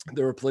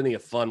there were plenty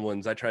of fun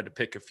ones. I tried to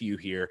pick a few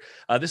here.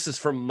 This is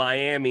from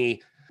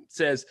Miami.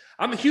 Says,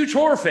 "I'm a huge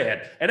horror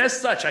fan, and as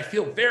such, I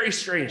feel very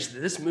strange that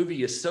this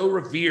movie is so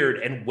revered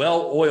and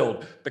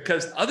well-oiled,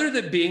 because other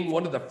than being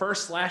one of the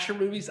first slasher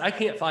movies, I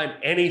can't find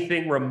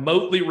anything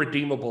remotely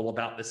redeemable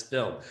about this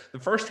film. The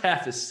first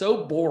half is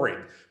so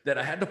boring that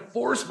I had to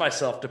force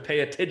myself to pay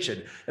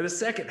attention, and the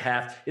second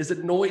half is a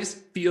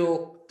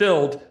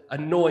noise-filled,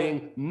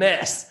 annoying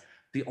mess.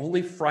 The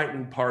only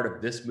frightening part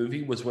of this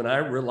movie was when I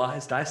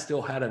realized I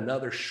still had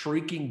another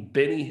shrieking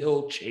Benny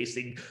Hill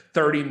chasing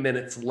 30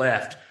 minutes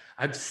left.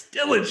 I'm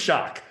still in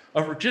shock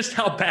over just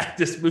how bad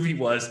this movie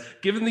was,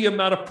 given the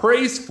amount of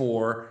praise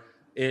for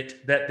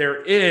it that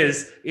there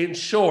is. In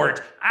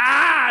short,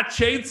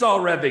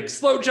 chainsaw revving,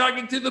 slow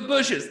jogging through the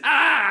bushes.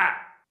 That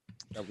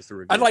was the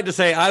review. I'd like to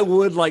say I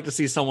would like to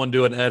see someone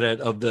do an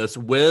edit of this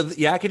with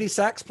yakety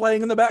sax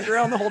playing in the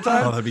background the whole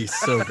time. Oh, that'd be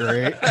so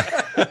great.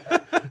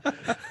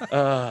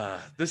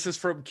 This is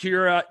from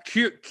Curiosity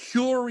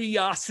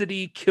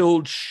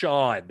Killed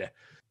Sean.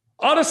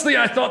 "Honestly,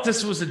 I thought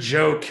this was a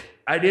joke.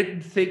 I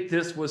didn't think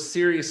this was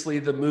seriously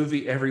the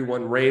movie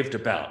everyone raved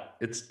about.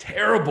 It's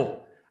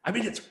terrible. I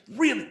mean, it's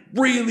really,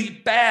 really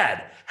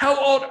bad. How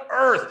on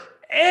earth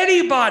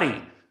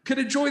anybody could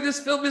enjoy this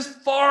film is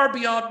far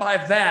beyond my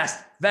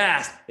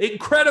vast,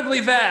 incredibly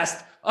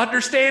vast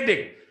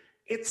understanding.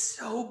 It's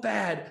so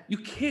bad, you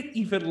can't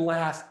even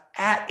laugh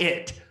at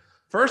it.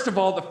 First of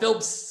all, the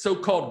film's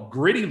so-called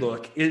gritty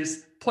look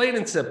is plain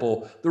and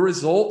simple the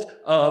result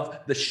of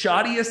the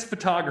shoddiest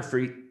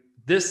photography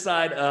this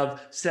side of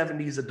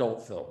 70s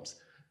adult films.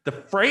 The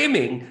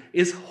framing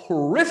is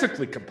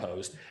horrifically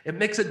composed. It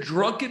makes a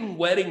drunken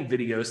wedding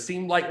video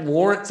seem like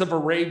Lawrence of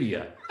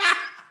Arabia.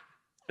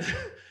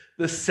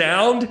 The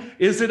sound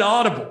is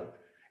inaudible,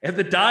 and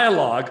the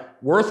dialogue,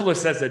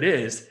 worthless as it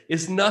is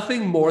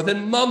nothing more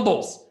than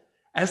mumbles.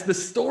 As the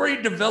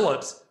story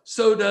develops,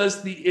 so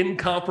does the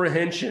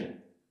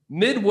incomprehension.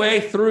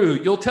 Midway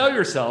through, you'll tell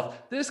yourself,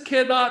 this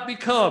cannot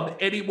become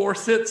any more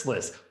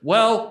senseless.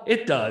 Well,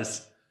 it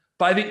does.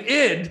 By the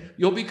end,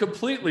 you'll be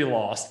completely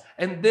lost,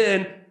 and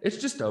then it's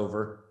just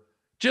over.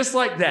 Just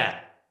like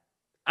that.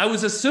 I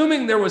was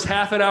assuming there was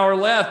half an hour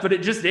left, but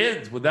it just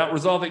ends without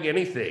resolving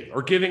anything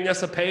or giving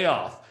us a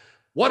payoff.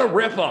 What a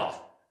ripoff.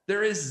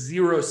 There is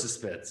zero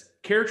suspense.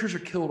 Characters are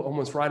killed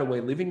almost right away,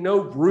 leaving no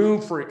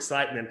room for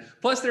excitement.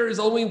 Plus, there is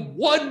only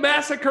one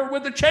massacre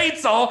with a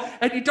chainsaw,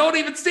 and you don't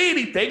even see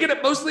anything, and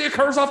it mostly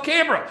occurs off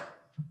camera.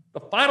 The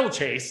final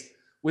chase,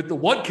 with the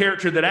one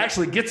character that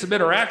actually gets some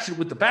interaction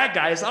with the bad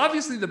guy, is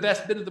obviously the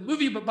best bit of the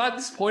movie, but by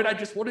this point, I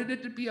just wanted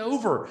it to be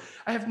over.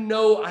 I have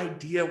no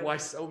idea why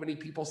so many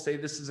people say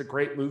this is a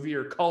great movie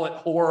or call it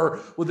horror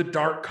with a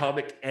dark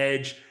comic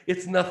edge.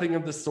 It's nothing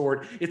of the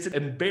sort. It's an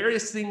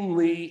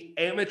embarrassingly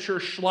amateur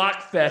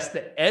schlock fest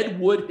that Ed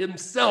Wood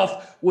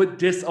himself would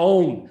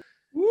disown.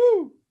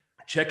 Woo!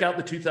 Check out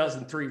the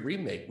 2003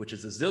 remake, which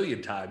is a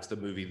zillion times the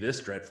movie this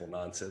dreadful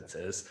nonsense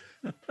is.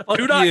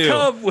 Do not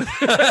come with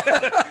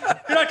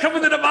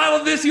a mile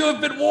of this. You have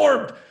been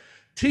warned.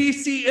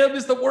 TCM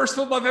is the worst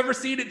film I've ever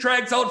seen. It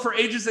drags on for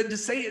ages, and to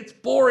say it's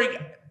boring,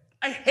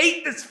 I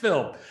hate this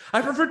film.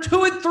 I prefer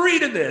 2 and 3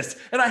 to this,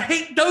 and I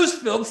hate those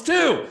films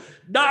too.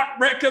 Not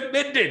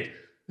recommended.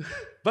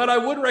 But I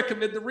would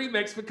recommend the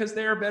remakes because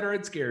they are better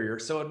and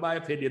scarier. So in my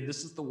opinion,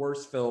 this is the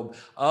worst film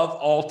of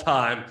all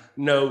time.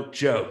 No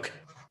joke.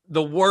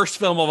 The worst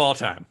film of all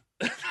time.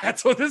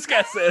 That's what this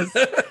guy says.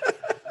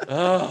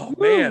 Oh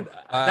man,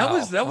 Wow.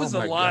 that was Oh,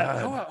 a my lot.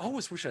 God. Oh, I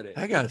almost wish I did.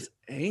 That guy's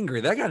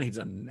angry. That guy needs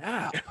a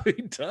nap. He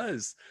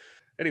does.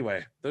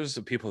 Anyway, those are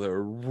some people that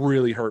were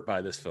really hurt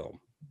by this film.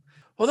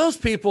 Well, those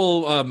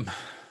people,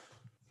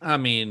 I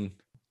mean,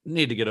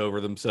 need to get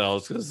over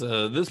themselves because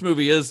this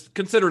movie is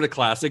considered a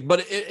classic,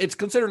 but it's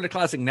considered a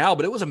classic now,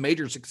 but it was a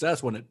major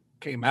success when it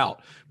came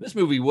out. This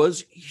movie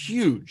was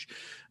huge.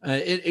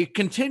 It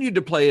continued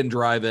to play in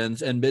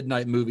drive-ins and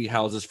midnight movie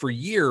houses for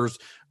years,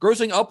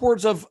 grossing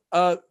upwards of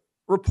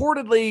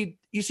reportedly,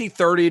 you see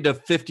 $30 to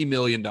 $50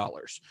 million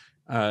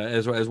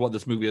as what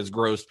this movie has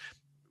grossed,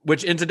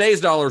 which in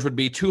today's dollars would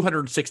be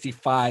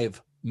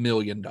 $265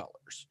 million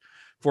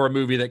for a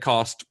movie that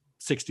cost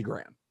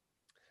 $60,000.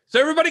 So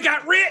everybody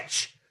got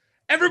rich.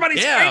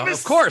 Everybody's famous.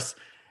 Of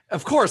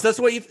course. That's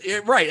what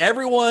right.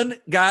 Everyone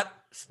got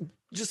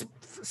just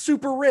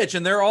super rich,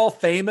 and they're all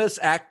famous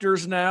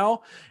actors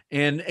now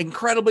and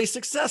incredibly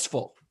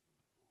successful.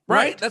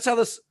 Right? That's how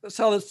the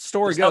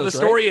story goes. How the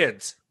story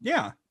ends.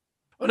 Yeah.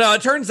 Well, now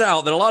it turns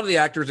out that a lot of the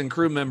actors and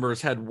crew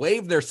members had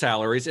waived their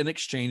salaries in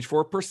exchange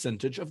for a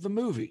percentage of the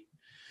movie.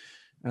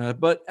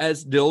 But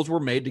as deals were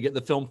made to get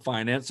the film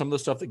financed, some of the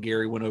stuff that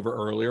Gary went over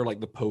earlier, like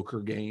the poker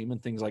game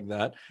and things like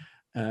that,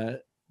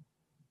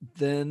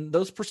 then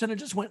those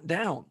percentages went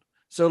down.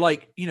 So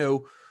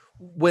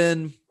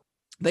when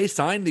they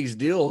signed these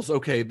deals,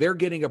 okay, they're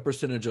getting a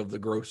percentage of the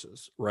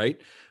grosses,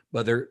 right?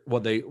 But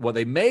what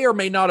they may or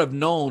may not have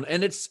known,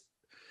 and it's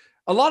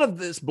a lot of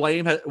this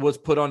blame was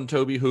put on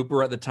Tobe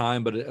Hooper at the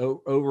time, but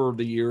over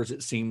the years,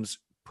 it seems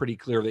pretty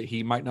clear that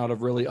he might not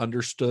have really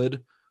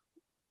understood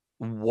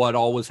what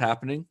all was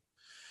happening.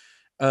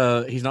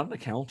 He's not an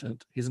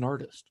accountant; he's an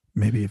artist.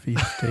 Maybe if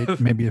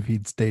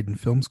he'd stayed in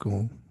film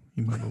school,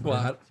 he might have.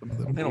 Well,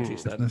 they don't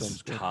teach that in film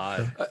school.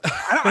 Todd.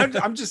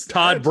 I'm just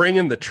Todd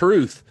bringing the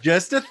truth.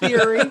 Just a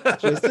theory.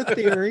 Just a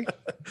theory.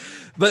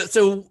 But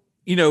so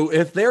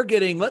if they're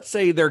getting, let's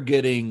say they're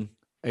getting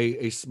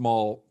a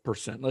small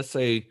percent. Let's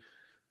say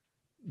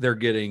they're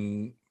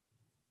getting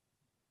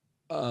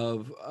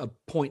of a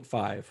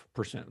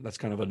 0.5%. That's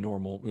kind of a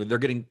normal. They're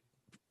getting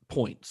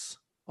points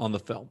on the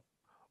film.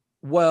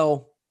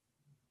 Well,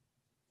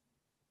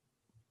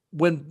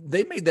 when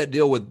they made that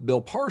deal with Bill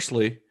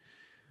Parsley,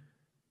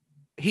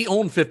 he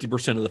owned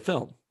 50% of the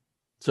film.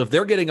 So if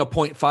they're getting a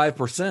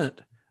 0.5%,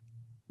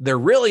 they're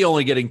really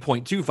only getting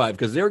 0.25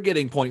 because they're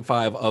getting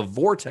 0.5 of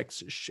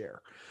Vortex's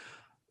share.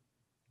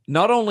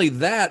 Not only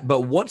that,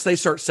 but once they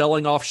start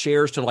selling off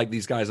shares to like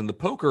these guys in the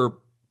poker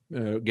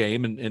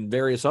game and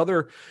various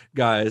other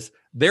guys,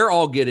 they're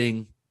all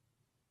getting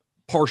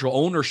partial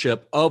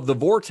ownership of the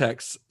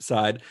Vortex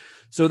side.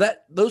 So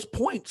that those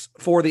points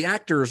for the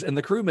actors and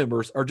the crew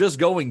members are just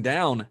going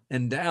down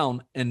and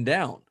down and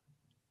down.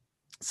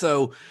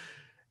 So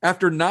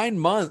after 9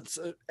 months,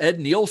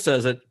 Ed Neal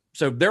says it.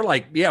 So they're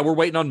like, yeah, we're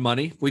waiting on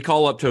money. We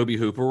call up Tobe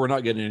Hooper. We're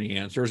not getting any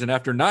answers. And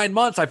after 9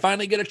 months, I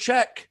finally get a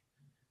check.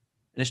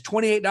 And it's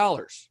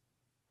 $28.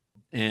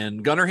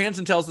 And Gunnar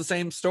Hansen tells the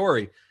same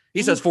story.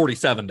 He says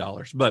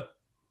 $47, but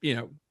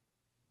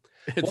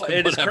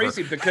it's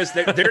crazy because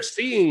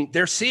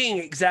they're seeing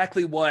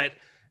exactly what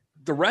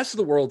the rest of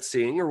the world's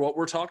seeing, or what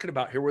we're talking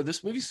about here, where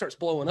this movie starts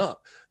blowing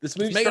up. This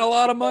movie's making a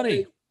lot of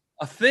money.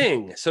 A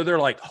thing. So they're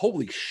like,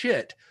 holy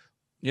shit.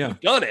 Yeah. We've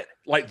done it.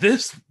 Like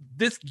this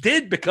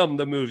did become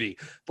the movie.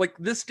 Like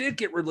this did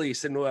get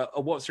released. And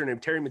what's her name?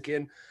 Terry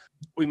McKinn,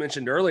 we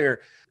mentioned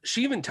earlier.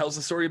 She even tells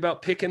the story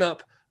about picking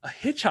up a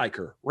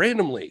hitchhiker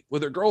randomly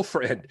with her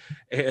girlfriend.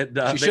 And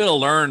she should have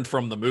learned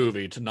from the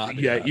movie to not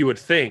do that. You would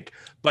think.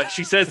 But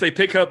she says they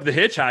pick up the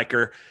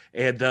hitchhiker,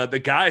 and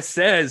the guy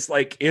says,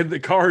 like, in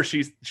the car,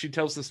 she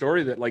tells the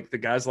story that, like, the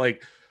guy's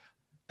like,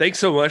 thanks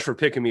so much for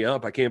picking me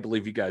up. I can't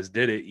believe you guys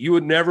did it. You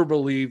would never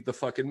believe the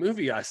fucking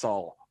movie I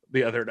saw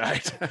the other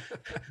night.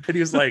 And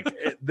he was like,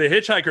 the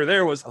hitchhiker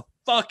there was a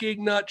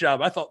fucking nut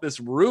job. I thought this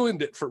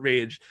ruined it for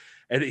me.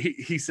 And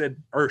he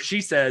said, or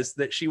she says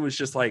that she was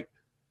just like,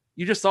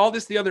 you just saw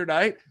this the other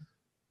night?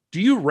 Do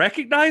you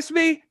recognize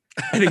me?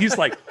 And he's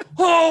like,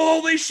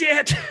 holy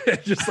shit.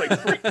 Just like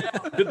freaked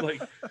out. And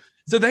like,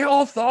 so they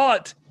all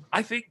thought,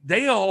 I think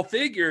they all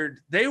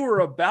figured they were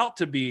about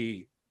to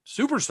be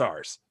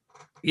superstars.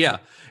 Yeah.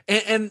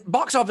 And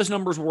box office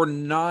numbers were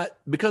not,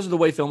 because of the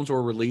way films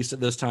were released at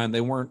this time,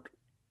 they weren't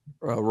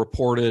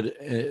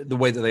reported the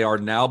way that they are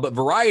now. But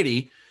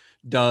Variety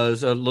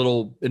does a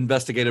little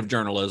investigative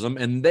journalism,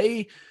 and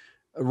they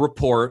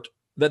report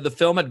that the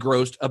film had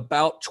grossed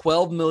about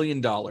 $12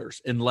 million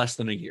in less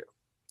than a year,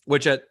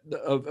 which at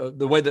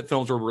the way that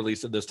films were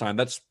released at this time,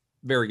 that's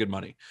very good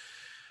money.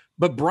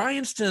 But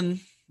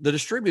Bryanston, the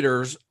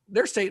distributors,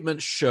 their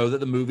statements show that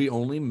the movie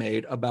only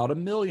made about $1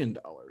 million.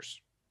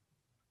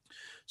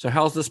 So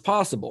how's this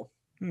possible?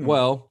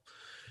 Well,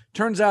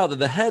 turns out that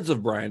the heads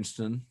of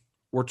Bryanston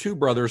were two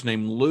brothers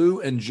named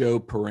Lou and Joe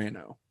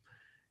Perrano,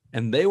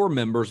 and they were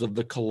members of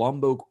the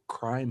Colombo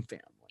crime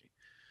family.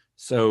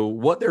 So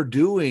what they're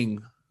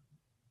doing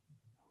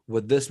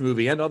with this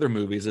movie and other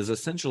movies is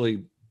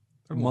essentially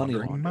money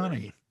laundering.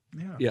 Money.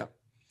 Yeah.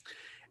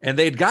 And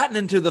they'd gotten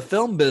into the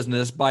film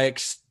business by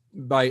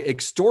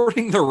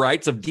extorting the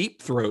rights of Deep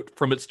Throat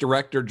from its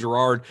director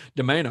Gerard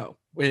Demano.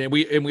 And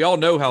we all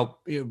know how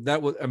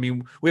that was. I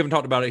mean, we haven't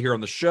talked about it here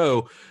on the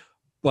show,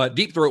 but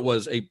Deep Throat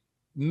was a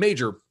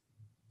major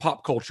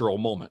pop cultural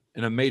moment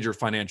and a major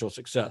financial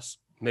success.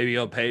 Maybe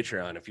on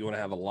Patreon, if you want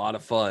to have a lot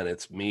of fun,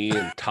 it's me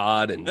and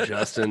Todd and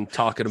Justin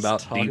talking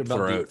about Deep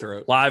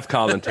Throat. Live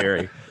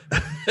commentary.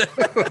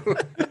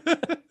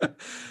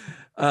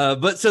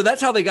 But so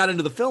that's how they got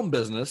into the film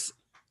business,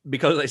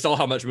 because they saw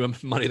how much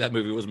money that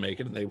movie was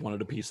making and they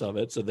wanted a piece of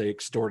it. So they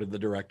extorted the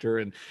director.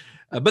 And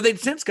but they'd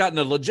since gotten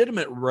a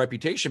legitimate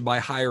reputation by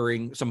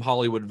hiring some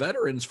Hollywood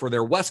veterans for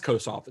their West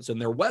Coast office. And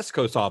their West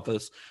Coast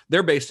office,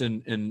 they're based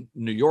in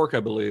New York,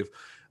 I believe.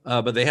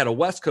 But they had a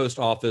West Coast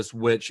office,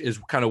 which is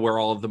kind of where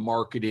all of the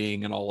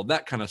marketing and all of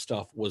that kind of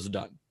stuff was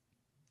done.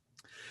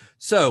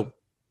 So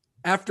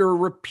after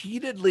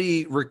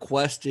repeatedly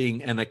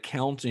requesting an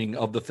accounting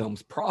of the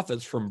film's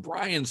profits from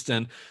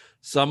Bryanston,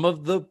 some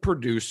of the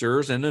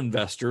producers and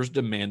investors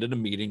demanded a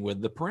meeting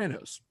with the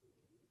Paranos.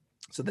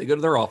 So they go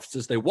to their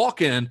offices, they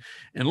walk in,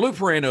 and Lou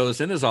Parano is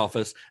in his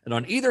office, and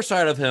on either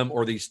side of him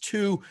are these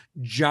two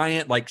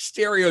giant, like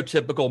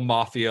stereotypical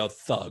mafia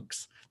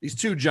thugs. These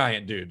two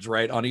giant dudes,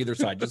 right, on either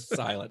side, just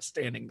silent,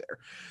 standing there.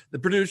 The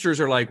producers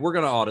are like, we're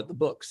going to audit the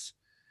books.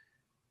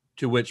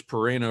 To which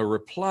Parano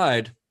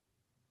replied,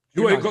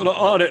 you ain't going to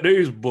audit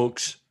these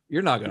books.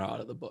 You're not going to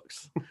audit the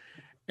books.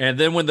 And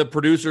then when the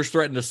producers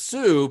threaten to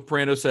sue,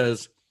 Parano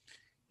says,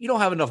 you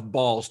don't have enough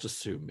balls to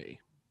sue me.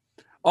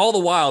 All the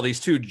while, these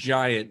two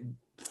giant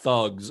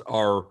thugs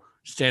are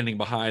standing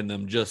behind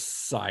them,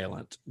 just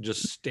silent,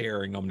 just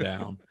staring them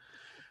down.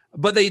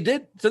 But they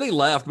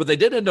left, but they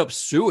did end up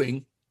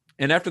suing.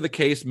 And after the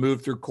case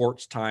moved through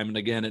courts time and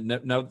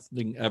again,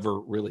 nothing ever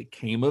really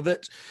came of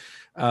it,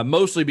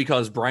 mostly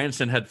because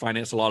Bryanston had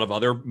financed a lot of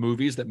other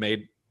movies that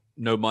made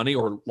no money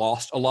or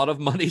lost a lot of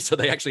money. So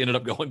they actually ended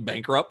up going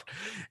bankrupt.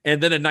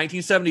 And then in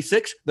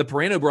 1976, the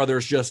Parano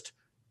brothers just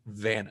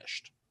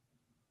vanished.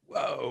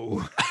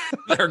 Whoa,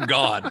 they're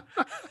gone.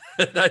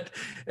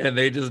 And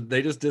they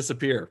just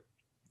disappear.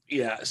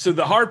 Yeah. So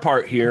the hard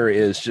part here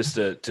is just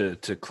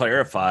to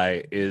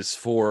clarify is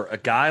for a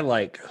guy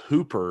like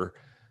Hooper,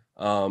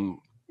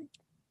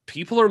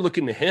 people are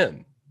looking to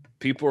him.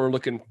 People are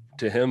looking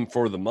to him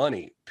for the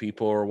money.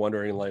 People are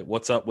wondering, like,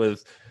 what's up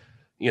with,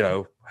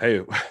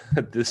 hey,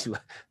 this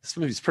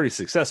movie's pretty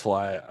successful.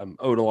 I'm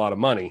owed a lot of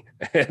money.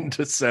 And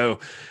so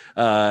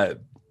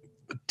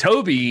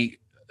Toby,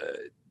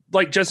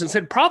 like Justin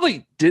said,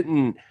 probably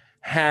didn't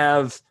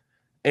have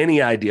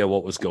any idea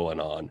what was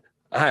going on.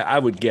 I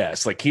would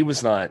guess. Like, he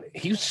was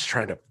just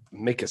trying to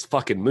make his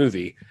fucking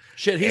movie.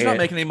 Shit, he's not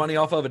making any money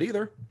off of it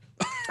either.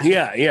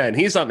 Yeah, and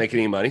he's not making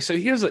any money, so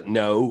he doesn't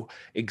know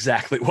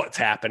exactly what's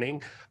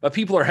happening. But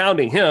people are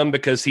hounding him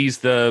because he's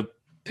the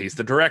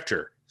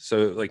director.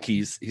 So like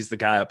he's the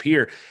guy up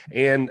here.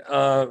 And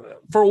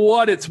for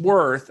what it's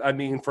worth, I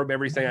mean, from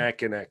everything I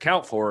can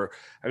account for,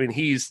 I mean,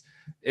 he's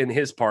in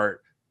his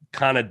part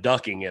kind of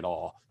ducking it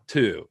all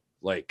too.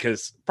 Like,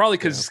 because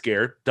he's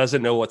scared,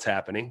 doesn't know what's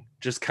happening,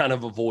 just kind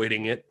of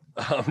avoiding it.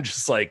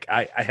 Just like,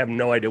 I have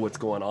no idea what's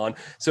going on.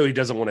 So he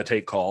doesn't want to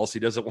take calls. He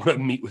doesn't want to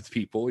meet with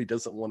people. He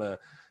doesn't want to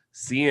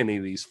see any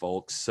of these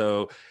folks.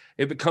 So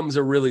it becomes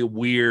a really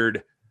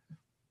weird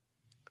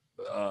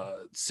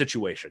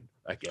situation,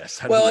 I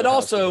guess. Well, it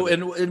also,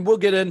 and we'll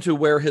get into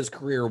where his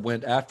career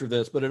went after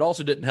this, but it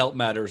also didn't help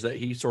matters that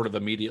he sort of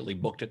immediately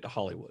booked it to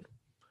Hollywood,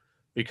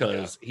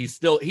 because he's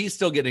still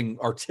getting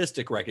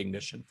artistic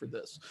recognition for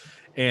this.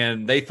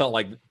 And they felt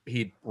like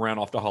he ran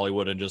off to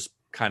Hollywood and just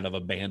kind of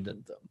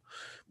abandoned them.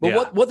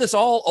 But what this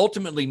all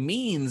ultimately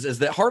means is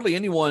that hardly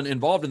anyone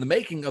involved in the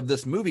making of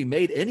this movie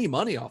made any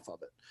money off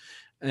of it.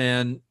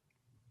 And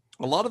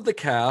a lot of the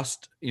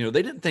cast, they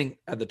didn't think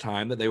at the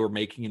time that they were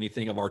making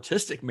anything of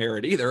artistic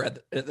merit either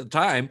at the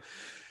time.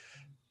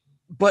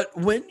 But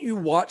when you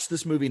watch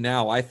this movie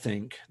now, I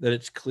think that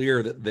it's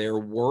clear that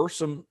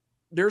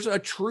there's a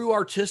true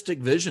artistic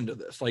vision to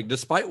this. Like,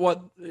 despite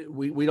what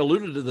we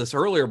alluded to this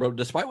earlier, but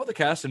despite what the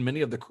cast and many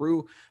of the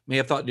crew may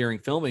have thought during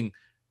filming,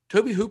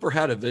 Tobe Hooper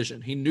had a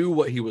vision. He knew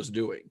what he was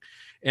doing.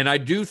 And I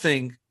do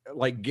think,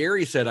 like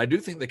Gary said, I do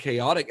think the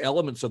chaotic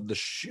elements of the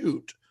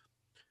shoot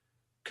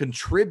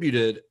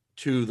contributed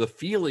to the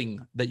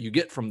feeling that you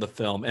get from the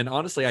film. And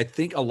honestly, I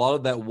think a lot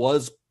of that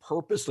was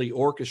purposely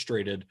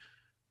orchestrated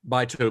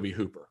by Tobe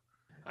Hooper.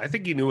 I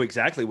think he knew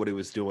exactly what he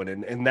was doing.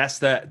 And that's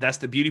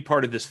the beauty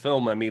part of this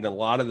film. I mean, a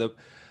lot of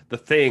the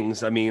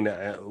things, I mean,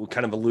 we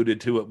kind of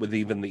alluded to it with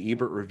even the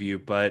Ebert review,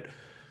 but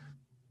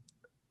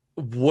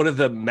one of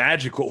the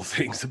magical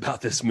things about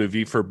this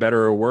movie, for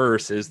better or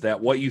worse, is that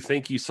what you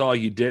think you saw,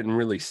 you didn't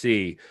really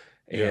see.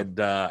 And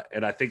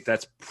I think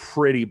that's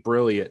pretty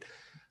brilliant.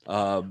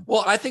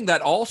 Well, I think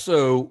that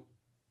also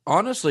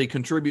honestly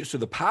contributes to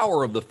the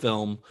power of the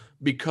film,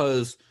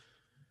 because,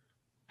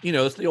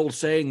 it's the old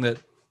saying that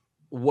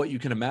what you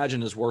can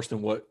imagine is worse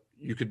than what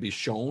you could be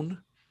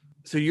shown.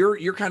 So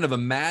you're kind of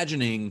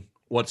imagining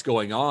what's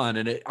going on,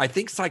 and I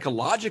think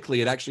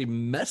psychologically it actually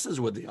messes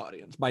with the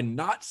audience by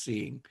not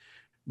seeing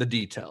the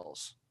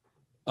details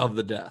of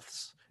the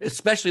deaths,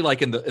 especially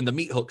like in the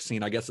meat hook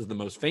scene, I guess is the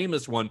most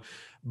famous one.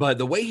 But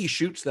the way he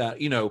shoots that,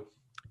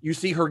 you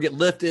see her get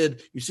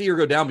lifted, you see her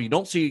go down, but you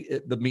don't see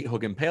the meat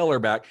hook impale her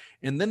back.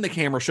 And then the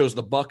camera shows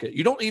the bucket.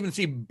 You don't even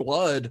see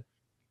blood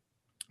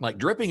like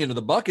dripping into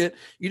the bucket.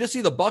 You just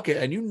see the bucket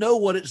and you know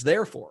what it's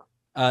there for.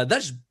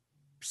 That's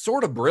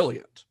sort of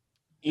brilliant.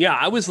 Yeah,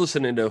 I was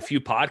listening to a few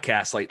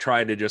podcasts, like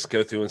trying to just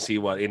go through and see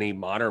what any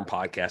modern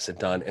podcasts had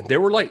done. And there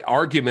were like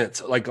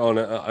arguments, like on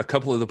a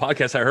couple of the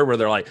podcasts I heard where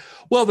they're like,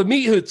 well, the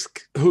meat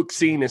hook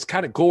scene is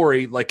kind of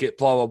gory, like it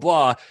blah, blah,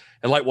 blah.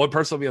 And like one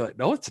person will be like,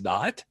 no, it's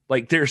not.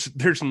 Like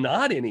there's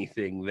not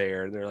anything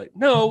there. And they're like,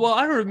 no, well,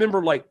 I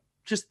remember like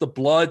just the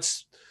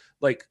blood's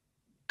like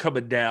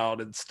coming down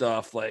and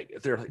stuff. Like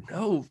they're like,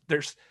 no,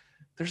 there's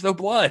no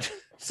blood.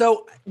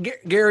 So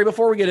Gary,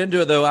 before we get into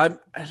it though, I'm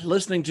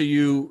listening to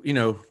you,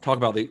 talk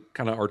about the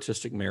kind of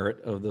artistic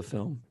merit of the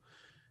film.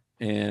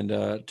 And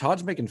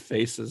Todd's making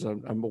faces.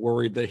 I'm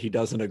worried that he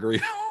doesn't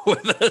agree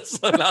with us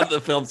about the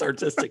film's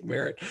artistic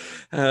merit.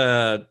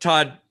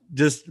 Todd,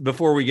 just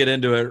before we get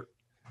into it,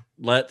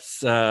 let's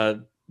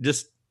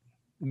just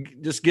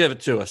give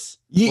it to us.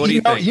 What do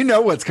you think? You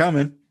know what's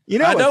coming.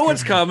 I know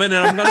what's coming,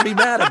 and I'm going to be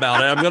mad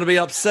about it. I'm going to be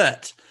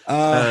upset.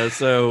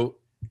 So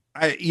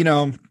I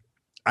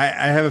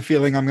have a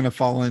feeling I'm going to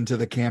fall into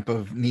the camp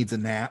of needs a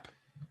nap.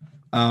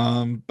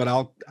 But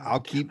I'll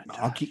keep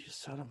you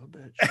son of a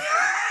bitch.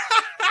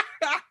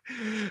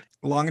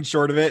 Long and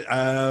short of it.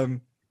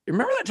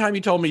 Remember that time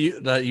you told me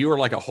that you were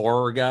like a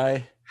horror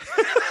guy?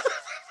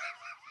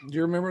 Do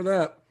you remember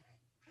that?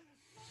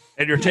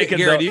 And you're taking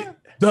Gary, you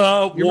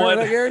one.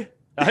 That, Gary?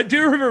 I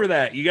do remember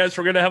that. You guys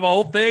were going to have a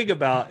whole thing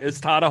about, is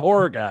Todd a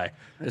horror guy?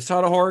 Is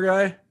Todd a horror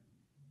guy?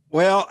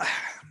 Well,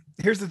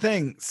 here's the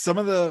thing.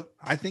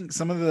 I think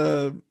some of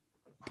the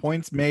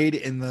points made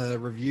in the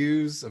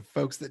reviews of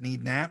folks that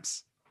need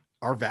naps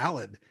are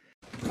valid.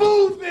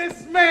 Move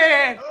this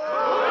man!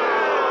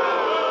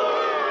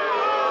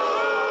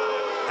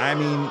 I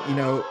mean,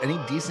 any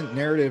decent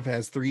narrative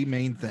has three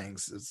main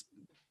things: it's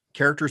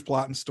characters,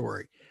 plot, and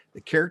story. The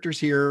characters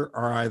here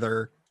are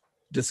either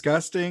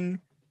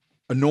disgusting,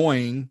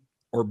 annoying,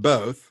 or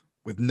both,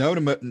 with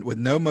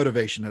no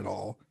motivation at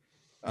all.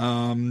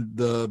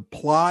 The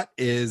plot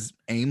is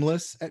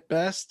aimless at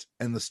best,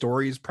 and the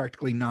story is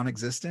practically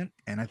non-existent.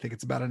 And I think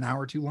it's about an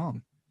hour too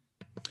long.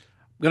 I'm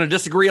going to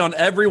disagree on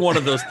every one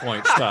of those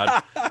points,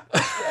 Todd.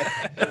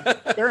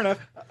 Fair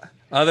enough.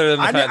 Other than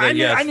the fact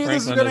that I knew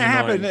this was going to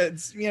happen.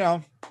 It's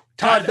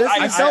Todd,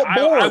 I felt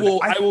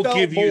bored. I will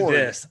give you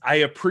this. I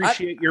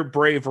appreciate your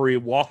bravery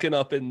walking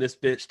up in this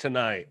bitch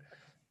tonight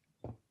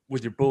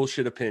with your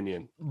bullshit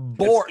opinion.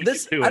 Bored.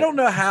 I don't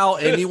know how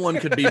anyone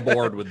could be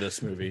bored with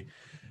this movie.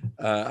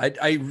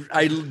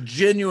 I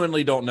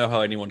genuinely don't know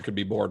how anyone could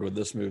be bored with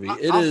this movie.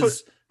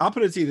 I'll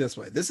put it to you this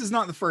way. This is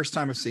not the first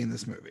time I've seen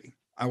this movie.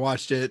 I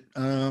watched it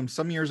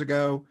some years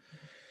ago,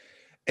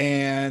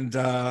 and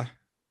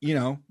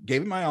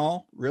gave it my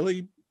all.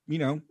 Really,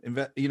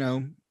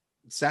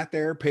 sat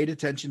there, paid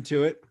attention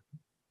to it,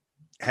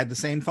 had the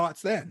same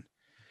thoughts then.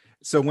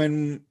 So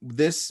when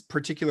this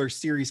particular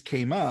series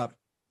came up,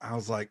 I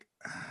was like,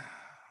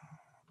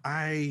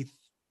 I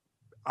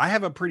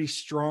have a pretty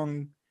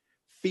strong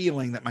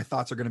feeling that my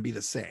thoughts are going to be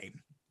the same.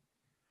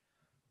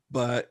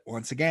 But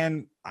once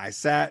again, I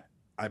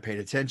paid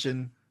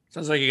attention.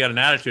 Sounds like you got an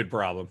attitude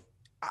problem.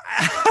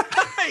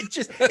 It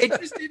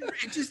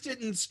just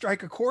didn't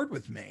strike a chord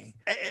with me.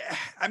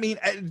 I mean,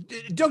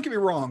 don't get me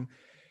wrong.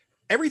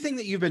 Everything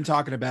that you've been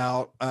talking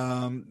about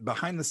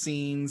behind the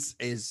scenes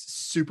is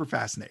super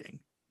fascinating.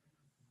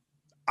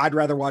 I'd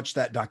rather watch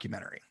that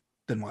documentary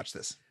than watch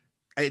this.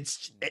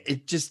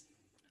 It just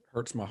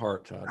hurts my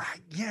heart, Todd.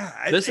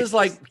 This is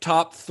like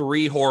top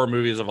 3 horror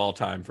movies of all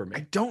time for me.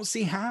 I don't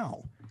see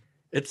how.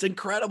 It's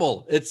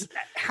incredible. It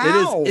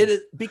is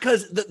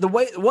because the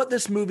way what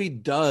this movie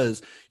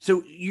does.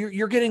 So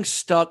you're getting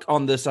stuck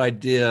on this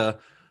idea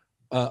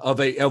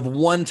of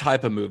one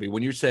type of movie.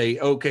 When you say,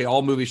 okay,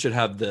 all movies should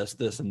have this,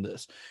 and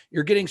this,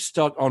 you're getting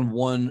stuck on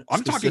one.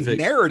 I'm talking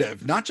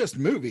narrative, not just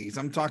movies.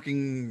 I'm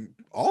talking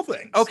all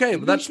things. Okay,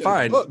 but that's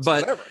fine. Books,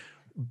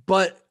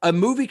 but a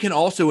movie can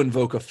also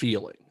invoke a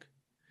feeling.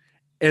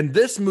 And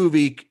this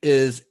movie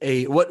is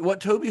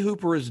what Tobe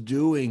Hooper is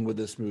doing with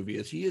this movie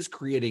is he is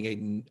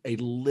creating a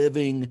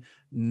living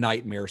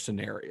nightmare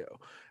scenario.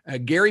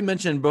 Gary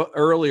mentioned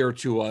earlier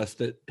to us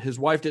that his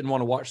wife didn't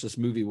want to watch this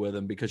movie with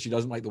him because she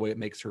doesn't like the way it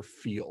makes her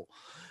feel.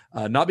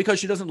 Not because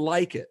she doesn't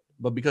like it,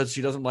 but because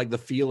she doesn't like the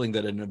feeling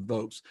that it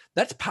evokes.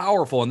 That's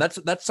powerful. And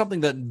that's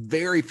something that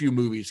very few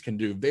movies can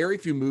do. Very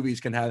few movies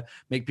can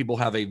make people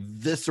have a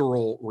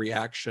visceral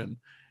reaction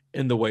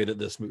in the way that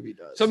this movie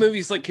does. Some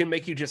movies can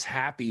make you just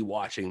happy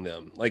watching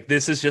them. Like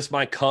this is just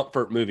my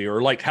comfort movie,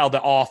 or like how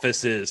The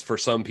Office is for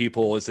some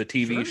people as a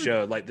TV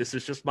show. Like this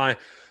is just my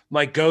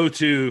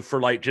go-to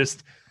for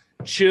just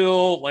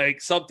chill,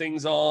 like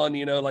something's on,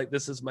 like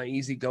this is my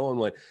easy going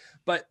one.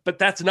 but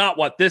that's not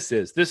what this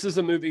is. This is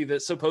a movie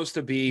that's supposed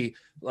to be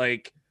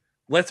like,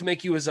 let's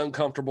make you as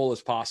uncomfortable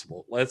as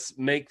possible. Let's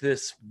make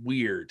this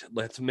weird.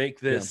 Let's make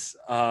this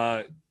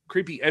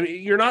creepy. I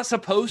mean, you're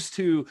supposed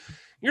to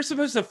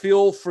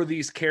feel for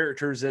these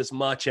characters as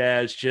much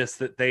as just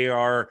that they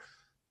are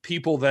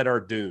people that are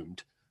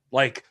doomed.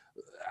 Like,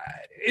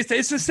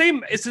 it's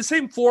the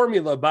same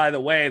formula, by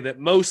the way, that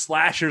most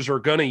slashers are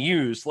going to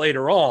use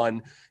later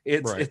on.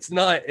 It's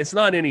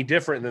not any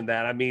different than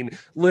that. I mean,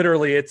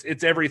 literally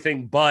it's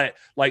everything but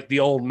like the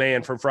old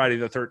man from Friday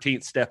the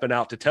 13th stepping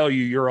out to tell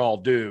you you're all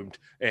doomed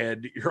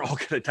and you're all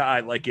going to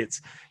die. Like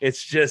it's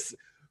just,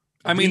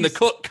 I mean, the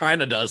cook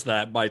kind of does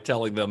that by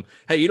telling them,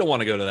 hey, you don't want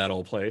to go to that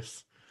old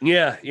place.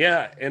 Yeah.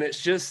 Yeah. And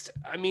it's just,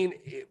 I mean,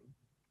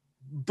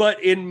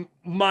 but in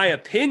my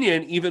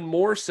opinion, even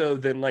more so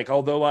than like,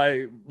 although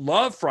I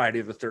love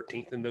Friday the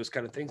 13th and those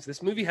kind of things,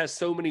 this movie has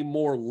so many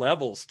more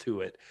levels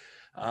to it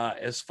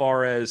as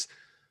far as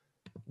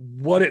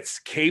what it's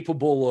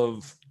capable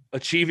of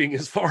achieving,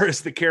 as far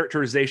as the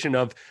characterization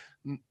of,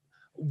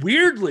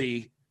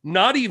 weirdly,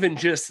 not even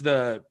just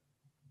the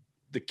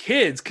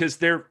kids, because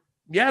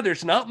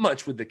there's not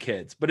much with the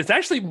kids, but it's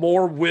actually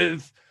more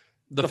with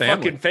the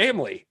fucking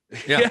family.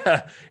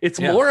 Yeah. It's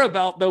more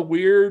about the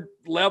weird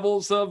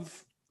levels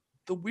of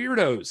the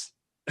weirdos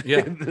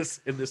in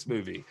this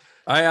movie.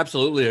 I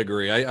absolutely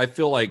agree. I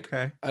feel like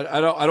I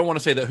don't want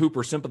to say that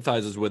Hooper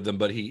sympathizes with them,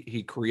 but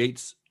he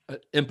creates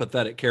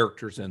empathetic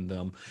characters in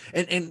them.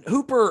 And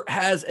Hooper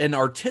has an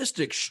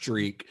artistic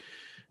streak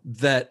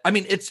that, I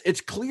mean,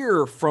 it's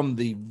clear from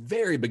the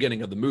very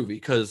beginning of the movie,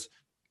 because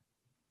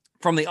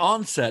from the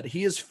onset,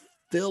 he is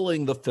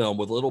filling the film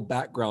with little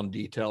background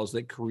details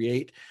that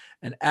create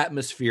an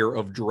atmosphere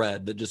of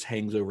dread that just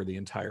hangs over the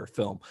entire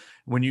film.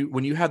 When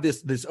you have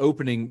this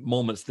opening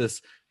moments,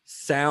 this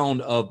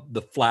sound of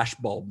the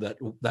flashbulb,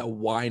 that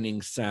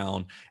whining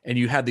sound, and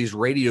you have these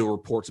radio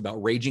reports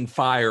about raging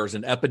fires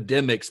and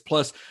epidemics,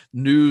 plus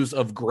news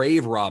of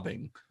grave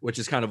robbing, which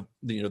is kind of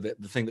the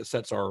thing that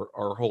sets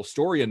our whole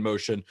story in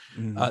motion.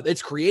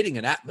 It's creating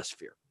an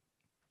atmosphere,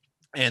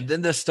 and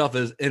then this stuff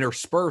is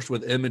interspersed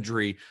with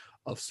imagery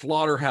of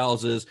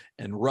slaughterhouses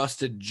and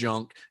rusted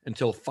junk,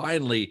 until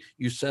finally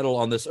you settle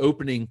on this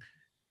opening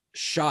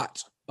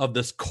shot of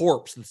this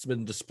corpse that's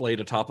been displayed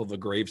atop of a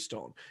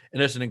gravestone.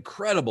 And it's an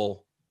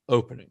incredible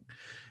opening.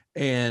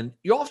 And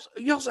you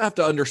also have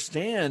to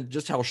understand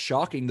just how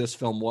shocking this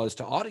film was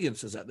to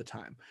audiences at the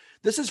time.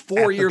 This is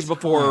 4 years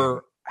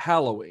before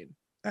Halloween.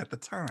 At the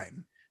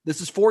time.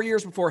 This is 4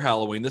 years before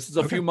Halloween. This is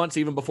a few months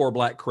even before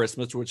Black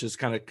Christmas, which is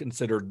kind of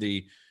considered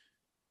the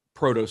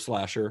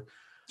proto-slasher.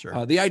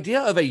 Sure. The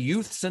idea of a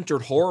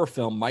youth-centered horror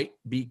film might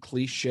be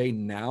cliche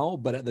now,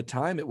 but at the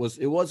time it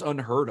was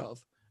unheard of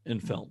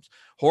in films.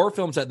 Horror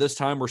films at this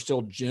time were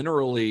still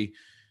generally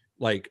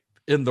like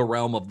in the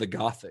realm of the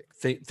gothic.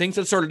 Things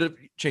had started to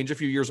change a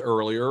few years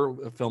earlier.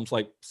 Films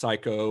like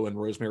Psycho and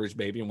Rosemary's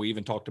Baby, and we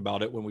even talked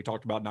about it when we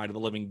talked about Night of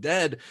the Living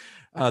Dead.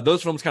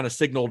 Those films kind of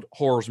signaled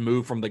horror's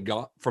move from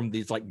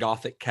these like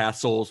gothic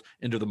castles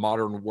into the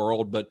modern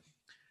world. But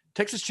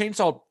Texas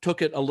Chainsaw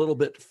took it a little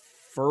bit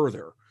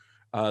further.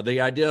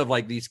 The idea of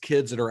like these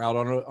kids that are out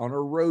on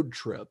a road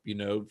trip,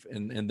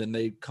 and then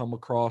they come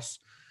across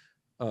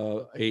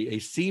a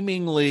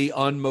seemingly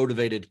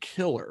unmotivated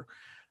killer.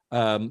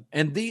 And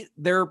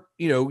they're,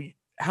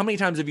 how many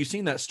times have you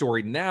seen that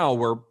story now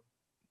where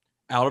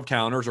out of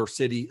towners or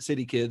city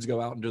kids go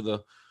out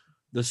into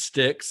the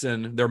sticks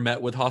and they're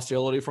met with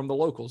hostility from the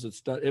locals?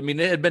 It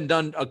had been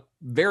done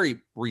very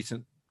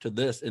recent to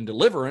this in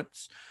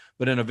Deliverance,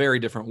 but in a very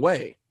different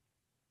way.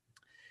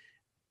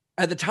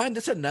 At the time,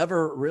 this had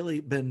never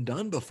really been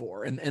done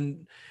before.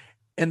 And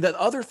the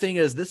other thing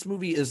is, this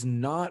movie is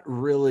not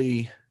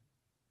really,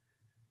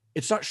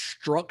 it's not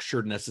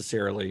structured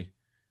necessarily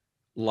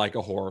like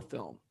a horror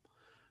film.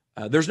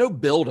 There's no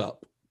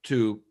buildup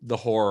to the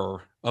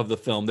horror of the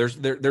film. There's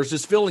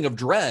this feeling of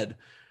dread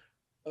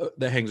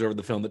that hangs over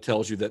the film that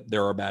tells you that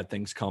there are bad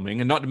things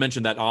coming. And not to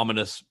mention that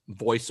ominous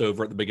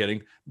voiceover at the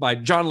beginning by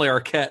John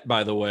Larroquette,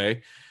 by the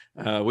way.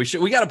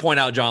 We got to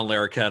point out John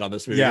Larroquette on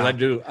this movie. Yeah.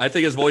 I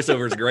think his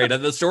voiceover is great.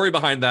 And the story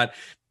behind that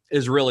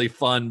is really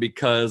fun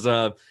because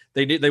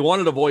they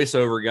wanted a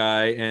voiceover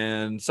guy,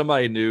 and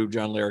somebody knew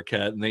John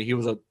Larroquette, and he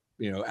was a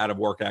out of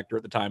work actor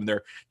at the time.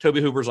 There, Tobe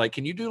Hooper's like,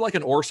 can you do like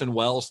an Orson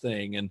Welles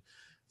thing? And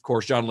of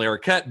course, John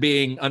Larroquette,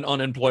 being an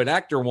unemployed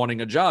actor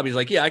wanting a job, he's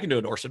like, yeah, I can do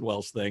an Orson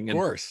Welles thing. And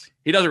of course,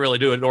 he doesn't really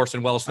do an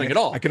Orson Welles thing at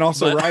all. I can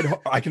also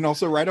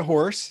ride a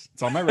horse.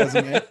 It's on my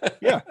resume.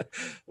 Yeah.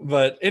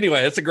 But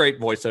anyway, it's a great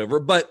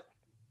voiceover. But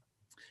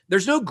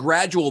there's no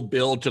gradual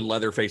build to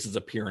Leatherface's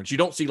appearance. You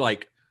don't see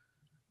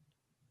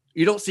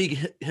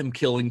him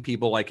killing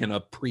people like in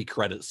a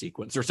pre-credit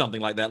sequence or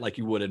something like that, like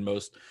you would in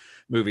most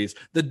movies.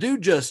 The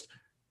dude just,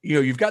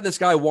 you've got this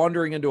guy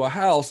wandering into a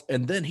house,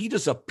 and then he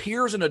just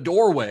appears in a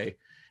doorway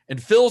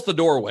and fills the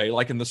doorway,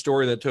 like in the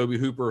story that Tobe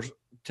Hooper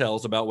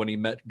tells about when he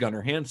met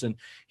Gunnar Hansen.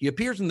 He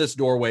appears in this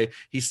doorway,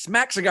 he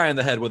smacks a guy in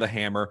the head with a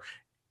hammer,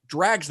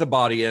 drags the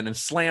body in, and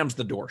slams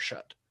the door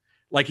shut.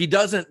 Like he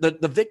doesn't,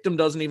 the victim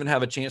doesn't even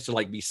have a chance to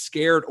like be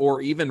scared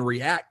or even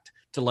react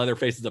to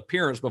Leatherface's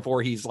appearance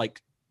before he's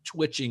like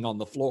twitching on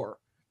the floor.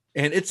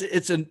 And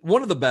it's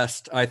one of the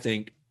best, I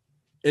think,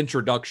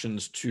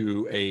 introductions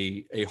to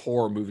a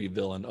horror movie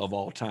villain of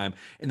all time.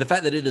 And the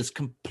fact that it is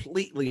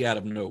completely out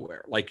of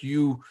nowhere. Like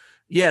you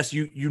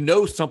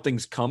know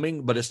something's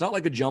coming, but it's not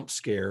like a jump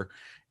scare.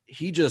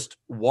 He just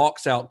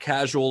walks out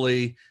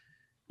casually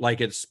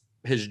like it's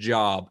his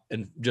job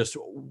and just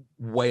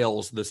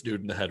wails this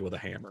dude in the head with a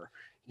hammer.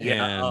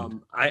 Yeah.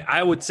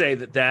 I would say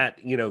that,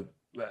 you know,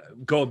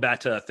 going back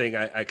to a thing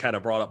I kind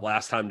of brought up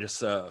last time, just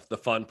the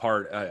fun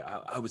part.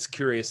 I was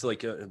curious,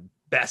 like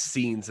best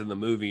scenes in the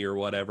movie or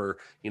whatever.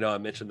 You know, I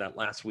mentioned that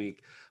last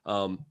week.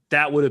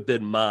 That would have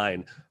been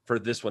mine for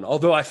this one.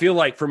 Although I feel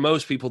like for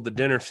most people, the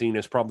dinner scene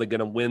is probably going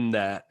to win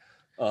that.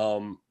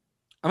 I'm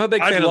a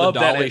big fan of the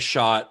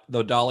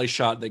dolly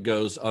shot, that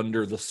goes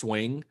under the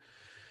swing,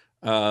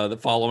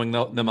 following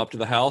them up to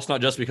the house.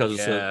 Not just because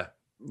it's a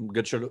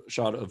good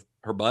shot of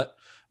her butt,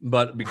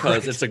 but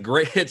because it's a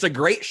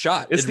great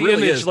shot. It's the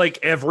really image like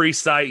every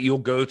site you'll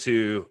go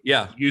to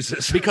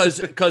uses because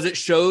it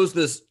shows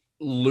this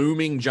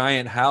looming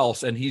giant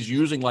house, and he's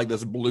using like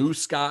this blue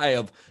sky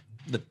of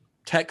the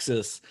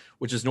Texas,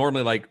 which is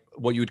normally like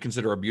what you would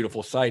consider a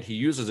beautiful sight. He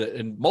uses it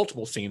in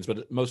multiple scenes,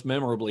 but most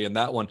memorably in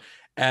that one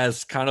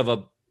as kind of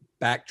a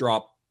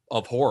backdrop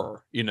of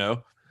horror, you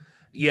know?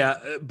 Yeah.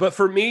 But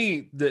for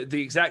me,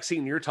 the exact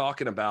scene you're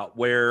talking about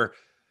where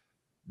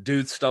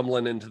dude's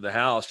stumbling into the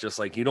house, just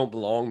like, you don't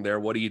belong there.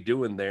 What are you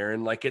doing there?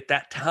 And like at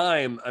that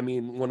time, I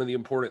mean, one of the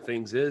important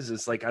things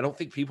is like, I don't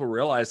think people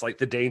realize like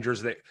the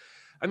dangers that,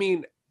 I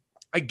mean,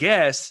 I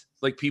guess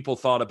like people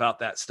thought about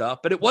that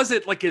stuff, but it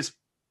wasn't like as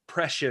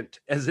prescient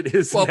as it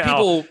is now.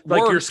 People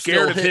like you're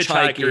scared of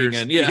hitchhikers.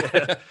 And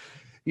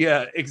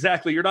yeah,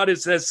 exactly. You're not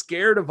as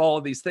scared of all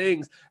of these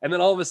things. And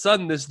then all of a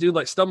sudden this dude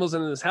like stumbles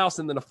into this house,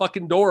 and then a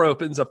fucking door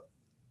opens, a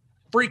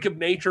freak of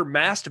nature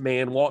masked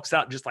man walks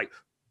out, just like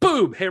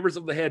boom, hammers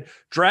him the head,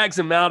 drags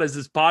him out as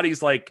his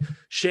body's like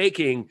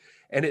shaking.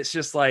 And it's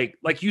just like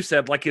you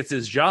said, like it's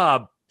his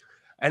job.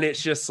 And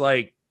it's just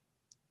like,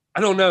 I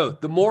don't know.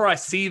 The more I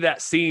see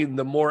that scene,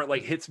 the more it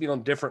like hits me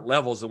on different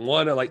levels. And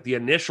one, like the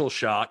initial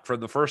shock from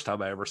the first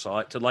time I ever saw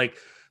it, to like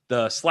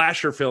the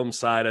slasher film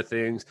side of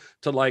things,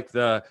 to like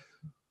the,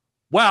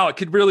 wow, it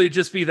could really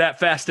just be that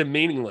fast and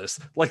meaningless.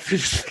 Like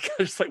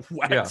just like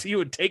whacks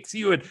you and takes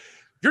you and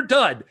you're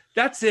done.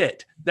 That's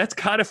it. That's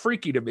kind of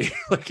freaky to me.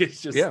 Like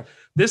it's just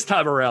this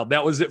time around,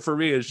 that was it for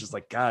me. It's just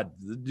like, God,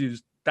 the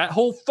dude's, that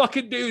whole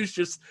fucking dude's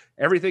just,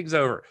 everything's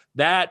over.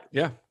 That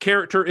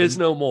character is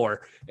no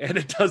more, and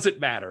it doesn't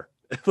matter.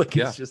 Like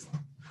it's just,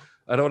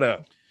 I don't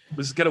know.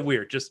 This is kind of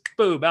weird. Just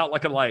boom, out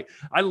like a light.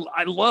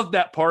 I love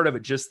that part of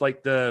it. Just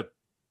like the,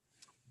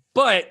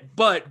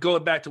 but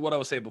going back to what I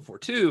was saying before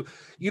too,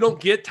 you don't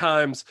get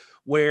times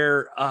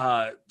where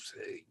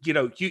you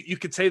know, you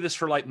could say this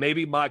for like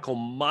maybe Michael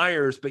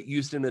Myers, but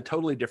used in a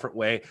totally different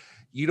way.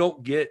 You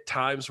don't get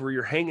times where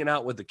you're hanging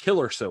out with the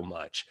killer so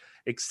much,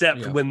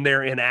 except when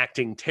they're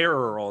enacting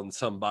terror on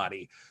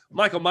somebody.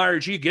 Michael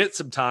Myers, you get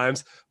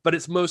sometimes, but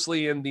it's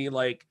mostly in the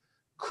like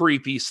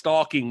creepy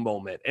stalking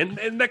moment.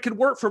 And that could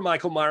work for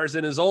Michael Myers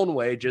in his own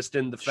way, just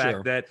in the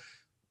fact that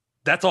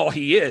that's all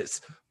he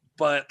is.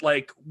 But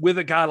like with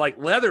a guy like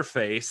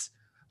Leatherface,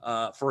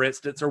 for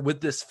instance, or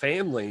with this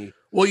family.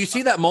 Well, you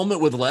see that moment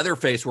with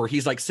Leatherface where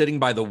he's like sitting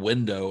by the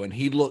window and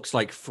he looks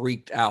like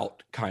freaked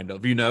out, kind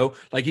of, you know,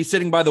 like he's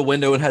sitting by the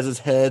window and has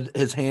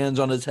his hands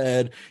on his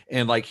head.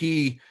 And like,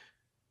 he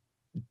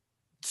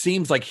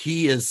seems like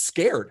he is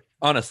scared,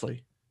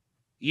 honestly.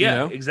 Yeah, you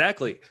know?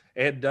 Exactly.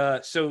 And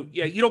so,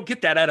 you don't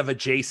get that out of a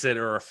Jason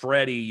or a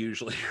Freddy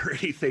usually or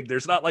anything.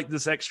 There's not like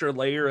this extra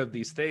layer of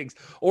these things,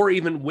 or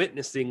even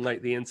witnessing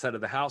like the inside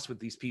of the house with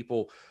these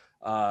people,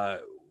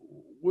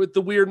 with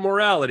the weird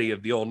morality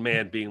of the old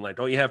man being like,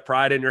 don't you have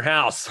pride in your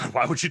house?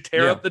 Why would you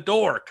tear up the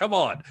door? Come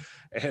on.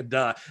 And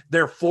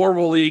they're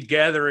formally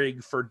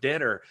gathering for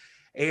dinner.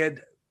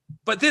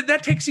 But then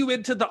that takes you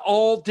into the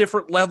all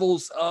different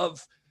levels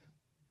of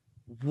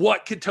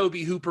what could Tobe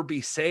Hooper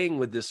be saying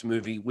with this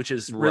movie, which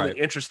is really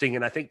interesting.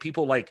 And I think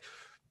people like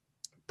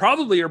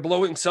probably are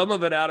blowing some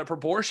of it out of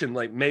proportion.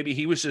 Like maybe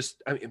he was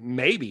just, I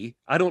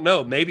don't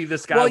know. Maybe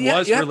this guy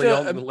was really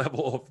on the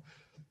level of.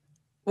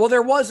 Well,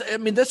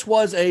 this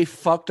was a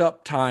fucked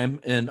up time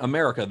in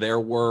America. There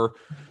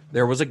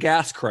was a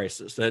gas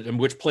crisis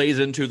which plays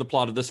into the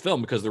plot of this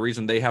film, because the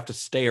reason they have to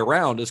stay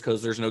around is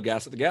because there's no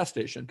gas at the gas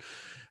station.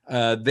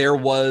 There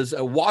was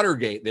a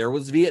Watergate. There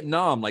was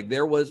Vietnam. Like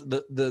there was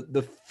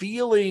the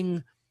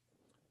feeling,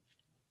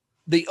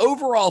 the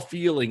overall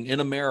feeling in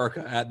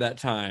America at that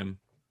time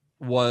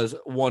was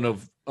one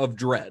of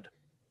dread.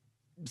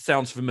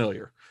 Sounds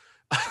familiar,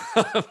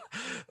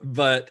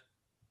 but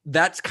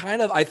that's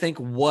kind of, I think,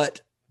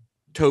 what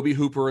Tobe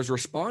Hooper is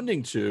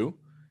responding to.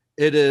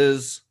 It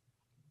is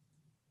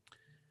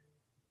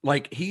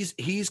like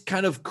he's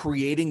kind of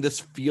creating this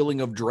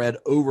feeling of dread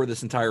over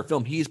this entire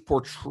film. He's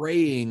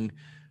portraying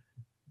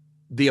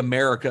the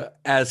America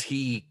as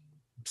he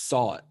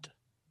saw it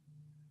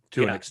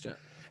to an extent.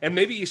 And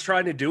maybe he's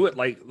trying to do it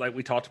like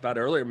we talked about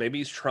earlier. Maybe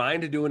he's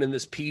trying to do it in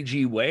this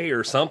PG way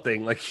or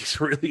something. Like he's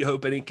really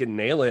hoping he can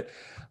nail it.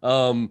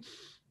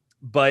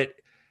 But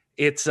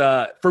it's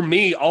for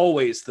me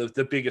always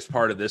the biggest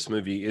part of this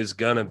movie is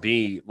gonna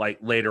be like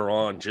later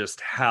on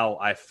just how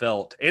I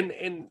felt.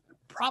 And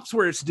props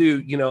where it's due.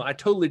 You know, I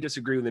totally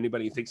disagree with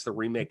anybody who thinks the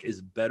remake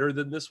is better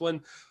than this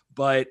one,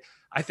 but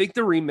I think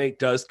the remake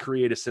does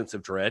create a sense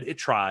of dread. It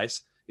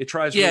tries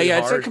really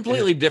hard. It's a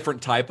completely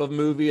different type of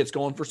movie. It's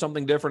going for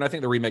something different. I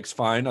think the remake's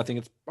fine. I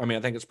think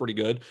it's pretty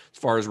good as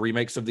far as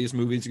remakes of these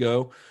movies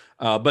go.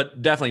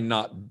 But definitely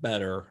not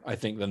better, I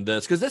think, than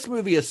this, because this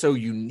movie is so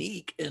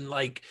unique and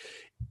like,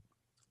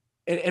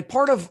 and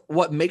part of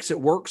what makes it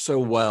work so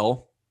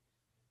well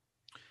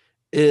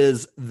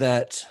is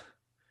that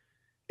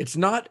it's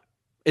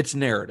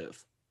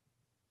narrative.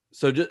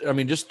 So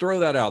just throw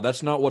that out.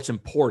 That's not what's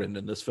important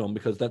in this film,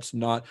 because that's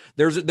not,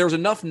 there's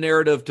enough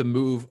narrative to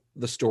move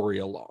the story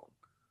along.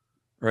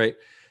 Right.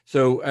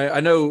 So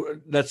I know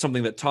that's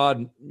something that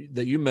Todd,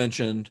 that you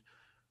mentioned,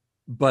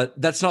 but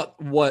that's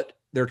not what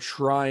they're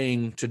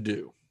trying to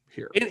do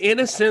here. In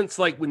a sense,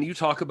 like when you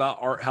talk about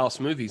art house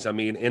movies, I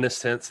mean, in a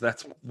sense,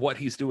 that's what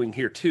he's doing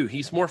here too.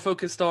 He's more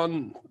focused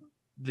on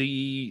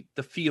the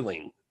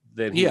feeling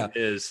than he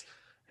is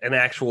an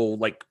actual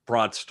like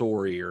broad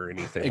story or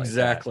anything.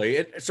 Exactly.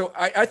 Like that. So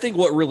I think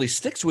what really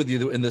sticks with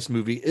you in this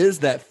movie is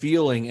that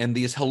feeling and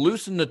these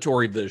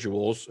hallucinatory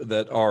visuals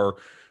that are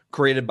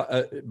created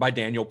by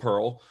Daniel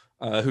Pearl,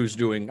 who's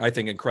doing, I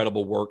think,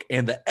 incredible work,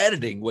 and the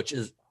editing, which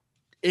is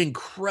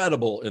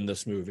incredible in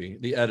this movie.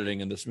 The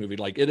editing in this movie,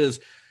 like it is,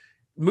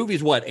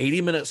 movie's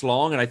 80 minutes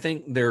long, and I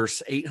think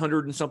there's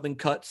 800 and something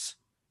cuts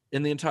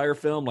in the entire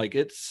film. Like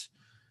it's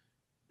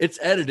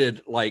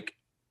edited like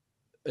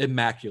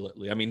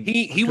immaculately. I mean,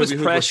 he was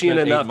prescient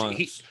enough.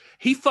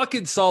 He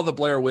fucking saw the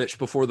Blair Witch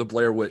before the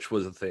Blair Witch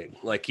was a thing.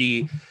 Like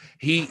he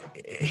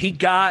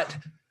got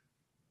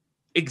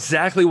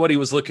exactly what he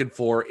was looking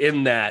for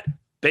in that,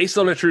 based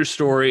on a true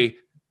story,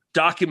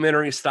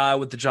 documentary style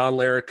with the John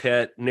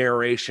Larroquette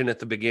narration at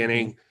the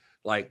beginning.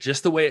 Like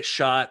just the way it's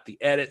shot, the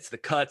edits, the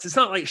cuts. It's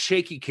not like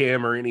shaky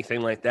cam or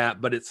anything like that,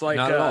 but it's like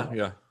not at all.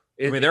 Yeah.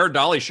 I mean, there are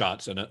dolly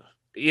shots in it.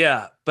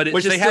 Yeah, but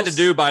which they had to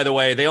do, by the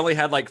way. They only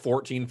had like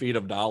 14 feet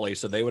of dolly,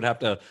 so they would have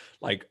to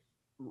like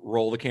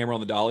roll the camera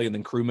on the dolly, and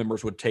then crew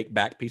members would take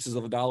back pieces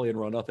of the dolly and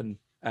run up and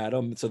at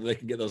them so that they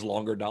could get those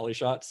longer dolly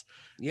shots.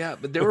 Yeah,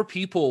 but there were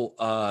people.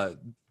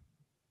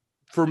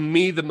 For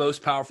me, the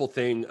most powerful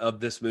thing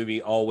of this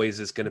movie always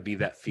is going to be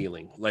that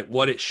feeling, like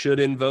what it should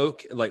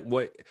invoke, like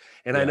what.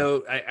 And I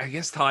know, I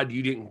guess Todd,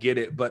 you didn't get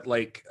it, but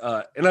like,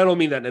 and I don't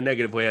mean that in a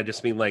negative way. I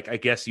just mean like, I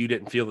guess you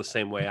didn't feel the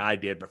same way I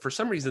did. But for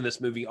some reason,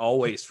 this movie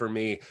always, for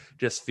me,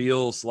 just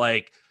feels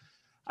like,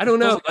 I don't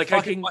know, like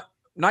fucking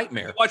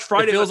nightmare. Watch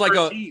Friday the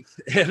 13th,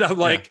 and I'm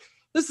like,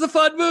 this is a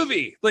fun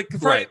movie. Like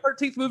Friday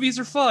the 13th movies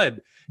are fun.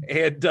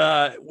 And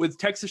with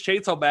Texas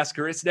Chainsaw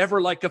Massacre, it's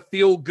never like a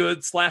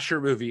feel-good slasher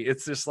movie.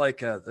 It's just like,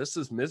 this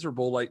is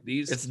miserable. Like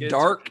these, it's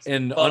dark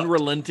and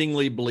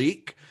unrelentingly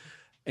bleak.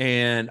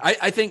 And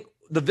I think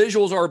the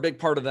visuals are a big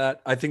part of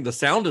that. I think the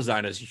sound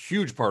design is a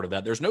huge part of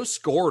that. There's no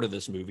score to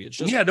this movie. It's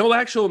just no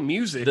actual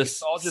music. The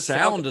it's all just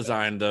sound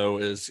design though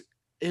is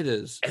and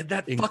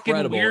that incredible.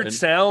 Fucking weird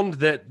sound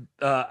that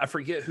I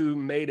forget who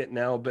made it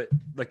now, but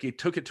like he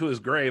took it to his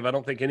grave. I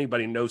don't think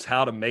anybody knows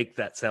how to make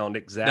that sound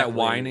exactly. That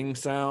whining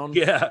sound.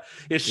 Yeah,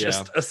 it's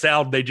just a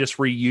sound they just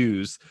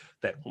reuse.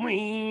 That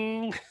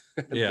wing.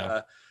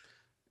 Yeah,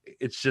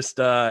 it's just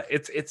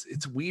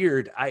it's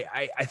weird.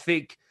 I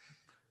think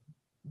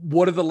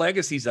one of the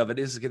legacies of it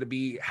is going to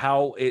be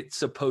how it's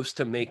supposed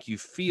to make you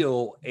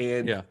feel,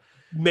 and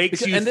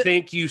makes you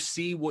think you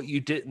see what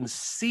you didn't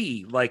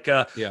see. Like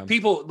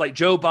people like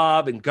Joe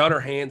Bob and Gunnar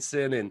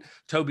Hansen and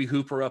Toby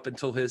Hooper up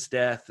until his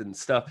death and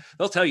stuff,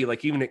 they'll tell you,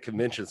 like even at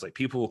conventions, like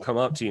people will come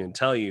up to you and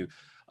tell you,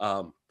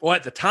 well,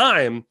 at the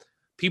time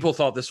people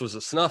thought this was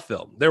a snuff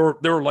film. There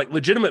were like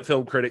legitimate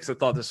film critics that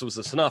thought this was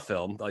a snuff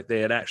film, like they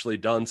had actually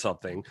done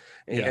something.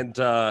 And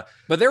but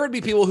there would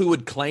be people who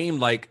would claim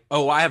like,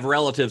 oh, I have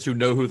relatives who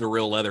know who the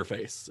real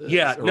Leatherface is.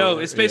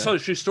 It's based on a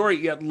true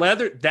story.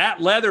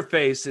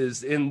 Leatherface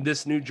is in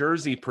this New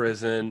Jersey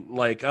prison,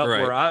 like up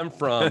where I'm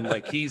from.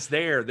 Like he's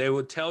there. They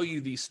would tell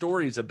you these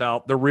stories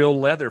about the real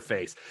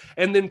Leatherface,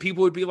 and then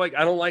people would be like,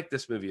 I don't like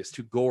this movie, it's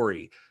too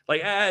gory.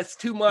 Like, it's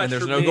too much. And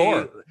there's no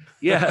gore.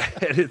 Yeah.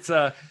 And it's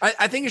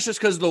I think it's just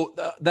because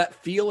that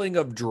feeling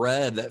of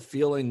dread, that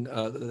feeling,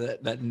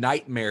 that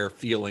nightmare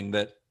feeling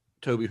that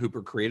Toby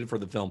Hooper created for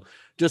the film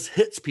just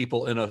hits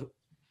people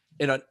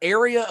in an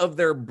area of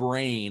their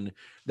brain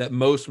that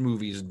most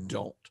movies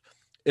don't.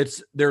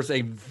 There's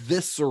a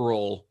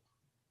visceral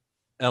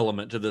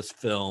element to this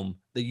film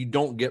that you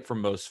don't get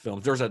from most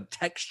films. There's a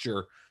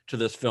texture to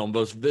this film,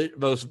 both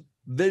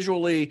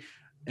visually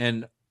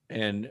and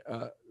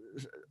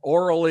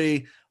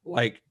orally.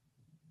 Like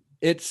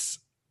there's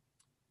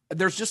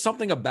just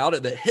something about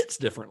it that hits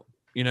differently,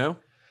 you know?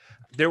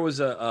 there was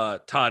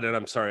a Todd, and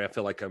I'm sorry, I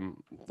feel like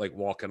I'm like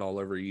walking all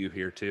over you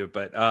here too,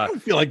 but I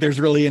don't feel like there's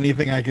really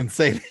anything I can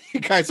say that you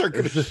guys are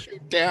going to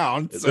shoot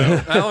down. So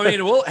I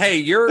mean, well, hey,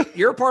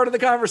 you're part of the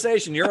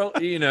conversation.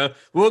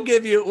 We'll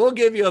give you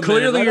a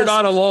clearly minute. you're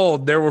not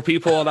alone. There were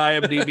people on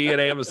IMDb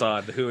and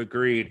Amazon who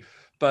agreed,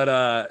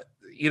 but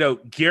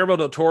Guillermo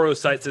del Toro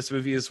cites this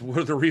movie as one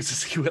of the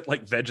reasons he went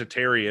like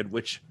vegetarian,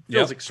 which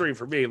feels extreme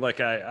for me. Like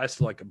I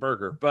still like a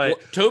burger,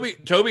 but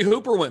Toby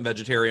Hooper went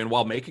vegetarian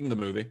while making the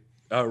movie.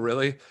 Oh,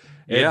 really?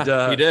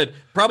 Yeah, he did.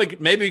 Probably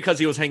maybe because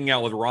he was hanging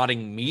out with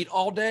rotting meat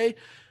all day.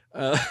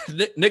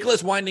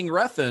 Nicholas Winding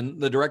Refn,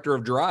 the director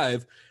of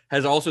Drive,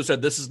 has also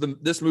said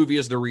this movie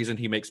is the reason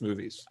he makes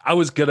movies. I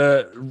was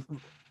gonna,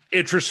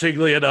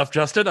 interestingly enough,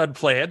 Justin,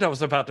 unplanned, I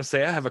was about to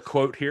say I have a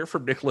quote here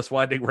from Nicholas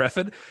Winding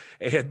Refn,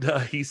 and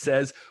he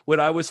says,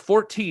 "When I was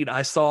 14,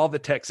 I saw the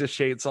Texas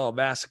Chainsaw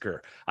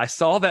Massacre. I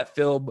saw that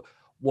film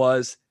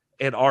was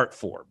an art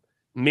form,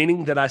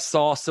 meaning that I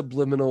saw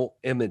subliminal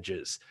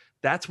images.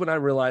 That's when I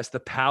realized the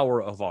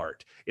power of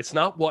art. It's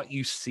not what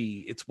you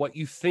see, it's what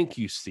you think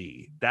you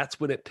see. That's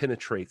when it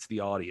penetrates the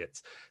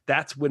audience.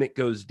 That's when it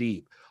goes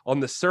deep. On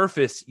the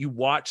surface, you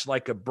watch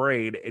like a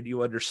brain and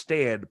you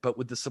understand, but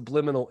with the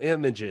subliminal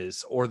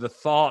images or the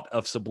thought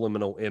of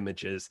subliminal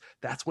images,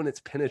 that's when it's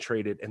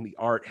penetrated and the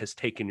art has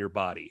taken your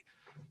body."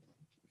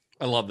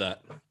 I love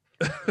that.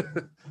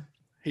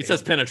 He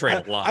says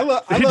penetrate a lot. I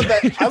love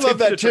that. I love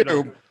that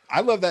too.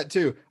 I love that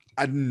too.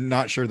 I'm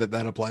not sure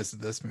that applies to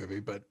this movie,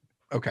 but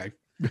okay.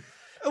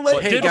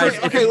 Hey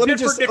guys, let me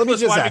just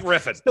ask.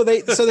 Refn.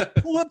 So they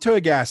pull up to a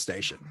gas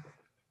station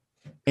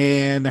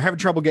and they're having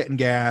trouble getting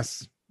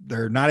gas.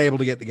 They're not able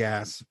to get the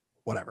gas,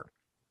 whatever.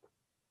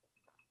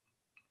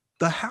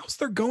 The house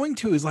they're going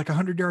to is like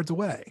 100 yards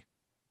away.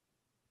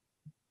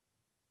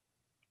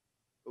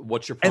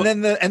 What's your point?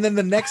 And then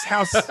the next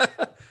house.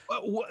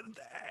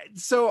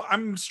 So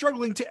I'm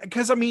struggling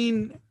because I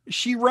mean,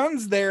 she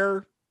runs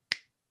there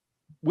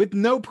with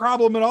no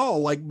problem at all.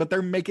 Like, but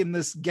they're making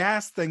this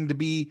gas thing to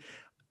be,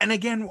 and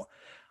again,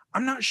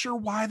 I'm not sure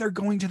why they're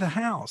going to the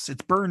house.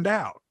 It's burned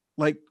out.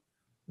 Like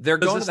they're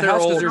going to the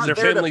house because their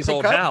family's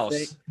old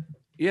house.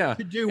 Yeah,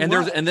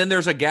 and then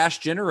there's a gas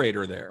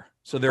generator there,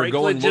 so they're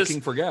Franklin going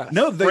looking for gas.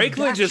 No,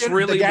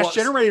 the gas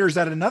generator's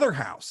at another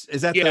house.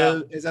 Is at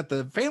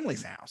the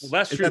family's house. Well,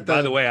 that's true.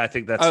 By the way, I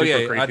think that's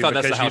super creepy. I thought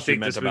that's the house you you think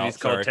meant this movie's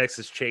about. called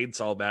Texas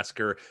Chainsaw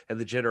Massacre, and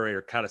the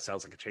generator kind of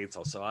sounds like a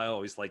chainsaw. So I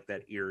always like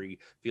that eerie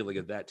feeling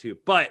of that too.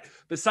 But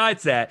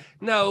besides that,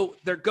 no,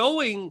 they're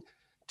going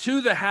to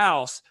the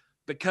house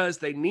because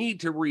they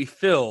need to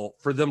refill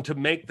for them to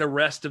make the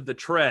rest of the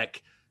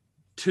trek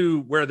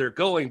to where they're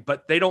going,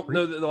 but they don't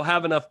know that they'll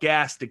have enough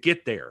gas to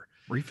get there.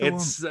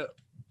 Refill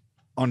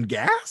on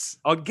gas?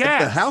 On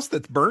gas. At the house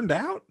that's burned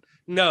out?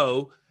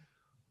 No,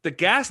 the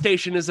gas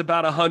station is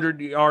about 100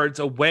 yards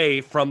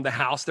away from the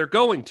house they're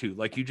going to,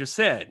 like you just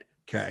said.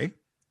 Okay.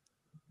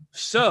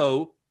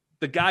 So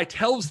the guy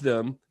tells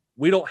them,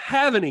 "We don't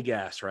have any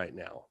gas right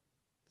now,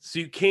 so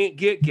you can't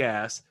get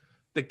gas.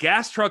 The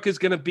gas truck is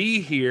going to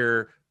be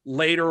here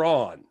later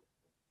on."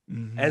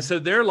 Mm-hmm. And so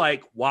they're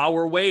like, while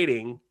we're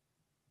waiting,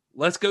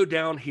 let's go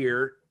down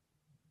here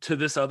to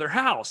this other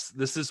house.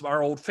 This is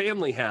our old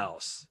family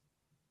house.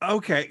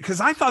 Okay, because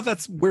I thought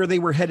that's where they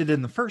were headed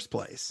in the first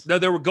place. No,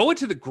 they were going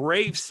to the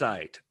grave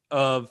site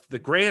of the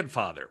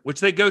grandfather, which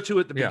they go to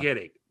at the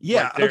beginning.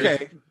 Yeah, like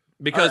okay.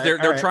 Because they're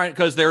trying,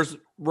 because there's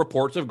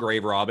reports of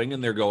grave robbing,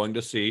 and they're going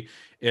to see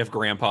if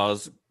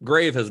Grandpa's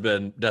grave has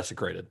been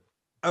desecrated.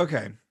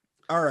 Okay.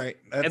 All right.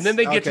 And then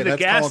they get to the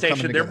gas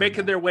station. They're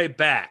making their way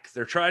back.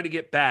 They're trying to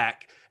get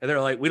back, and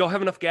they're like, "We don't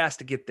have enough gas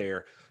to get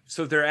there."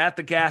 So they're at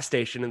the gas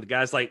station, and the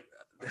guy's like,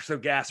 "There's no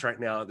gas right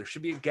now. There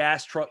should be a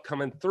gas truck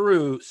coming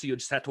through, so you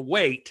just have to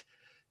wait.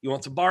 You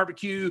want some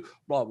barbecue,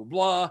 blah, blah,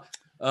 blah."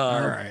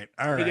 All right.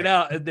 Take it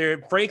out. And there,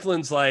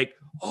 Franklin's like,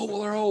 "Oh,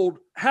 well, our old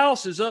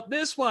house is up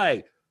this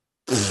way."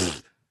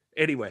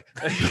 Anyway,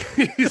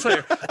 he's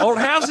like, "Old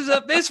house is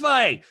up this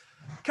way.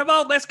 Come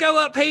on, let's go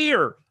up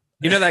here."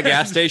 You know that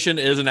gas station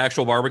is an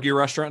actual barbecue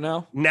restaurant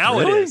now? Now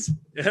really? It is.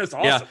 It's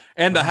awesome. Yeah.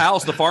 And the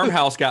house, the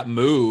farmhouse got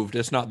moved.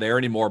 It's not there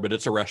anymore, but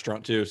it's a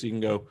restaurant too. So you can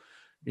go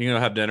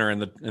have dinner in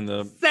the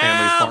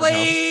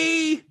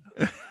Sally! family's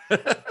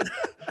farmhouse.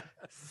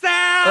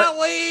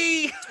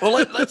 Sally!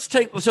 Well, let's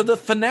take, so the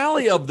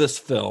finale of this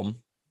film,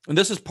 and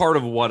this is part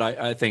of what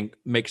I think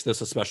makes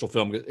this a special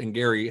film, and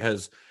Gary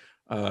has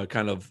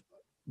kind of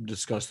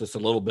discussed this a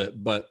little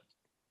bit, but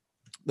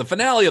the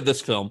finale of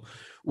this film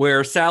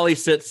where Sally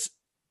sits,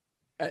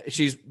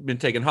 she's been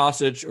taken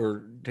hostage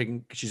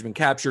she's been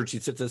captured. She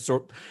sits at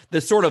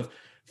this sort of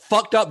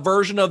fucked up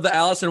version of the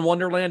Alice in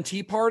Wonderland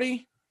Tea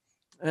Party.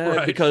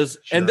 Right. Because,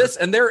 sure.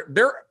 and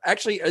there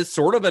actually is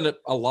sort of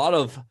a lot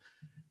of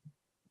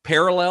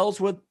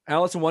parallels with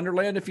Alice in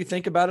Wonderland. If you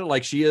think about it,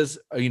 like she is,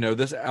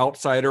 this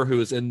outsider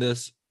who is in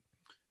this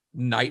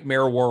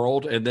nightmare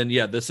world. And then,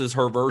 this is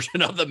her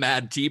version of the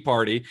Mad Tea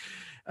Party.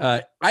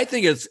 I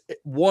think it's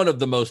one of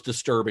the most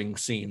disturbing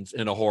scenes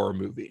in a horror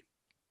movie.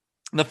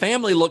 The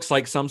family looks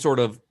like some sort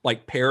of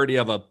like parody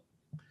of a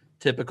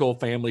typical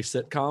family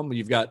sitcom.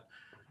 You've got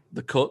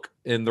the cook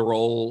in the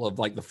role of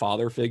like the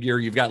father figure.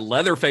 You've got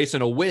Leatherface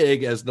in a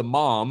wig as the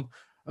mom.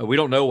 We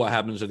don't know what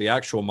happens to the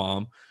actual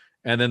mom.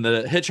 And then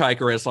the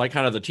hitchhiker is like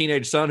kind of the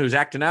teenage son who's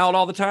acting out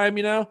all the time,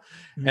 you know?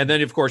 Mm-hmm. And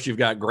then, of course, you've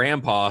got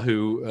Grandpa,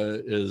 who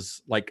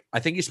is like,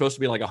 I think he's supposed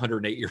to be like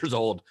 108 years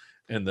old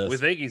in this. We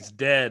think he's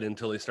dead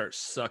until he starts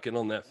sucking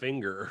on that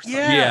finger or something.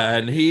 Yeah,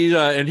 and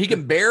he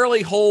can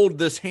barely hold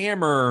this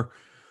hammer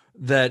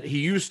that he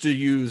used to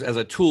use as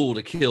a tool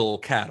to kill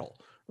cattle,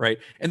 right?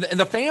 And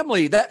the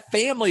family, that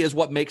family is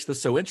what makes this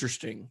so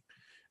interesting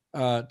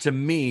to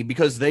me,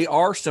 because they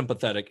are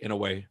sympathetic in a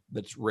way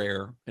that's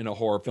rare in a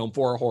horror film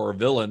for a horror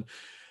villain.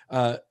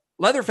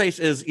 Leatherface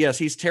is, yes,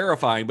 he's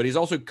terrifying, but he's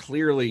also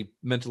clearly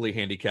mentally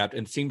handicapped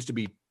and seems to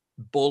be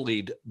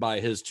bullied by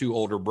his two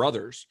older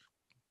brothers.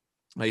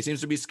 He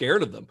seems to be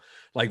scared of them.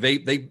 Like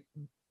they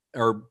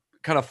are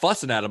kind of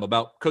fussing at him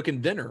about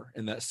cooking dinner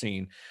in that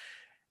scene.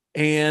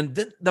 And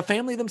the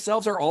family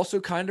themselves are also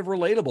kind of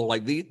relatable.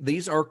 Like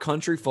these are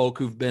country folk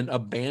who've been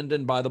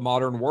abandoned by the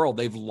modern world.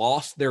 They've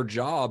lost their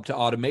job to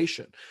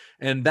automation.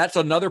 And that's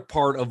another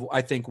part of,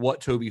 I think,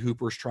 what Tobe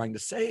Hooper is trying to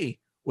say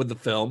with the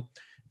film,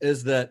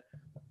 is that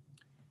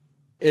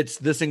it's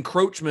this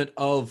encroachment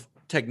of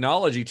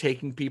technology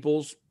taking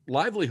people's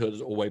livelihoods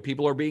away.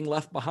 People are being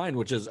left behind,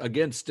 which is,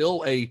 again,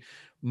 still a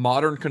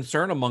modern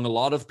concern among a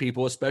lot of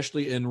people,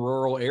 especially in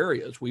rural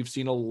areas. We've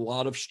seen a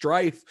lot of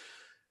strife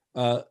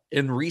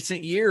in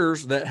recent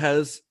years that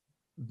has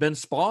been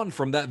spawned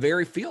from that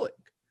very feeling.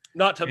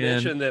 Not to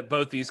mention that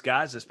both these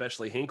guys,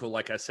 especially Hinkle,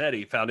 like I said,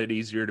 he found it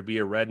easier to be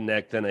a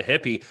redneck than a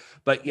hippie,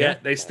 but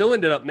yet they still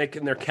ended up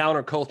making their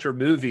counterculture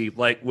movie,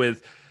 like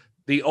with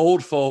the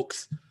old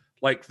folks,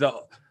 like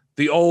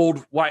the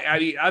old white. I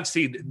mean, I've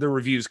seen the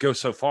reviews go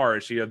so far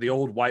as, the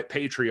old white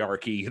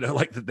patriarchy,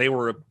 like that they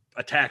were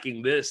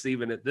attacking this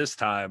even at this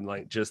time,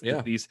 like just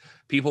these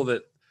people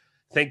that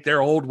think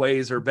their old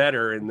ways are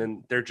better, and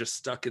then they're just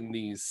stuck in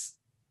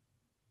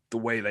the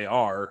way they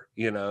are,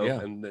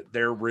 and that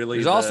they're really.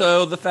 There's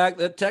also the fact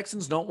that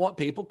Texans don't want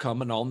people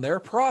coming on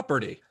their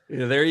property.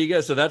 There you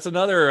go. So that's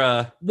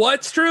another.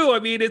 What's true? I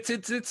mean,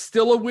 it's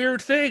still a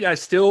weird thing. I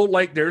still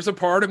there's a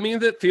part of me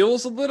that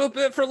feels a little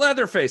bit for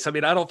Leatherface. I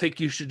mean, I don't think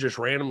you should just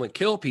randomly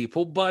kill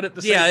people, but at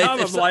the same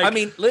time, I'm like, I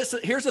mean, listen.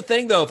 Here's the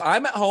thing, though. If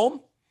I'm at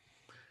home.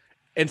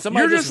 And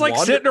somebody you're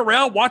just sitting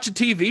around watching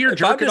TV or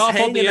jerking off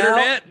on the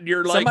internet, and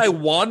you're like, somebody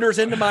wanders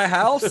into my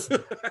house,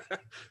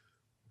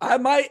 I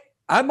might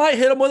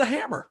hit them with a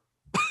hammer.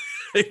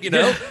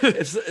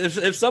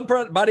 If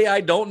somebody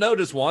I don't know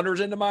just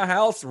wanders into my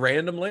house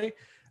randomly,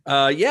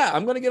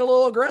 I'm going to get a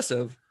little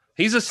aggressive.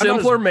 He's a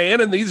simpler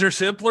man, and these are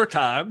simpler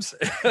times.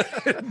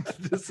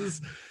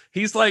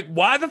 He's like,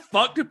 why the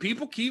fuck do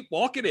people keep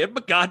walking in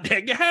my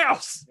goddamn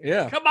house?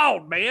 Yeah, come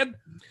on, man.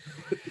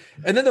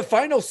 And then the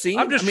final scene.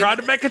 I'm just trying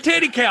to make a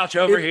titty couch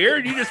over here,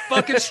 and you just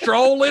fucking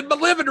stroll in my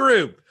living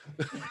room.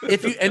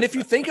 If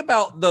you think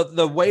about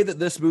the way that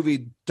this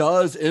movie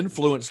does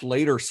influence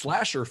later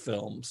slasher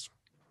films,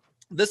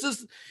 this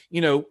is,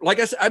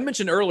 like I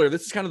mentioned earlier,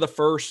 this is kind of the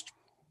first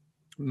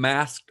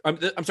masked.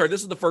 I'm sorry,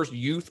 this is the first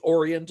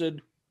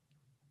youth-oriented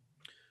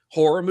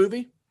horror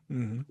movie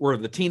where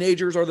the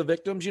teenagers are the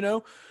victims. Yeah.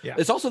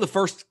 It's also the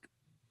first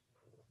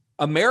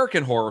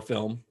American horror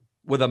film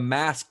with a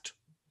masked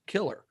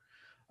killer.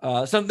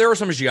 There was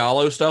some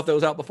Giallo stuff that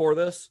was out before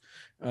this,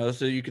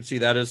 so you could see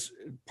that as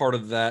part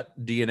of that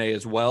DNA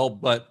as well.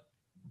 But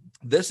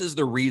this is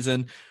the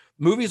reason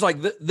movies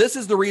like this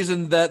is the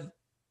reason that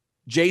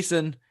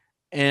Jason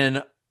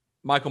and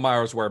Michael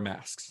Myers wear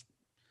masks.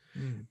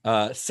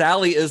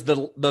 Sally is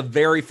the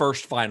very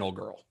first final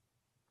girl,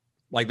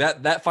 like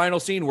that final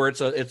scene where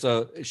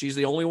she's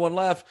the only one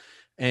left,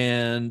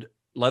 and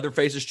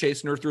Leatherface is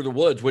chasing her through the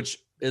woods, which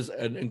is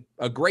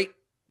a great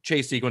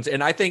chase sequence,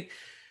 and I think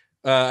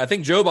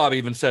Joe Bob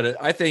even said it.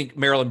 I think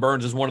Marilyn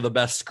Burns is one of the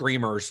best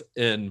screamers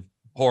in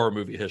horror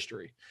movie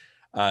history.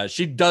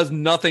 She does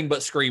nothing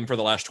but scream for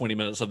the last 20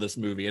 minutes of this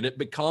movie, and it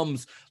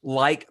becomes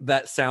like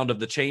that sound of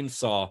the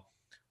chainsaw,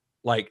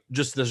 like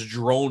just this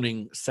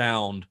droning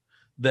sound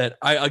that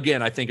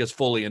I think is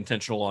fully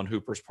intentional on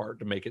Hooper's part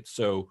to make it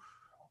so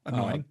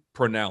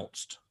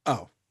pronounced. Oh.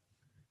 All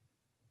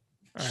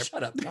right.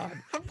 Shut up, Todd.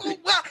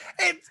 Well,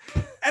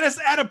 it's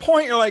at a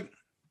point you're like,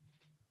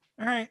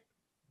 all right.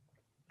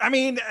 I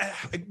mean,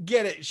 I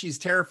get it. She's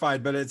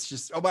terrified, but it's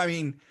just,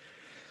 did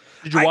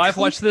your wife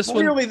watch this one?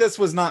 Clearly this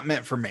was not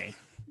meant for me.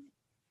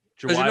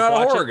 Because you're not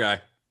a horror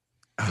guy.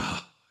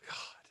 Oh,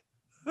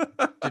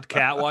 God. Did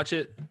Kat watch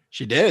it?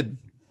 She did.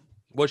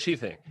 What'd she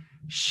think?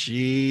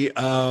 She,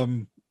 I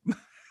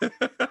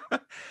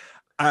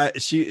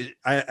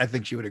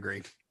think she would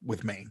agree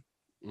with me.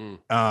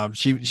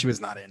 She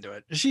was not into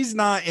it. She's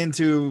not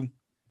into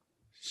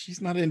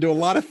a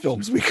lot of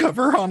films we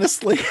cover,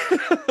 honestly.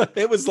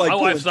 It was like my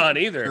wife's not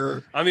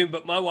either. I mean,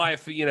 but my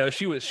wife,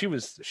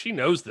 she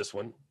knows this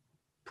one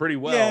pretty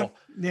well.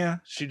 Yeah.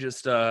 She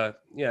just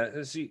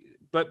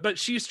but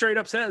she straight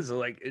up says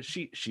like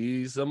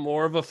she's a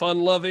more of a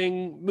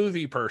fun-loving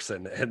movie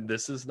person, and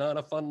this is not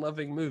a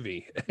fun-loving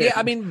movie. Yeah,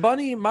 I mean,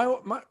 Bunny, my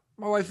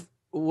wife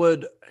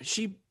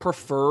she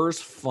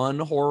prefers fun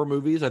horror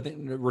movies. I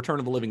think Return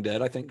of the Living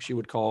Dead, I think she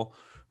would call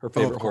her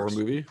favorite horror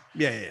movie.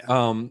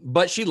 Yeah.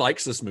 But she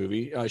likes this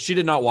movie. She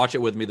did not watch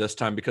it with me this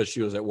time because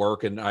she was at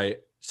work, and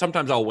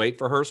sometimes I'll wait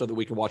for her so that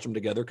we can watch them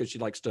together because she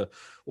likes to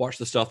watch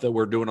the stuff that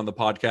we're doing on the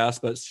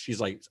podcast. But she's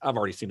like, I've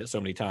already seen it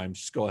so many times.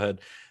 Just go ahead.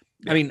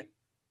 Yeah. I mean,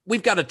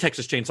 we've got a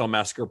Texas Chainsaw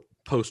Massacre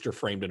poster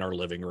framed in our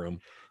living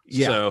room.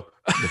 Yeah. So,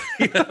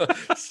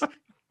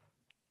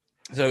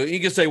 so you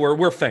can say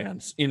we're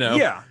fans,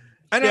 Yeah.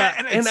 And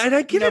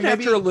I get it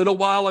maybe after a little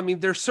while. I mean,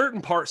 there's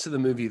certain parts of the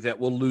movie that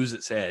will lose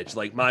its edge.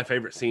 Like my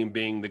favorite scene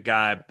being the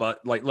guy,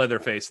 but like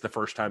Leatherface, the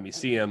first time you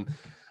see him.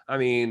 I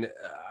mean,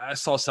 I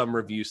saw some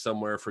review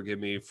somewhere. Forgive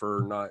me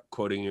for not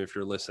quoting you if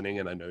you're listening,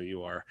 and I know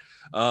you are.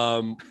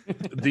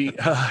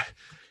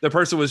 The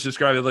person was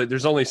describing like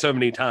there's only so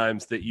many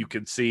times that you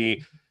could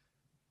see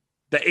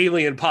the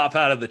alien pop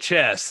out of the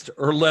chest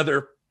or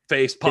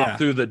Leatherface pop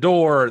through the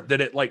door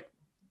that it like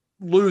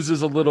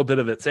loses a little bit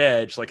of its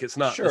edge. Like it's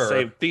not the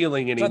same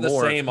feeling anymore. It's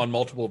not the same on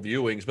multiple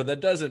viewings, but that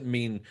doesn't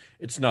mean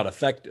it's not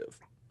effective.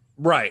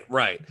 Right.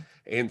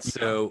 And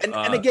so,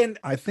 and again,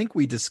 I think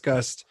we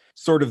discussed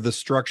sort of the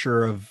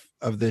structure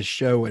of this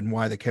show and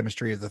why the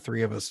chemistry of the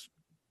three of us,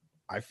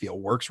 I feel,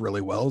 works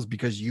really well is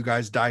because you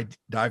guys dive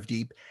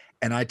deep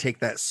and I take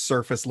that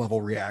surface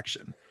level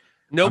reaction.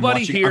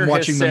 Nobody here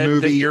has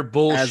said that you're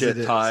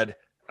bullshit, Todd.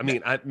 I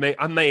mean, I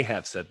may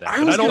have said that.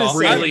 I'm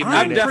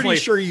pretty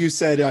sure you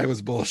said I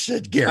was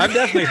bullshit, Gary. I've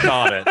definitely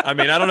thought it. I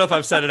mean, I don't know if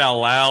I've said it out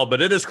loud,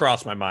 but it has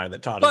crossed my mind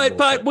that Todd.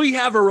 But we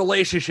have a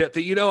relationship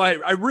that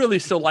I really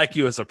still like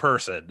you as a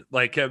person.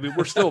 Like, I mean,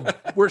 we're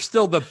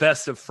still the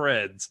best of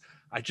friends.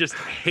 I just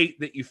hate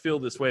that you feel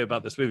this way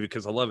about this movie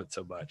because I love it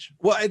so much.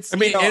 Well, it's. I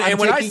mean, and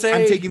when I say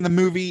I'm taking the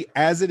movie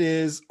as it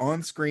is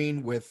on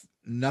screen with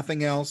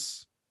nothing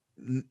else,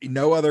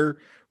 no other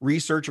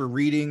research or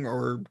reading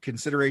or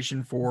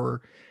consideration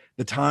for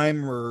the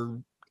time,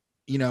 or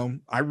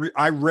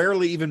I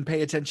rarely even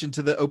pay attention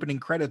to the opening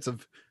credits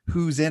of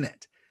who's in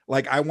it.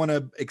 Like I want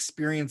to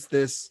experience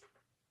this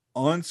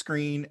on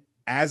screen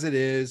as it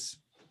is,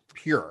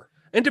 pure.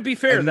 And to be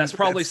fair, that's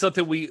probably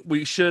something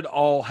we should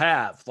all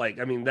have. Like,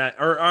 I mean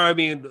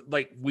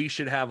like we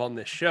should have on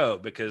this show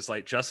because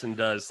like Justin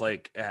does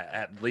like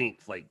at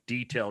length, like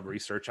detailed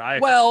research. I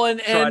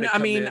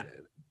mean,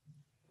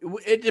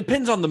 it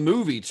depends on the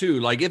movie too.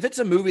 Like if it's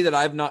a movie that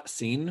I've not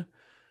seen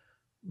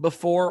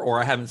before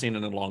or I haven't seen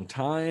in a long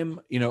time,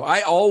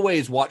 I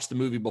always watch the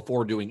movie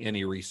before doing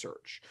any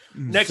research.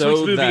 Next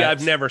week's movie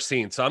I've never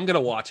seen, so I'm gonna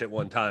watch it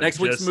one time. Next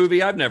week's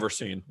movie I've never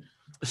seen,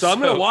 so I'm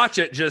gonna watch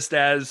it just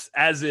as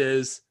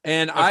is.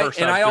 And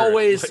I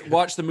always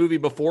watch the movie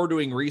before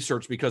doing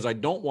research because I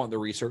don't want the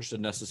research to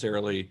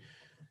necessarily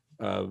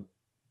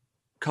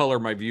color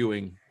my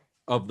viewing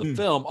of the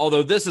film.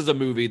 Although this is a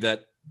movie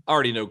that I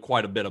already know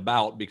quite a bit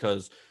about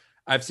because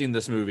I've seen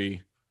this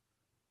movie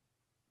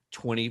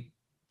 20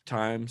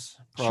 times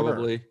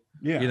probably. Sure.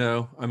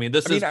 Yeah. I mean,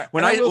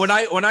 when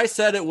I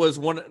said it was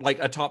one like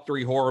a top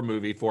 3 horror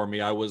movie for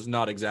me, I was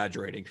not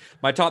exaggerating.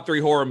 My top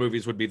 3 horror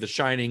movies would be The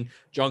Shining,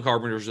 John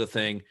Carpenter's The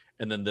Thing,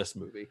 and then this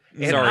movie.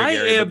 And sorry,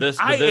 Gary, but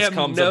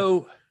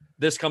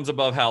this comes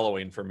above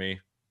Halloween for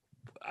me.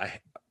 I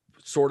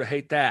sort of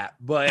hate that,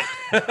 but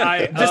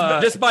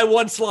just by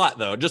one slot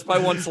though. Just by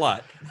one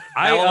slot.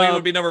 Halloween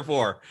would be number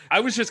 4.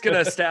 I was just going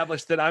to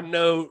establish that I'm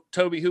no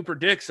Tobe Hooper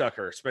dick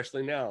sucker,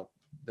 especially now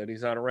that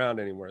he's not around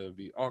anymore. That'd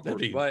be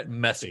awkward, but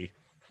messy.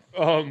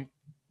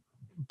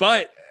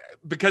 But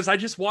because I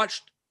just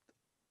watched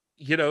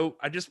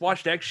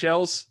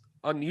Eggshells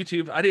on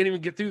YouTube. I didn't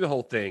even get through the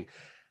whole thing.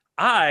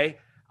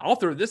 I'll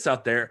throw this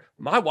out there.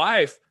 My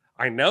wife,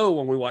 I know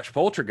when we watch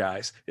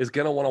Poltergeist, is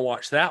going to want to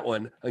watch that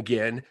one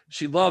again.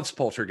 She loves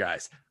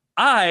Poltergeist.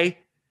 I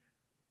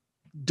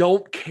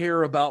don't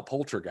care about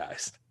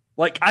Poltergeist.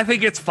 Like, I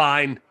think it's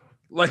fine.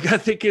 Like, I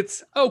think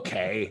it's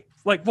okay.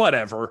 Like,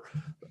 whatever.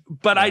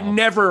 But I've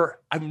never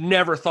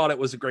thought it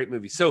was a great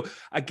movie. So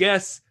I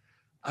guess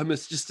I'm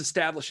just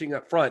establishing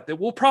up front that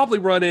we'll probably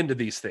run into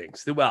these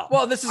things.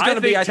 Well, this is going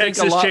to be, I think,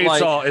 Texas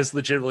Chainsaw is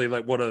legitimately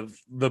like one of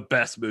the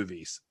best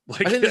movies.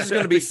 Like, I think this is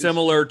going to be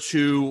similar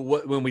to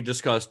when we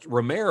discussed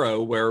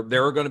Romero, where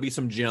there are going to be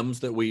some gems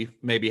that we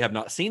maybe have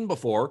not seen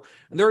before.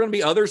 And there are going to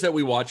be others that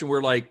we watch and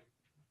we're like,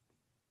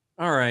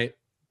 all right,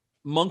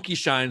 Monkey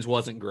Shines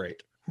wasn't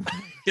great.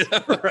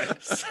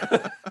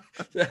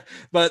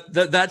 But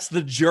that's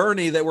the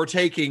journey that we're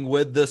taking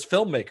with this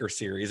filmmaker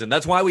series, and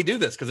that's why we do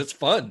this, because it's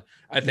fun,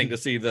 I think, to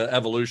see the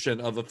evolution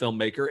of a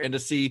filmmaker and to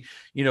see,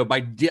 by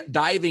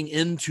diving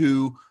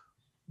into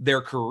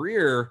their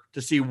career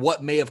to see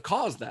what may have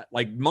caused that.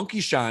 Like Monkey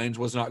Shines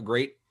was not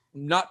great,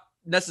 not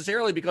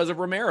necessarily because of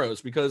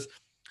Romero's, because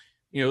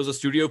it was a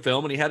studio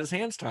film and he had his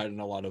hands tied in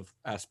a lot of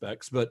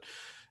aspects, but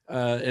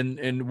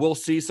and we'll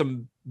see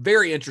some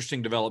very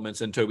interesting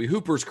developments in Tobe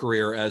Hooper's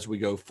career as we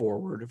go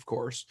forward, of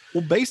course.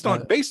 Well, based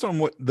on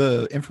what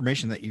the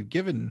information that you've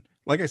given,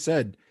 like I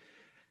said,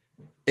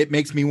 it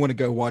makes me want to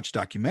go watch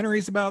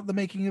documentaries about the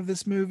making of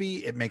this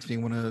movie. It makes me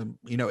want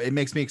to, it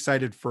makes me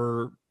excited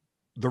for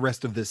the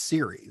rest of this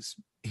series,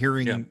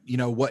 hearing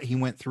what he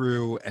went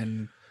through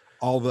and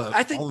all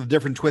the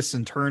different twists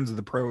and turns of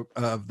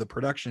the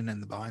production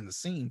and the behind the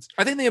scenes.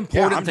 I think the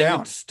important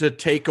thing to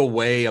take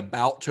away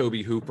about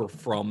Tobe Hooper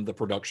from the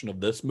production of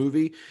this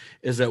movie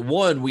is that,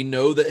 one, we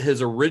know that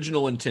his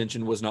original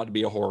intention was not to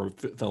be a horror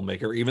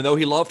filmmaker, even though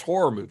he loved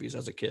horror movies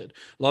as a kid,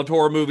 loved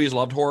horror movies,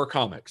 loved horror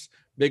comics,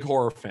 big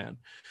horror fan.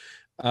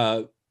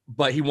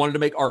 But he wanted to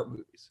make art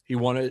movies. He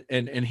wanted,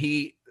 and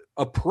he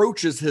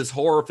approaches his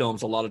horror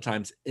films a lot of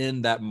times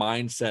in that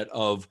mindset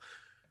of,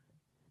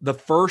 the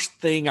first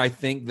thing I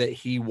think that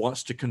he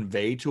wants to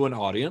convey to an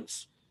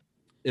audience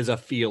is a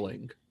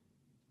feeling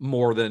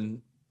more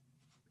than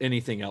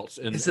anything else.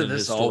 Isn't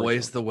this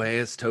always the way?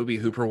 As Tobe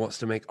Hooper wants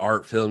to make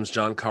art films,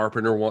 John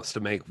Carpenter wants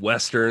to make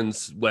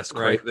Westerns, Wes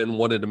Craven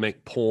wanted to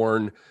make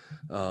porn.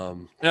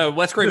 No,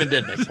 Wes Craven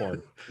did make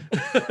porn.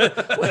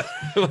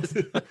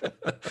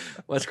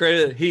 Wes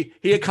Craven,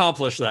 he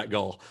accomplished that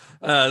goal.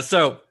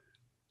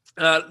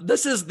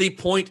 This is the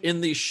point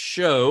in the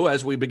show,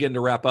 as we begin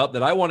to wrap up,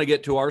 that I want to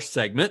get to our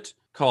segment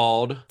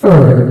called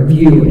Further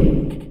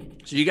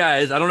Viewing. So you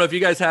guys, I don't know if you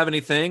guys have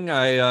anything.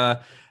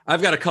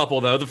 I've got a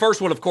couple, though. The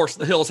first one, of course,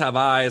 The Hills Have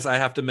Eyes, I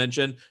have to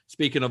mention,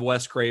 speaking of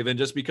Wes Craven,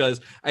 just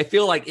because I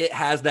feel like it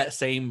has that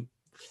same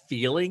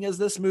feeling as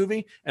this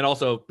movie, and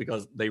also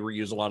because they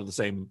reuse a lot of the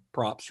same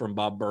props from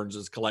Bob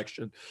Burns'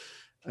 collection.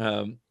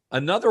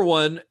 Another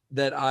one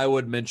that I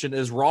would mention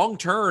is Wrong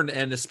Turn,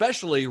 and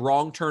especially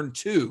Wrong Turn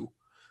 2.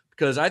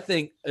 Because I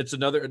think it's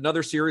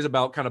another series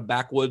about kind of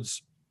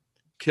backwoods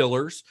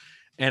killers.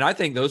 And I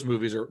think those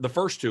movies the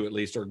first two at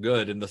least are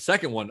good. And the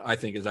second one I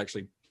think is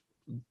actually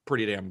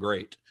pretty damn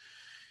great.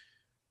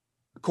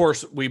 Of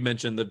course, we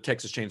mentioned the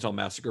Texas Chainsaw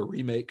Massacre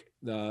remake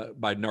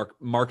by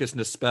Marcus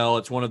Nispel.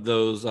 It's one of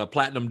those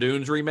Platinum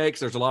Dunes remakes.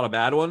 There's a lot of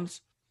bad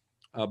ones,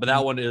 but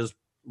that one is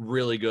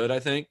really good, I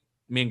think.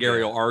 Me and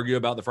Gary will argue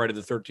about the Friday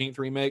the 13th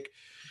remake.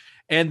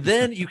 And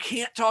then you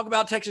can't talk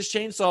about Texas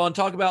Chainsaw and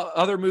talk about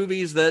other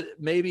movies that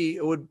maybe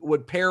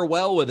would pair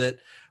well with it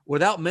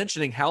without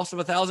mentioning House of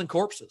a Thousand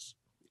Corpses.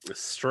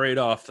 Straight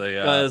off the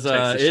Texas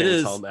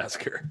Chainsaw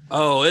Massacre.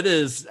 Oh, it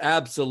is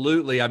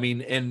absolutely. I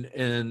mean,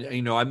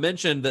 and I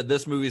mentioned that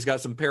this movie's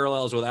got some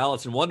parallels with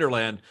Alice in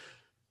Wonderland.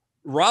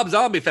 Rob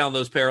Zombie found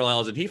those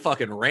parallels and he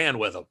fucking ran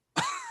with them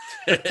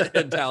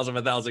in House of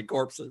a Thousand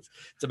Corpses.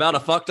 It's about a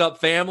fucked up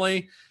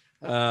family,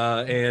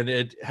 and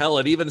it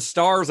even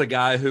stars a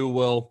guy who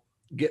will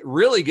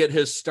get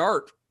his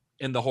start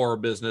in the horror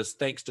business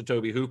thanks to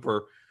Tobe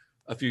Hooper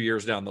a few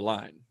years down the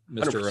line.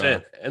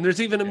 100%. And there's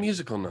even a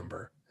musical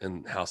number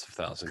in House of a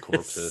Thousand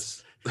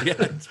Corpses.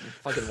 It's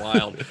fucking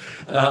wild.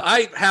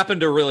 I happen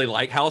to really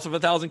like House of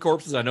a Thousand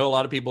Corpses. I know a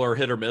lot of people are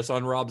hit or miss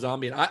on Rob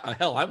Zombie. And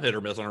I'm hit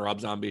or miss on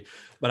Rob Zombie,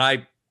 but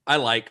I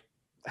like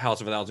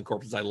House of a Thousand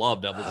Corpses. I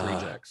love Devil's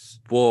Rejects.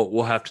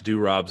 We'll have to do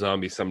Rob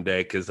Zombie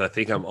someday because I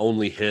think I'm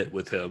only hit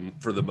with him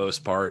for the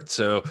most part.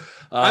 So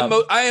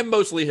I am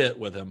mostly hit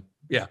with him.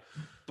 Yeah,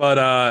 but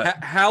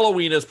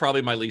Halloween is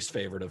probably my least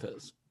favorite of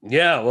his.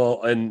 Yeah,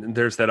 well, and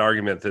there's that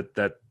argument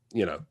that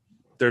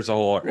there's a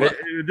whole.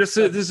 This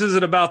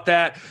isn't about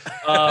that.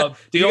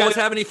 Do you guys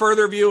have any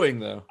further viewing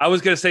though? I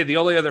was going to say the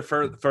only other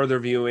further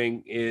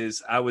viewing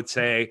is I would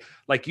say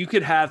like you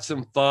could have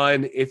some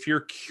fun if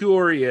you're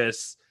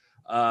curious.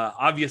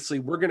 Obviously,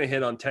 we're going to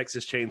hit on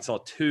Texas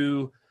Chainsaw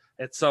 2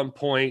 at some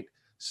point,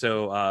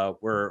 so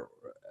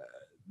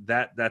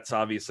that's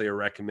obviously a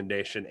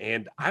recommendation.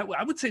 And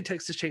I would say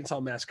Texas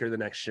Chainsaw Massacre: The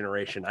Next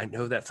Generation. I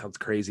know that sounds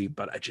crazy,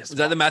 but is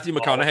that the Matthew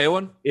McConaughey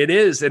one? It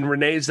is, and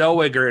Renee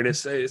Zellweger, and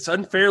it's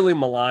unfairly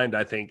maligned,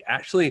 I think.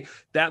 Actually,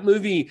 that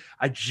movie,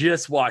 I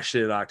just watched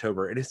it in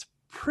October, and it's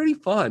pretty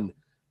fun.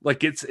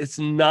 Like it's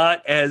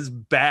not as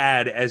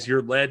bad as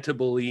you're led to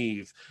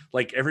believe.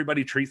 Like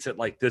everybody treats it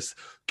like this.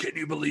 Can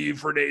you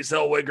believe Renee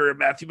Zellweger and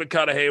Matthew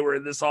McConaughey were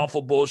in this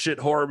awful bullshit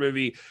horror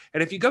movie?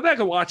 And if you go back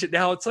and watch it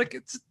now, it's like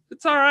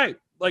it's all right.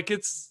 Like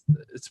it's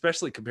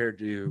especially compared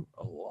to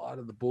a lot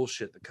of the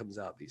bullshit that comes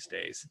out these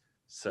days.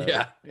 So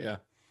yeah.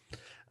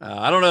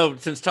 I don't know.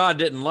 Since Todd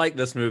didn't like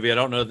this movie, I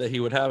don't know that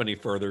he would have any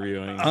further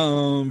viewing.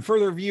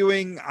 Further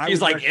viewing.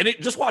 He's like,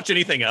 just watch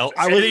anything else.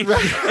 I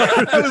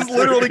was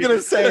literally going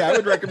to say I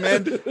would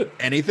recommend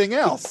anything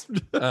else.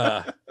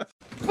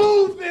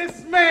 Boo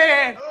this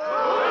man!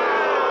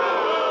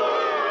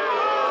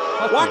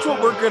 Watch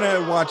what we're going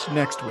to watch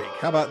next week.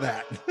 How about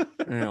that?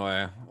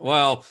 Anyway,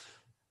 well.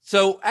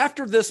 So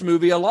after this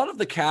movie, a lot of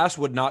the cast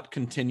would not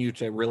continue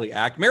to really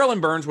act. Marilyn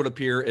Burns would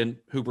appear in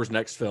Hooper's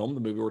next film, the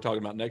movie we're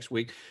talking about next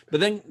week, but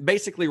then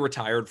basically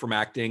retired from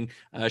acting.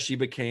 I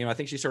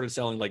think she started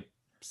selling like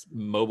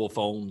mobile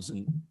phones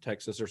in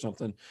Texas or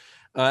something.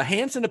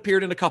 Hansen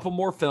appeared in a couple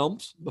more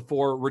films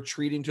before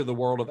retreating to the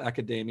world of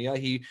academia.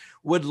 He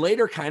would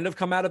later kind of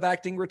come out of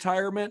acting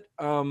retirement.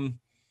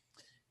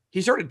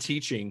 He started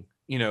teaching,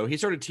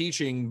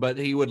 but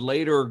he would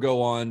later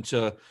go on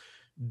to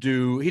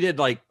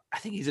I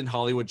think he's in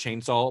Hollywood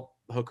Chainsaw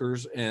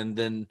Hookers, and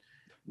then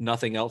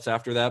nothing else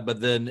after that.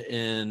 But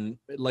then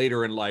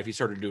later in life, he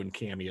started doing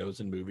cameos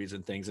in movies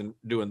and things and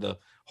doing the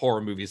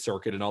horror movie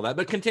circuit and all that,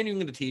 but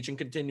continuing to teach and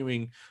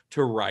continuing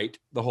to write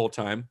the whole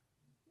time.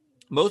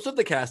 Most of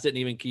the cast didn't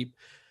even keep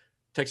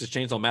Texas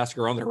Chainsaw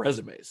Massacre on their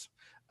resumes.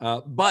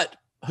 But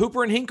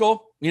Hooper and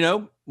Hinkle,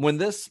 when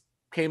this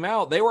came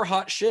out, they were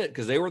hot shit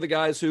because they were the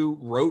guys who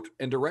wrote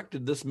and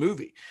directed this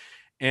movie.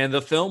 And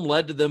the film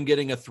led to them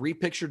getting a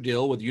 3-picture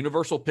deal with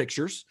Universal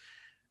Pictures.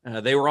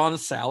 They were on a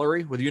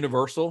salary with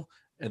Universal,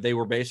 and they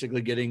were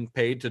basically getting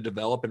paid to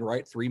develop and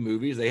write 3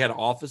 movies. They had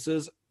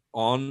offices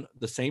on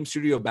the same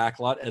studio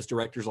backlot as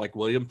directors like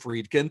William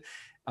Friedkin,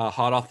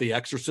 hot off The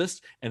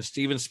Exorcist, and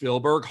Steven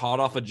Spielberg, hot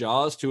off of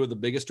Jaws. 2 of the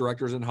biggest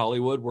directors in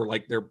Hollywood were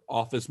like their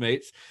office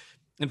mates.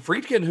 And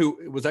Friedkin,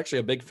 who was actually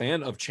a big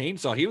fan of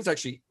Chainsaw, he was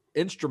actually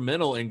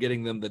instrumental in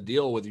getting them the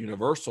deal with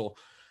Universal.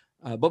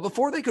 But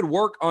before they could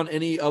work on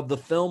any of the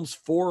films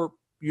for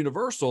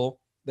Universal,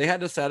 they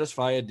had to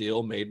satisfy a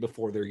deal made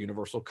before their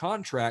Universal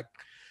contract.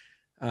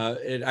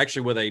 It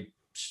actually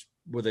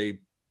with a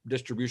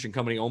distribution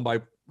company owned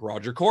by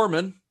Roger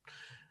Corman.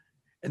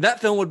 And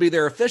that film would be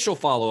their official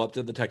follow-up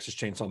to the Texas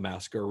Chainsaw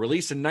Massacre,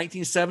 released in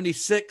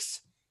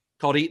 1976,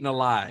 called Eaten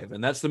Alive.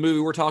 And that's the movie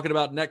we're talking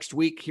about next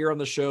week here on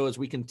the show as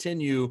we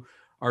continue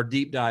our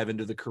deep dive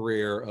into the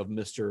career of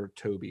Mr.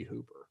 Tobe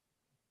Hooper.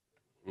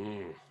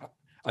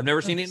 I've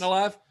never seen Eaten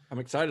Alive. I'm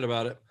excited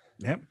about it.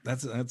 Yep,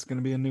 that's going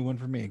to be a new one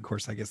for me. Of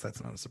course, I guess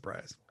that's not a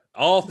surprise.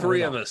 All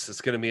 3 of us,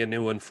 it's going to be a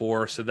new one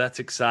for, so that's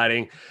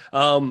exciting.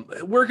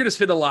 We're going to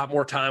spend a lot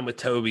more time with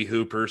Tobe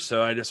Hooper,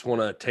 so I just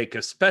want to take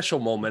a special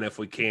moment, if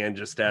we can,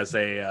 just as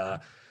a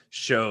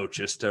show,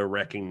 just to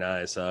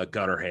recognize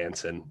Gunnar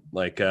Hansen.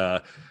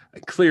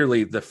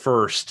 Clearly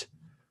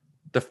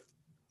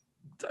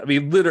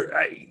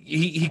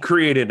he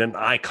created an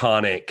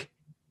iconic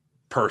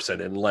person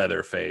in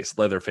Leatherface.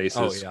 Leatherface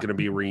is going to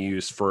be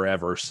reused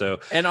forever. So,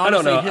 and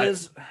honestly, I don't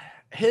know.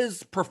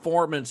 His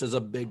performance is a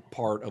big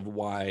part of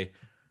why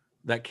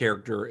that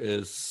character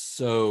is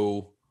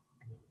so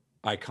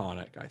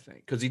iconic, I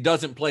think, because he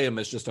doesn't play him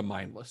as just a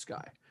mindless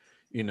guy.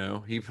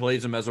 He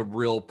plays him as a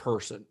real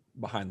person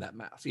behind that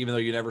mask. Even though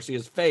you never see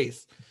his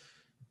face,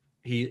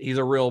 he's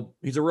a real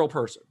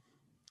person.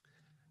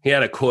 He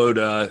had a quote.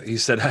 He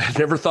said, "I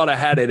never thought I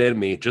had it in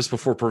me." Just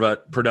before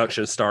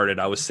production started,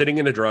 I was sitting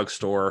in a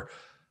drugstore,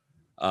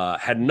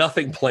 had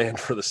nothing planned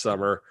for the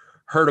summer,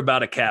 heard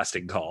about a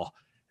casting call,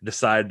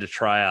 decided to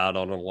try out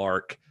on a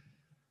lark.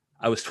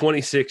 I was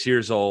 26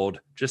 years old,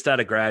 just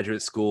out of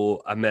graduate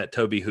school. I met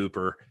Tobe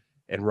Hooper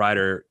and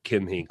writer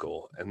Kim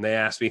Hinkle, and they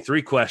asked me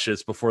 3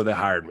 questions before they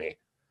hired me.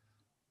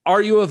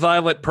 Are you a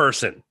violent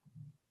person?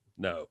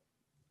 No.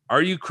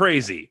 Are you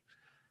crazy?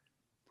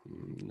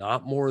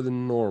 Not more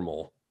than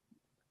normal.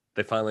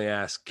 They finally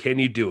asked, can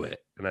you do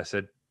it? And I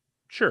said,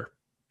 sure,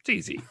 it's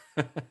easy.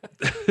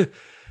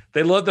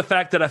 They loved the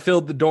fact that I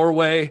filled the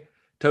doorway.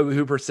 Tobe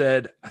Hooper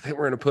said, I think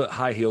we're going to put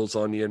high heels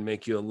on you and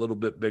make you a little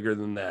bit bigger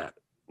than that.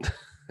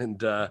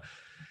 And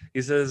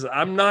he says,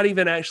 I'm not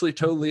even actually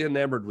totally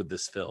enamored with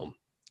this film.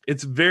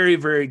 It's very,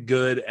 very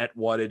good at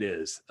what it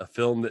is, a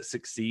film that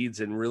succeeds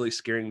in really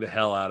scaring the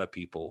hell out of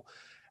people.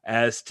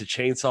 As to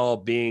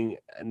Chainsaw being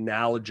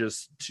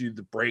analogous to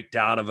the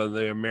breakdown of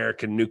the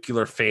American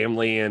nuclear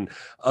family and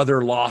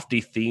other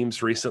lofty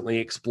themes recently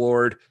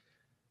explored,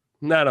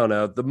 I don't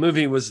know. The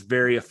movie was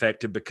very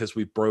effective because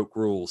we broke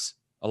rules,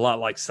 a lot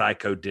like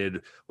Psycho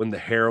did when the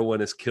heroine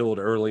is killed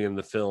early in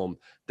the film.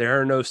 There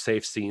are no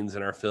safe scenes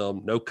in our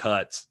film, no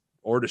cuts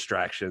or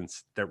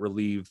distractions that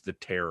relieve the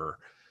terror.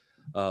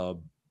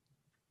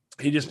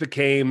 He just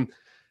became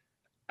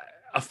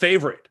a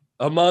favorite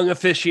among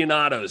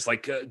aficionados.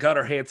 Like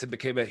Gunnar Hansen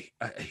became a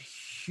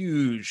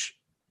huge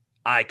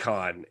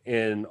icon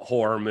in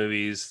horror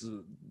movies,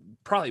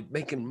 probably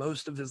making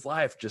most of his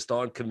life just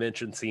on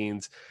convention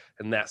scenes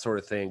and that sort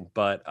of thing.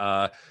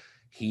 But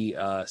he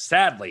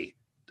sadly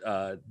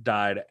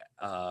died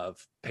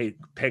of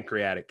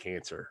pancreatic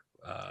cancer,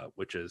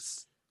 which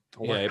is...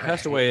 Yeah, he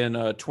passed away in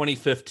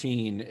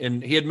 2015,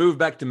 and he had moved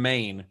back to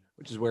Maine,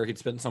 which is where he'd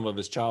spent some of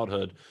his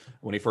childhood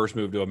when he first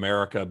moved to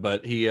America.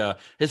 But he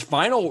his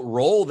final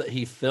role that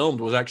he filmed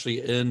was actually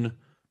in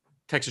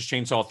Texas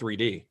Chainsaw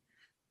 3D.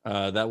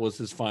 That was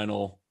his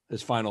final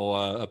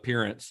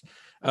appearance.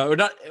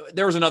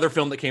 There was another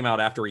film that came out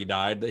after he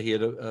died that he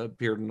had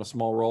appeared in a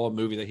small role, a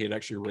movie that he had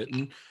actually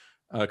written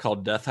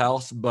called Death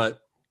House. But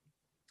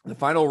the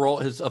final role,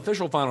 his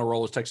official final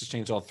role, was Texas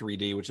Chainsaw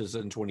 3D, which is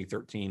in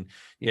 2013.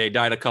 Yeah, he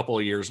died a couple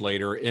of years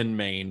later in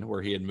Maine,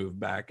 where he had moved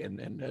back and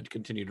had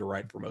continued to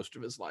write for most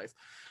of his life.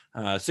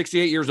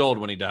 68 years old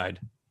when he died.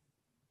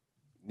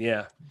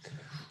 Yeah,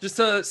 just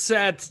a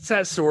sad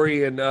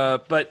story. And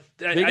but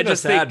speaking I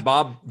just of sad,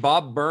 think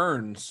Bob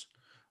Burns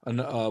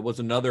was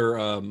another.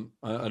 A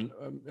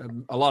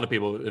lot of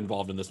people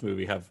involved in this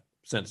movie have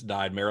since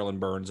died. Marilyn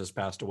Burns has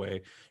passed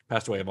away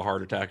of a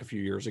heart attack a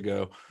few years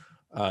ago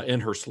in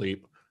her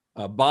sleep.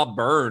 Bob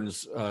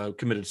Burns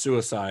committed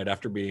suicide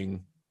after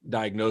being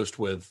diagnosed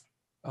with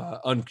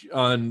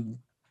uncurable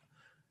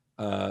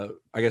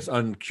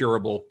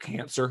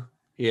cancer.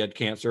 He had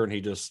cancer, and he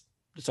just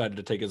decided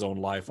to take his own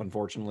life,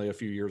 unfortunately, a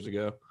few years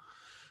ago.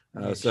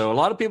 So a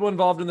lot of people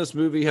involved in this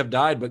movie have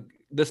died, but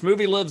this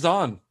movie lives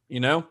on.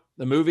 The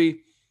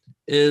movie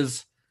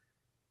is,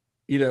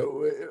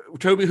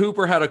 Tobe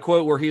Hooper had a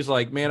quote where he's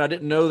like, man, I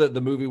didn't know that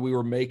the movie we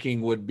were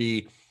making would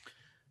be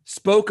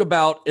spoke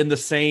about in the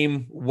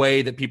same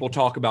way that people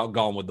talk about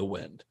Gone with the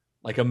Wind,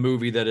 like a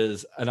movie that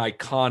is an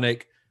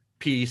iconic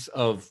piece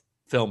of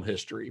film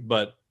history.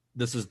 But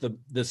this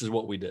is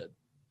what we did.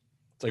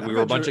 It's like we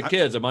were a bunch of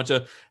kids,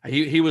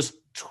 he was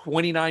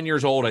 29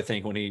 years old, I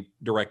think, when he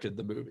directed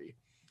the movie.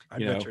 I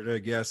venture to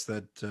guess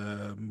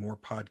that more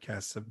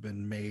podcasts have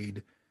been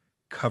made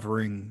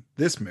covering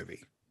this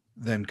movie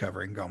than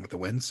covering Gone with the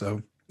Wind.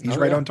 So he's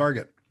right on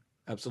target.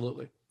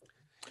 Absolutely.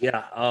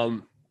 Yeah.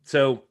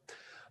 So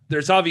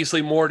there's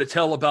obviously more to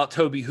tell about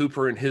Tobe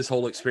Hooper and his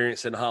whole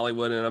experience in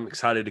Hollywood, and I'm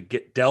excited to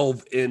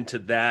delve into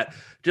that.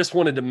 Just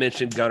wanted to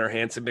mention Gunnar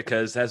Hansen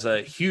because as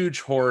a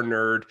huge horror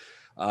nerd,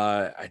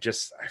 I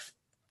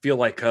feel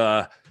like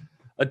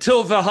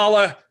until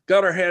Valhalla,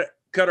 Gunnar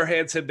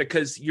Hansen,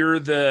 because you're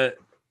the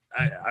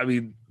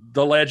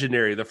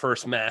legendary, the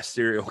first mass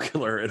serial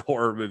killer in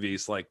horror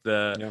movies, like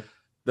the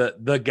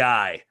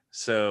guy.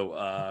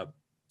 So,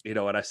 and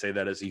I say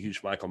that as a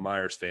huge Michael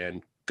Myers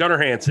fan. Gunnar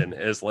Hansen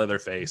as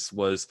Leatherface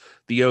was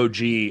the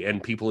OG,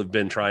 and people have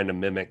been trying to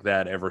mimic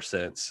that ever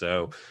since.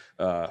 So,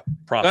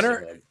 props to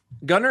him.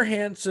 Gunnar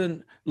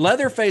Hansen,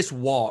 Leatherface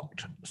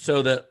walked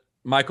so that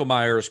Michael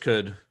Myers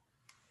could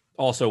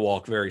also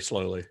walk very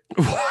slowly.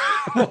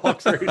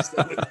 Walks very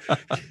slowly.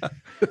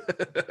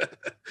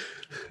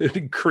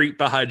 Creep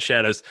behind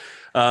shadows.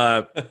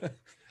 The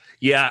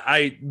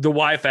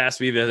wife asked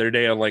me the other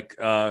day on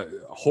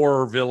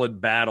horror villain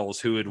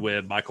battles, who would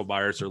win, Michael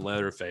Myers or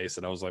Leatherface,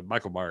 and I was like,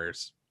 Michael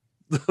Myers.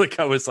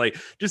 I was like,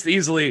 just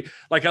easily,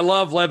 I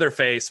love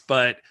Leatherface,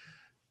 but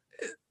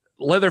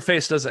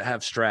Leatherface doesn't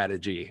have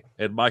strategy,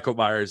 and Michael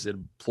Myers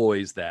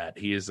employs that.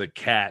 He is a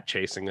cat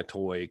chasing a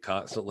toy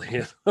constantly.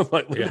 And I'm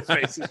like,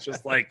 Leatherface is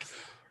just like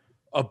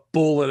a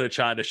bull in a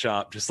china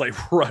shop, just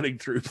running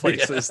through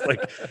places.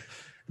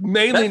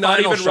 Mainly not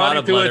even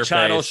running through a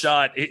china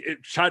shop.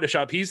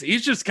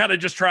 He's just kind of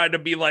just trying to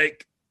be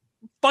like,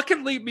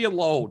 fucking leave me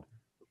alone.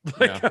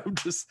 I'm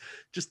just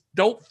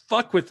don't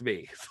fuck with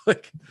me.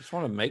 Just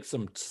want to make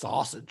some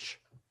sausage.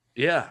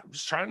 Yeah, I'm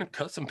just trying to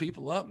cut some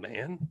people up,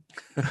 man.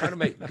 I'm trying to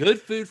make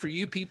good food for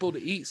you people to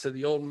eat so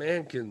the old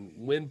man can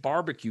win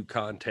barbecue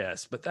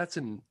contests. But that's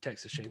in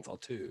Texas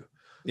Chainsaw 2.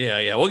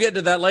 Yeah. We'll get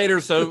to that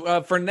later.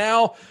 So for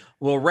now,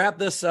 we'll wrap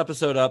this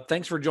episode up.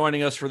 Thanks for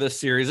joining us for this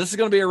series. This is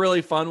going to be a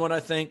really fun one,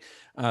 I think.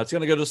 It's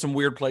going to go to some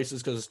weird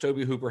places because Tobe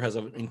Hooper has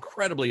an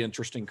incredibly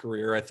interesting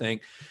career, I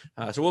think.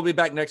 So we'll be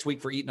back next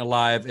week for Eaten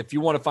Alive. If you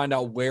want to find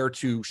out where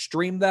to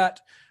stream that,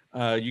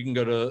 you can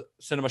go to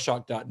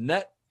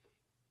cinemashock.net.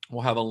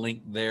 We'll have a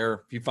link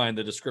there. If you find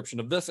the description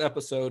of this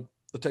episode,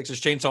 the Texas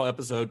Chainsaw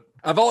episode,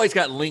 I've always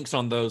got links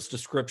on those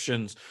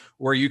descriptions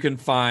where you can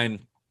find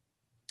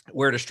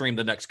where to stream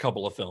the next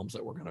couple of films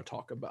that we're going to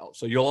talk about.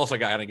 So you'll also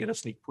kind of get a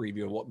sneak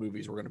preview of what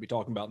movies we're going to be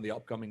talking about in the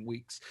upcoming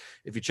weeks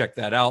if you check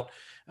that out.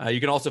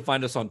 You can also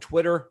find us on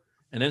Twitter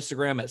and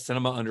Instagram at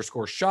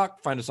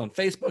cinema_shock. Find us on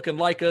Facebook and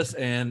like us,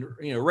 and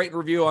rate and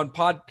review on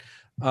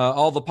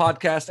all the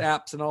podcast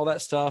apps and all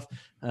that stuff.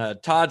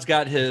 Todd's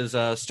got his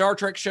Star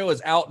Trek show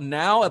is out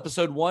now.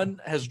 Episode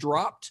 1 has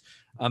dropped.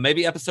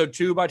 Maybe episode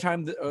 2 by the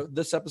time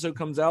this episode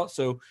comes out.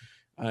 So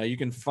you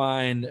can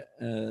find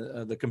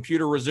the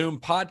Computer Resume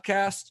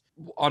podcast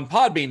on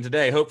Podbean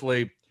today,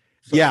 hopefully.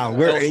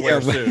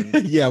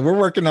 We're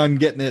working on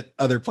getting it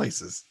other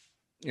places.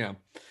 Yeah.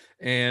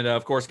 And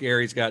of course,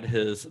 Gary's got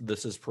his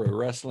This Is Pro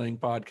Wrestling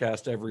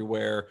podcast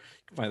everywhere.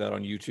 You can find that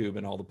on YouTube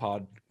and all the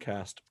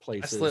podcast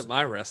places. I slipped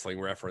my wrestling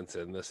reference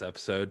in this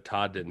episode.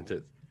 Todd didn't.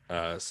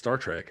 Star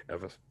Trek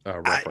have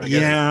a reference.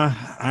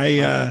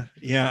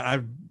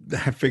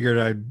 I figured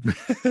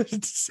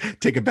I'd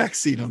take a back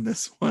seat on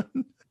this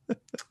one.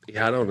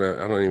 Yeah, I don't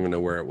know. I don't even know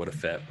where it would have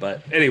fit.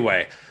 But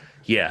anyway,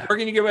 yeah. Where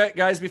can you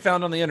guys be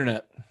found on the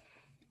internet?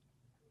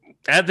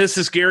 At This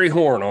Is Gary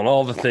Horn on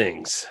all the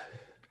things.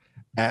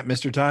 At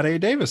Mr. Todd A.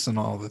 Davis on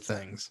all the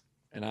things.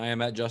 And I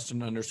am at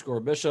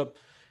Justin_Bishop.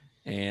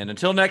 And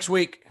until next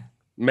week,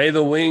 may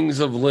the wings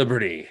of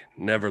liberty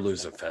never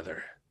lose a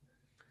feather.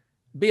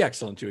 Be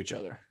excellent to each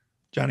other.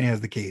 Johnny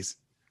has the keys.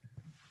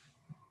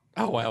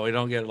 Oh, wow. We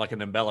don't get like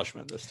an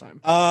embellishment this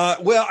time.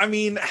 Well, I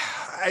mean,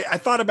 I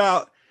thought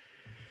about,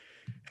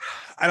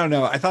 I don't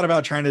know. I thought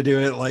about trying to do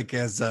it like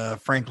as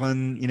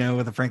Franklin,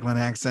 with a Franklin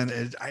accent.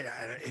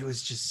 It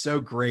was just so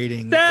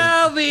grating.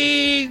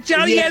 Johnny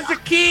has the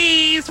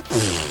keys.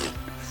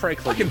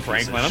 Franklin.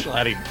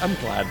 I'm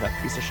glad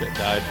that piece of shit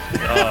died.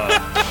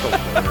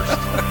 The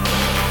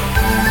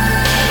worst.